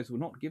supplies would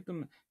not give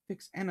them,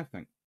 fix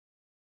anything.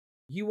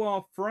 You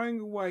are throwing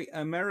away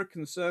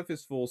American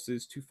surface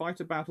forces to fight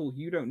a battle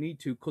you don't need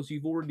to because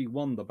you've already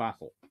won the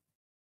battle.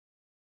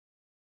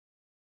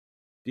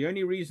 The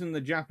only reason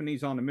the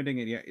Japanese aren't admitting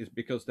it yet is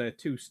because they're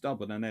too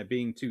stubborn and they're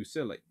being too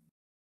silly.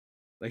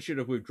 They should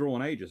have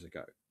withdrawn ages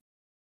ago.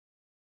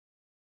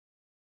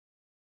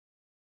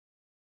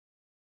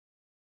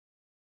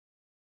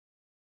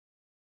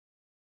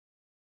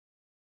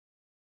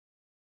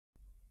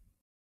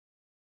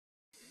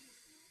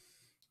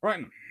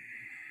 Right.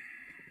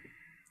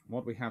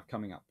 What do we have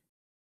coming up?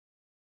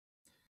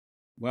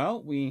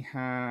 Well, we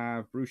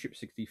have Brewship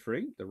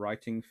 63, the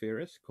Writing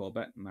Theorist,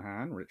 Corbett,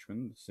 Mahan,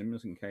 Richmond,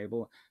 Sims and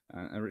Cable,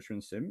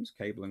 Richmond Sims,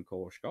 Cable and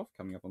Korshkov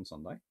coming up on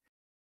Sunday.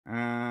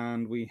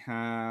 And we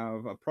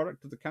have a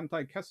product of the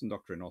Kantai-Kessen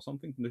Doctrine or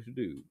something to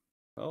do.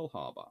 Pearl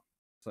Harbor,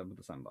 7th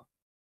December.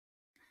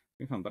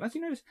 Be fun. But as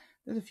you notice,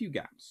 there's a few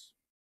gaps.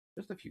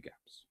 Just a few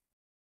gaps.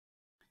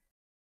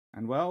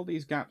 And well,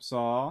 these gaps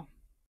are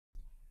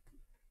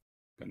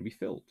going to be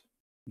filled.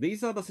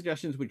 These are the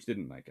suggestions which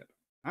didn't make it.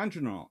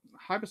 Andranout,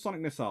 hypersonic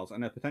missiles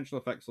and their potential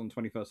effects on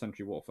 21st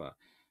century warfare.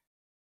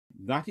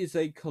 That is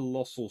a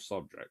colossal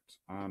subject,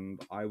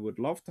 and I would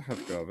love to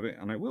have a go at it,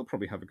 and I will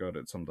probably have a go at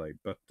it someday,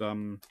 but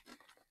I'm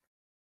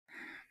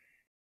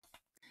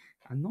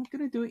not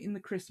going to do it in the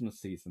Christmas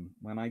season,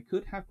 when I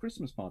could have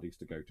Christmas parties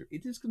to go to.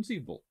 It is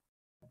conceivable.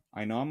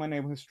 I know I'm a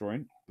naval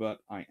historian, but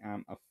I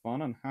am a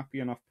fun and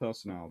happy enough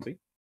personality.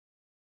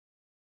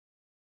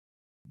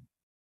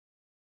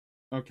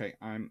 Okay,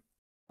 I'm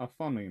a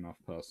funny enough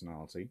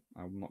personality.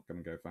 I'm not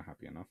going to go for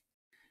happy enough.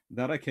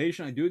 That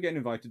occasionally I do get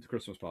invited to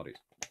Christmas parties.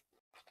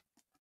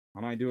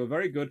 And I do a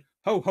very good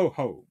ho ho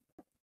ho.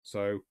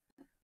 So,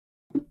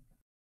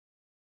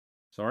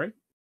 sorry?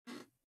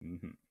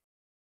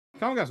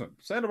 Carl Gasman,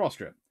 Sailor of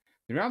Austria.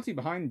 The reality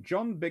behind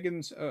John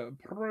Biggin's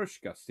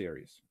Proshka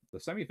series. The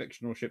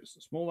semi-fictional ships,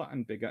 smaller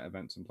and bigger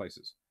events and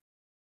places.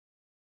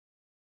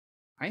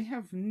 I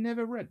have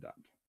never read that.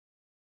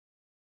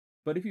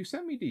 But if you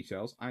send me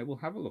details, I will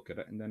have a look at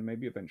it, and then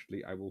maybe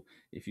eventually I will,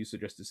 if you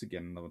suggest this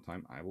again another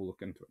time, I will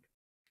look into it.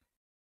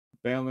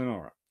 Bale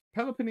Lenora.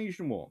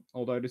 Peloponnesian War,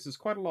 although this is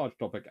quite a large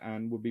topic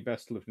and would be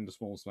best lived into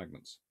small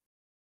segments.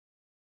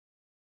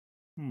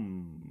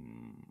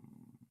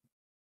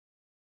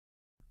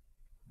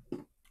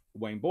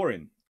 Wayne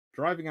Borin.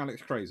 Driving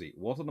Alex Crazy.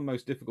 What are the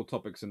most difficult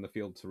topics in the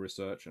field to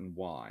research and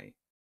why?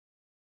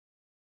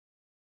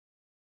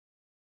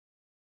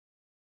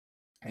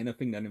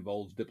 anything that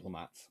involves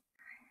diplomats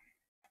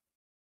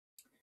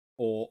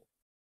or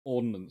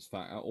ordnance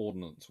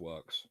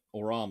works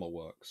or armor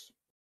works.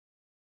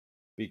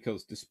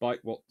 Because despite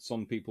what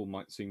some people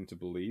might seem to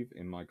believe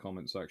in my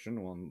comment section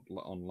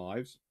on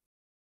lives,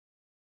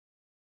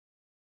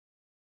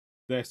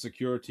 their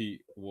security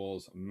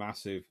was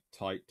massive,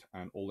 tight,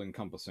 and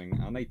all-encompassing,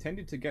 and they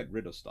tended to get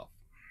rid of stuff.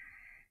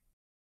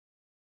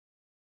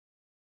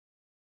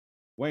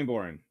 Wayne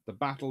Boring, The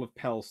Battle of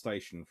Pell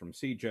Station, from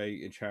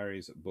C.J.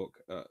 Cherry's book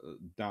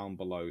Down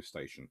Below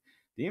Station.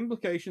 The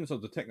implications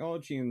of the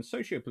technology and the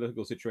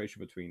socio-political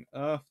situation between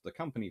Earth, the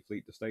company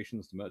fleet, the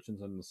stations, the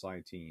merchants, and the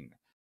Cytine.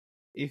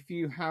 If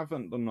you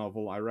haven't the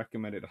novel, I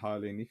recommend it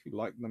highly, and if you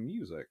like the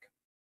music.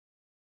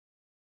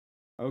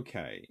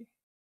 Okay.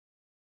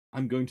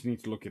 I'm going to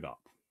need to look it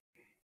up.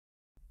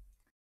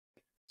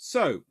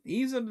 So,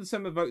 these are the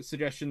December vote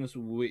suggestions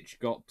which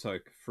got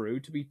through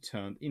to be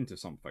turned into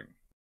something.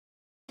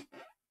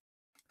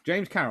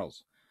 James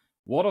Carroll's.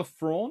 What if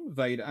Thrawn,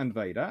 Vader, and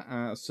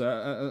Vader,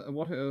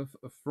 what if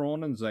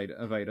Thrawn and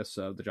Vader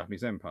served the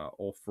Japanese Empire,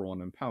 or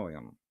Thrawn and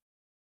Palion?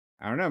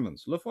 Aaron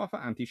Evans, Luftwaffe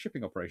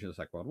anti-shipping operations in the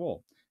Second World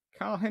War.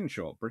 Carl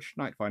Henshaw, British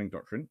night fighting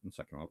doctrine in the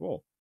Second World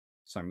War.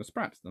 Simon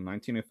Spratt, the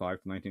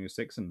 1905 to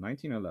 1906 and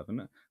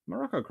 1911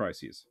 Morocco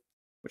crises,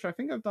 which I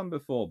think I've done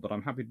before, but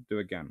I'm happy to do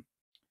again.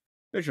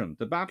 Vision,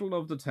 The Battle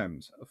of the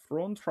Thames,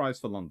 Thrawn Tries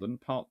for London,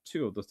 Part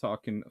 2 of the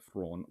Tarkin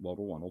Thrawn World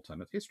War I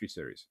Alternate History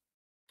Series.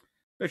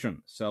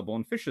 Vision,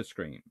 Selborne Fisher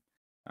Screen,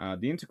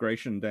 the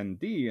integration, then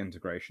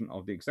de-integration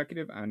of the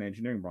executive and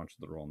engineering branch of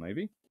the Royal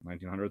Navy,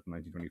 1900 to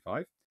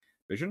 1925.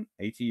 Vision,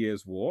 80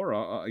 Years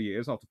War,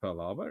 years after Pearl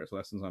Harbor, its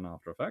lessons and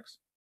after effects.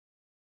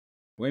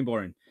 Wayne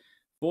Boring,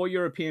 4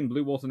 European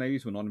blue water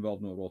navies were not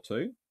involved in World War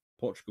II.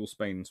 Portugal,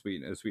 Spain,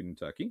 Sweden, and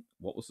Turkey.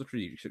 What was the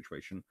strategic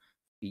situation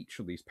for each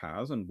of these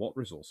powers, and what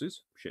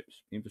resources,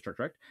 ships,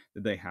 infrastructure,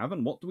 did they have,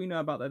 and what do we know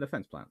about their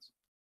defense plans?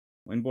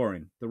 Wayne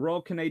Boring, the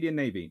Royal Canadian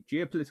Navy,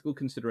 geopolitical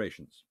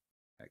considerations,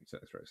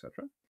 etc.,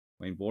 etc.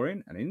 Wayne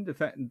Boring, an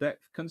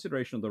in-depth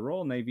consideration of the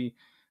Royal Navy,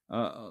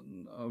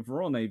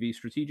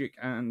 strategic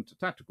and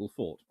tactical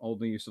thought, all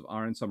the use of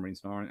iron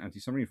submarines and iron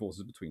anti-submarine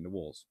forces between the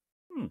wars.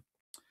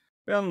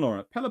 Bill and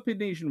Laura,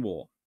 Peloponnesian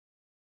War.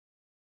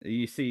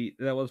 You see,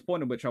 there was a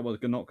point at which I was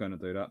not going to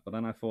do that, but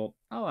then I thought,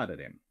 I'll add it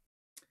in.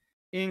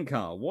 Ian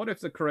Carr, what if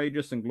the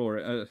courageous and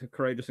glorious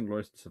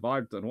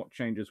survived, and what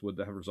changes would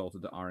have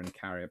resulted to iron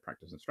carrier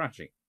practice and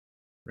strategy?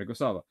 Rigo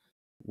Sava,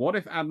 what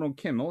if Admiral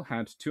Kimmel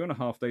had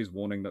 2.5 days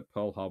warning that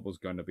Pearl Harbor was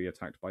going to be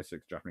attacked by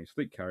 6 Japanese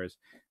fleet carriers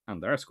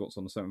and their escorts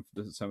on the 7th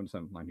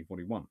of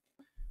 1941?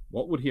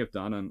 What would he have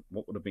done, and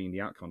what would have been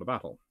the outcome of the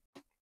battle?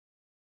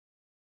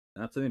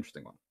 That's an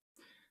interesting one.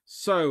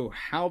 So,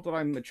 how did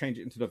I change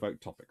it into the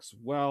vote topics?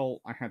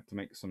 Well, I had to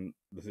make some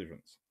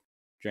decisions.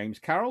 James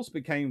Carroll's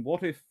became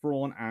What if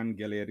Thrawn and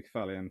Gilead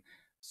Kefalion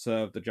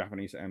served the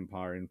Japanese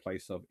Empire in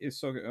place of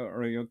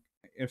Isokuru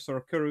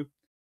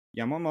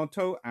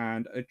Yamamoto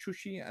and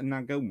Chushi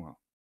Nagoma.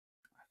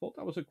 I thought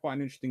that was quite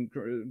an interesting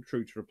crew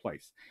to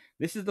replace.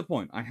 This is the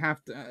point. I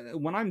have to,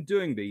 when I'm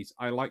doing these,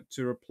 I like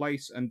to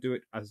replace and do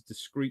it as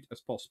discreet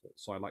as possible.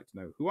 So I like to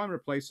know who I'm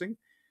replacing,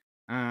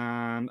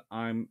 and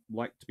I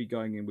like to be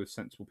going in with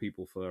sensible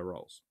people for their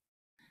roles.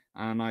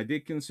 And I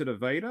did consider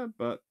Vader,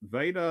 but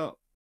Vader,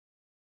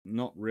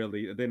 not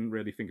really. I didn't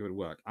really think it would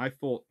work. I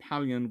thought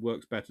Palion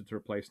works better to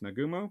replace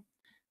Nagumo,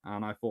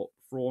 and I thought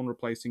Thrawn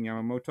replacing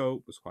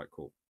Yamamoto was quite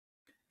cool.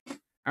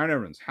 Aaron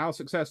Evans, how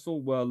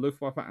successful were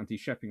Luftwaffe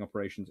anti-shipping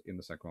operations in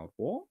the Second World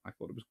War? I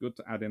thought it was good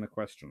to add in a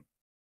question.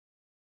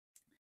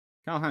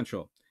 Carl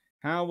Hanshaw,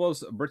 how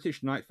was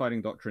British night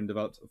fighting doctrine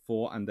developed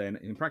for and then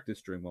in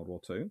practice during World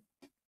War II?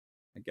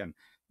 Again,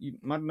 you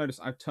might have noticed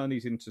I've turned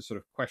these into sort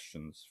of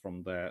questions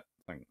from their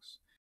things.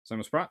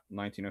 Simon Spratt,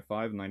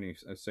 1905,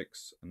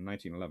 1906, and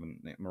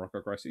 1911 Morocco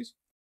crises.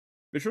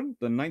 Vision,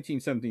 the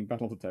 1917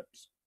 Battle of the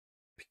Thames,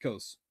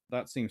 because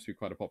that seems to be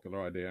quite a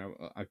popular idea.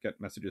 I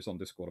get messages on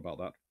Discord about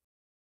that.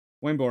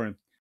 Wayne Boring,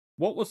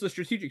 what was the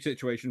strategic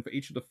situation for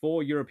each of the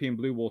 4 European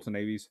blue water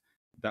navies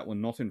that were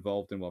not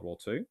involved in World War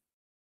II?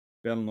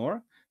 Bill and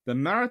Laura, the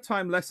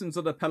maritime lessons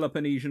of the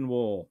Peloponnesian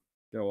War.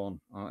 Go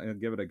on, I'll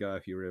give it a go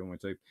if you really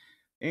want me to.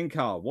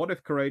 Inkar, what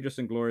if Courageous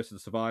and Glorious had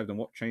survived, and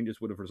what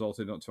changes would have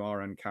resulted to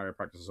our own carrier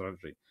practice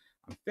strategy?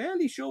 I'm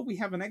fairly sure we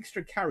have an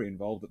extra carrier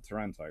involved at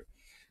Taranto.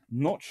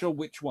 Not sure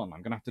which one.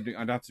 I'd have to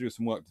do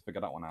some work to figure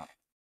that one out.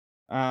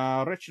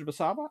 Richard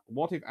Basava,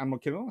 what if Admiral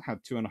Kimmel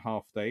had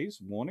 2.5 days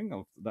warning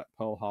of that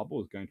Pearl Harbor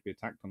was going to be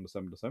attacked on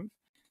December 7th,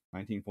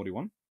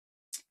 1941?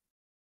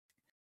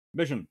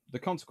 Vision, the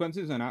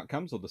consequences and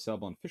outcomes of the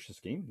Selborne Fisher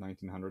Scheme,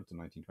 1900 to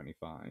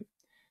 1925.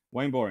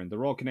 Wayne Boring, the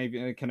Royal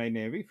Canadian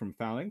Navy from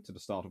fouling to the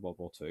start of World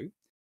War II.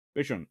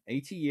 Vision,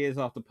 80 years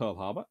after Pearl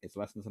Harbor, its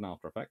lessons and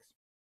after effects.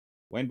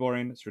 Wayne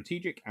Boring,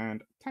 strategic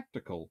and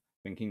tactical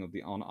thinking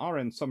on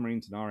RN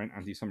submarines and RN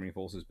anti-submarine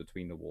forces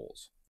between the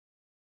wars.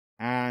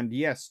 And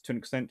yes, to an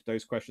extent,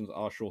 those questions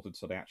are shortened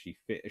so they actually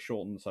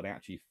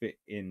fit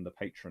in the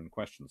Patreon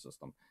question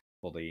system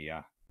for the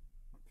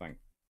thing.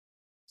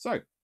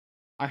 So,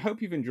 I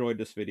hope you've enjoyed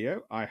this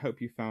video. I hope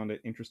you found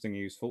it interesting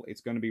and useful. It's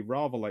going to be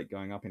rather late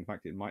going up. In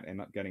fact, it might end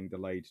up getting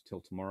delayed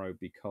till tomorrow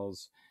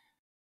because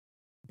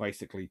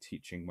basically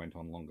teaching went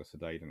on longer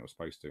today than it was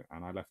supposed to.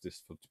 And I left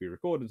this to be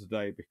recorded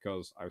today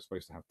because I was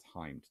supposed to have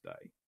time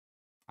today.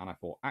 And I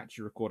thought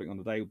actually recording on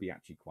the day would be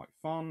actually quite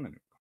fun and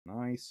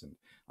nice. And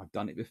I've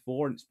done it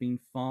before and it's been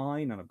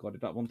fine and I've got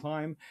it up on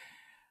time.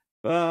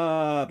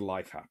 But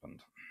life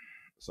happened.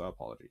 So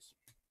apologies.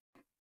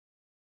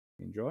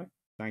 Enjoy.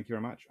 Thank you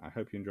very much. I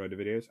hope you enjoyed the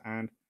videos,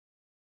 and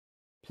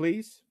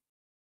please,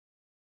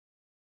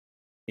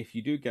 if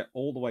you do get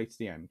all the way to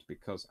the end,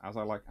 because as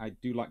I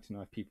do like to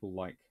know if people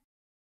like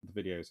the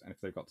videos and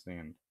if they've got to the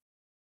end.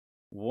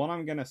 What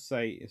I'm going to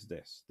say is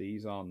this.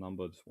 These are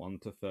numbered 1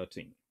 to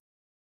 13.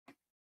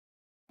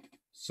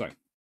 So,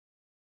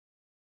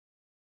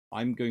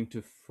 I'm going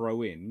to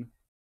throw in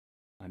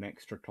an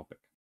extra topic.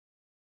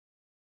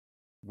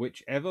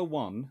 Whichever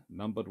one,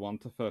 numbered 1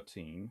 to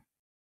 13,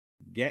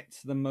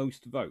 gets the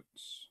most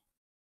votes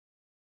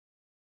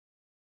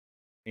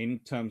in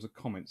terms of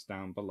comments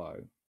down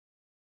below,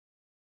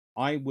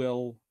 I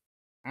will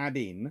add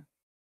in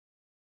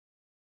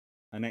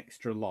an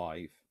extra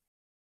live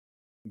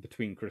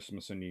between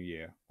Christmas and New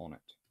Year on it.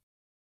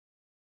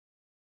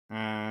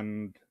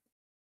 And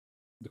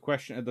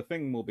the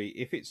thing will be,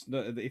 if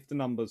the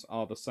numbers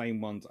are the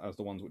same ones as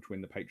the ones which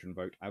win the patron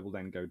vote, I will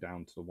then go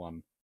down to the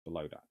one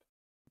below that.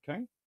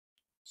 Okay?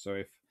 So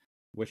if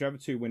whichever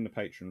two win the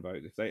patron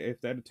vote,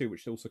 if they're the two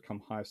which also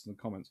come highest in the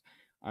comments,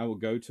 I will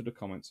go to the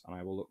comments and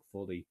I will look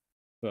for the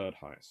third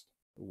highest,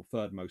 or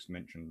third most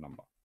mentioned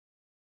number.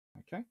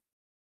 Okay?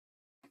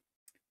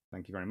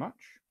 Thank you very much.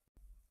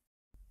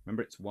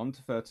 Remember, it's 1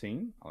 to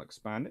 13. I'll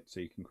expand it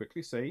so you can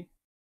quickly see.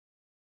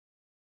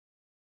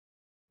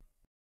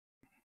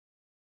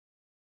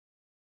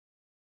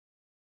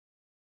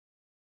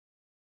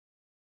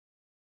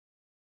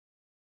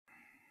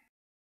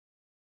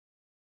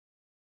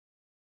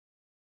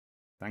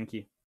 Thank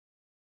you.